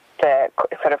extended the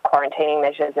sort of quarantining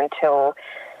measures until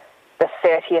the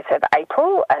 30th of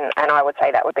April, and I would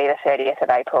say that would be the 30th of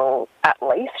April at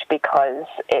least, because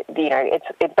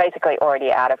it's basically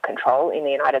already out of control in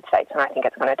the United States, and I think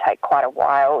it's going to take quite a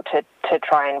while to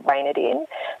try and rein it in.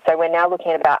 So we're now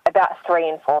looking at about 3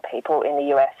 in 4 people in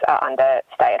the US are under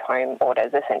stay-at-home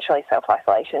orders, essentially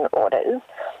self-isolation orders.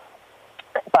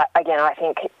 But again, I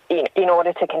think in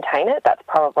order to contain it, that's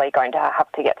probably going to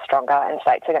have to get stronger, and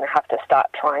states are going to have to start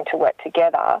trying to work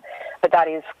together. But that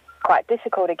is quite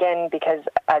difficult, again, because,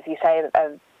 as you say,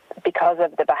 because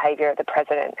of the behaviour of the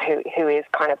president, who is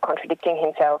kind of contradicting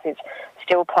himself, is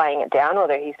still playing it down,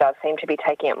 although he does seem to be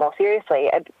taking it more seriously,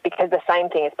 because the same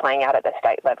thing is playing out at the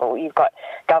state level. You've got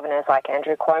governors like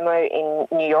Andrew Cuomo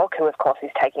in New York, who, of course,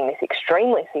 is taking this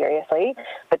extremely seriously,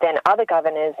 but then other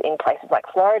governors in places like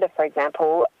Florida, for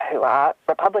example, who are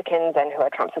Republicans and who are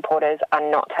Trump supporters,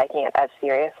 are not taking it as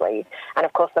seriously. And,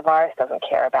 of course, the virus doesn't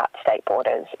care about state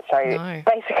borders. So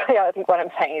basically, I think what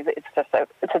I'm saying is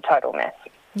it's a total mess.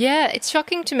 Yeah, it's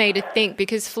shocking to me to think,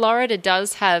 because Florida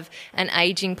does have an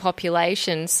ageing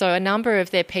population, so a number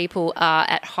of their people are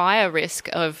at higher risk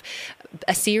of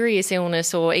a serious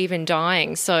illness or even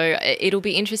dying. So it'll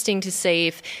be interesting to see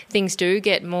if things do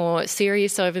get more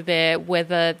serious over there,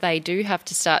 whether they do have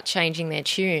to start changing their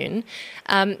tune.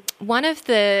 One of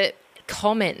the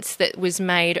comments that was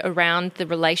made around the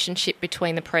relationship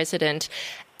between the president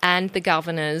and the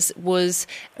governors was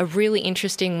a really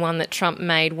interesting one that Trump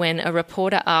made when a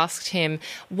reporter asked him,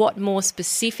 what more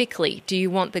specifically do you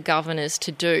want the governors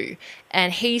to do?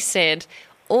 And he said,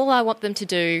 all I want them to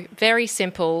do, very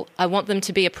simple, I want them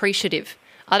to be appreciative.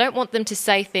 I don't want them to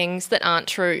say things that aren't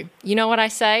true. You know what I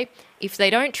say? If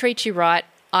they don't treat you right,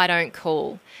 I don't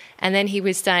call. And then he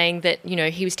was saying that,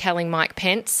 he was telling Mike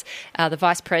Pence, the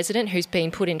vice president who's been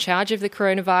put in charge of the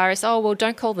coronavirus, oh, well,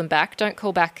 don't call them back. Don't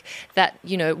call back that,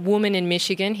 woman in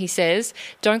Michigan, he says.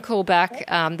 Don't call back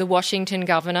the Washington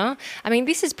governor. I mean,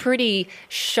 this is pretty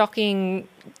shocking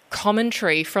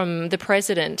commentary from the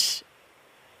president.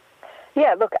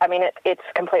 Yeah, look, I mean, it's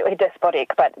completely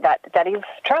despotic, but that is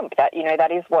Trump. That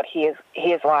is what he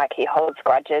is like. He holds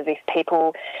grudges. If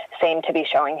people seem to be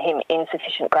showing him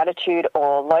insufficient gratitude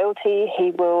or loyalty,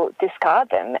 he will discard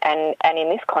them. And in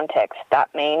this context, that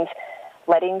means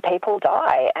letting people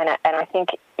die. And I think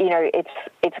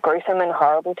it's gruesome and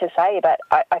horrible to say, but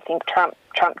I think Trump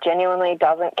genuinely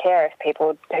doesn't care if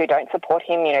people who don't support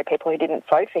him, people who didn't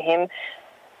vote for him,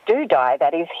 do die.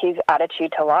 That is his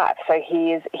attitude to life. So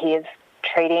he is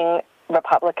treating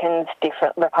Republican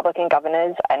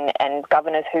governors and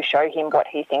governors who show him what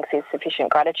he thinks is sufficient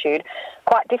gratitude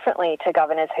quite differently to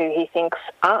governors who he thinks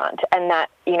aren't. And that,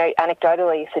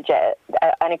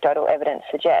 anecdotal evidence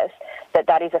suggests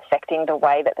that is affecting the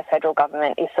way that the federal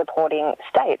government is supporting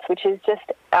states, which is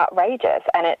just outrageous.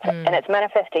 And it's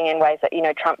manifesting in ways that,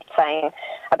 Trump's saying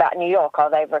about New York,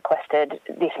 they've requested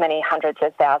this many hundreds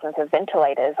of thousands of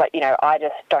ventilators. I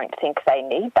just don't think they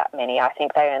need that many. I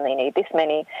think they only need this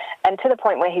many. And to the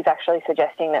point where he's actually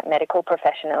suggesting that medical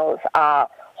professionals are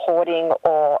hoarding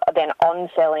or then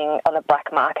on-selling on the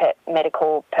black market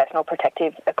medical personal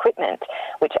protective equipment,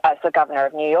 which, as the Governor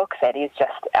of New York said, is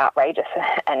just outrageous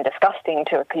and disgusting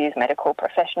to accuse medical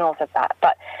professionals of that.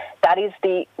 But that is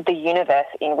the universe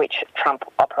in which Trump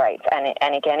operates.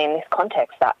 And again, in this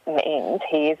context, that means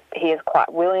he is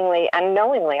quite willingly and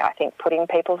knowingly, I think, putting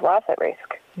people's lives at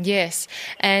risk. Yes,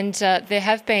 and there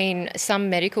have been some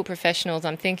medical professionals,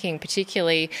 I'm thinking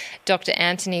particularly Dr.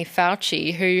 Anthony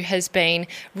Fauci, who has been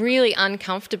really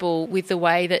uncomfortable with the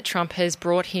way that Trump has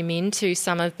brought him into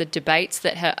some of the debates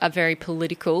that are very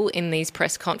political in these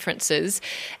press conferences.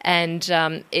 And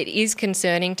it is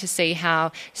concerning to see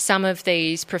how some of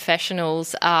these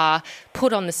professionals are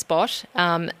put on the spot.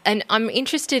 And I'm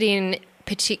interested in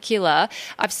particular,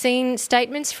 I've seen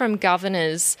statements from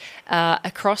governors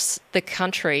across the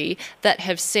country that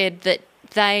have said that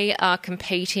they are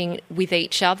competing with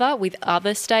each other, with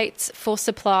other states for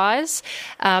supplies,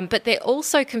 but they're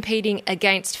also competing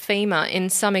against FEMA in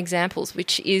some examples,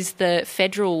 which is the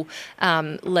federal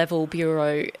level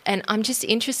bureau. And I'm just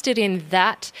interested in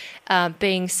that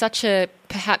being such a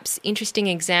perhaps interesting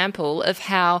example of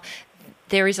how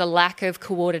there is a lack of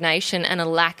coordination and a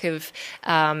lack of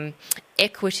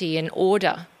equity and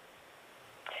order.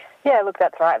 Yeah, look,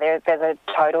 that's right. There's a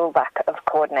total lack of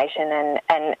coordination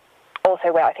and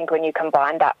also where I think when you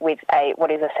combine that with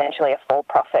what is essentially a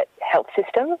for-profit health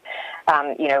system,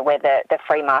 where the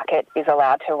free market is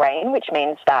allowed to reign, which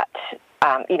means that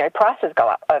prices go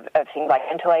up of things like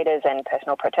ventilators and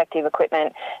personal protective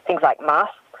equipment, things like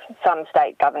masks. Some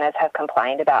state governors have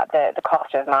complained about the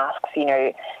cost of masks,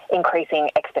 increasing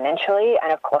exponentially,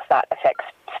 and of course that affects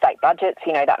state budgets.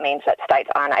 That means that states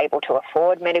aren't able to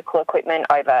afford medical equipment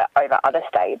over other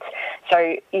states.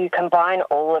 So you combine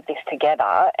all of this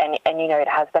together and it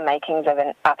has the makings of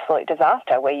an absolute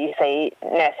disaster where you see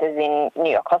nurses in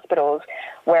New York hospitals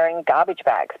wearing garbage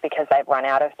bags because they've run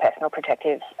out of personal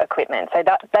protective equipment. So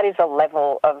that is the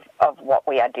level of what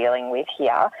we are dealing with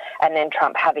here. And then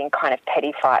Trump having kind of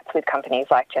petty fights with companies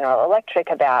like General Electric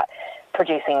about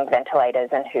producing ventilators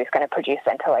and who's going to produce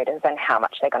ventilators and how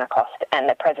much they're going to cost, and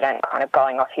the president kind of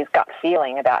going off his gut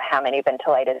feeling about how many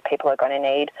ventilators people are going to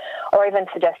need, or even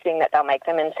suggesting that they'll make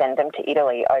them and send them to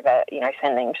Italy over,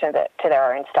 sending to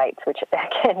their own states, which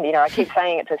again, I keep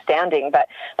saying it's astounding, but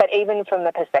even from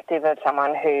the perspective of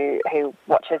someone who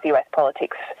watches US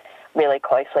politics really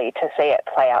closely, to see it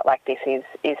play out like this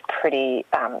is pretty,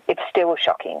 it's still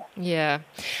shocking. Yeah.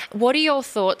 What are your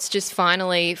thoughts, just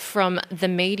finally, from the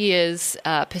media's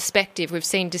perspective? We've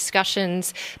seen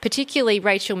discussions, particularly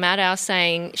Rachel Maddow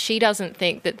saying she doesn't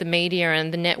think that the media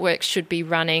and the networks should be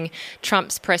running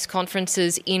Trump's press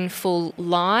conferences in full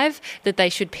live, that they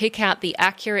should pick out the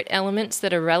accurate elements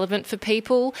that are relevant for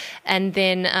people and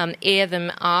then air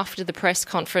them after the press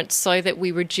conference so that we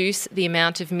reduce the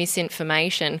amount of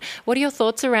misinformation. What are your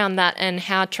thoughts around that and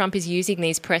how Trump is using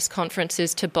these press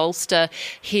conferences to bolster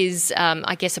his,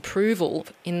 approval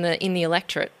in the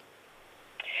electorate?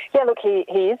 Yeah, look, he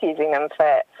is using them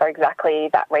for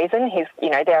exactly that reason.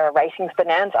 They're a ratings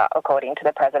bonanza, according to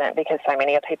the president, because so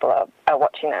many people are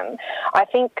watching them. I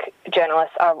think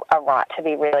journalists are right to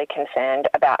be really concerned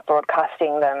about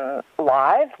broadcasting them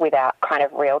live without kind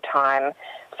of real-time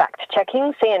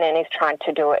fact-checking. CNN is trying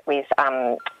to do it with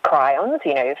cry-ons,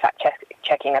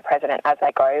 fact-checking the president as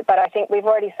they go. But I think we've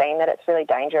already seen that it's really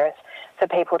dangerous for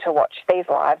people to watch these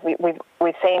live.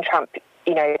 We've seen Trump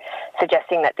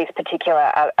suggesting that this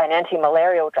particular, an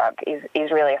anti-malarial drug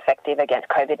is really effective against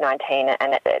COVID-19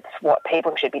 and it's what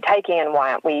people should be taking and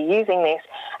why aren't we using this?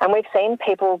 And we've seen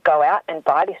people go out and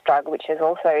buy this drug, which is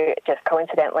also just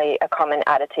coincidentally a common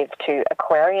additive to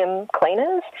aquarium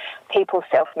cleaners, people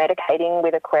self-medicating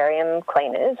with aquarium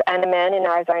cleaners, and a man in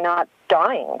Arizona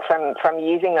dying from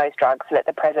using those drugs that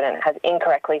the president has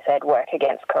incorrectly said work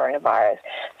against coronavirus.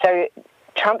 So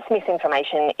Trump's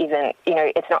misinformation isn't,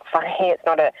 it's not funny, it's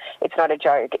not a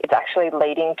joke. It's actually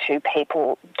leading to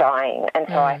people dying. And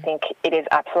so I think it is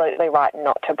absolutely right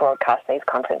not to broadcast these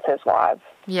conferences live.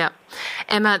 Yeah.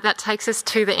 Emma, that takes us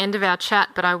to the end of our chat,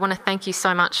 but I want to thank you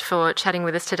so much for chatting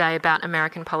with us today about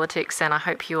American politics, and I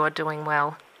hope you are doing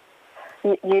well.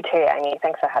 You too, Amy.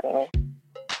 Thanks for having me.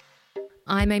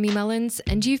 I'm Amy Mullins,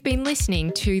 and you've been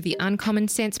listening to the Uncommon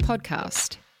Sense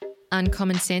podcast.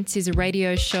 Uncommon Sense is a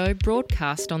radio show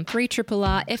broadcast on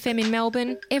 3RRR FM in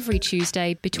Melbourne every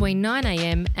Tuesday between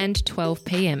 9am and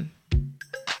 12pm.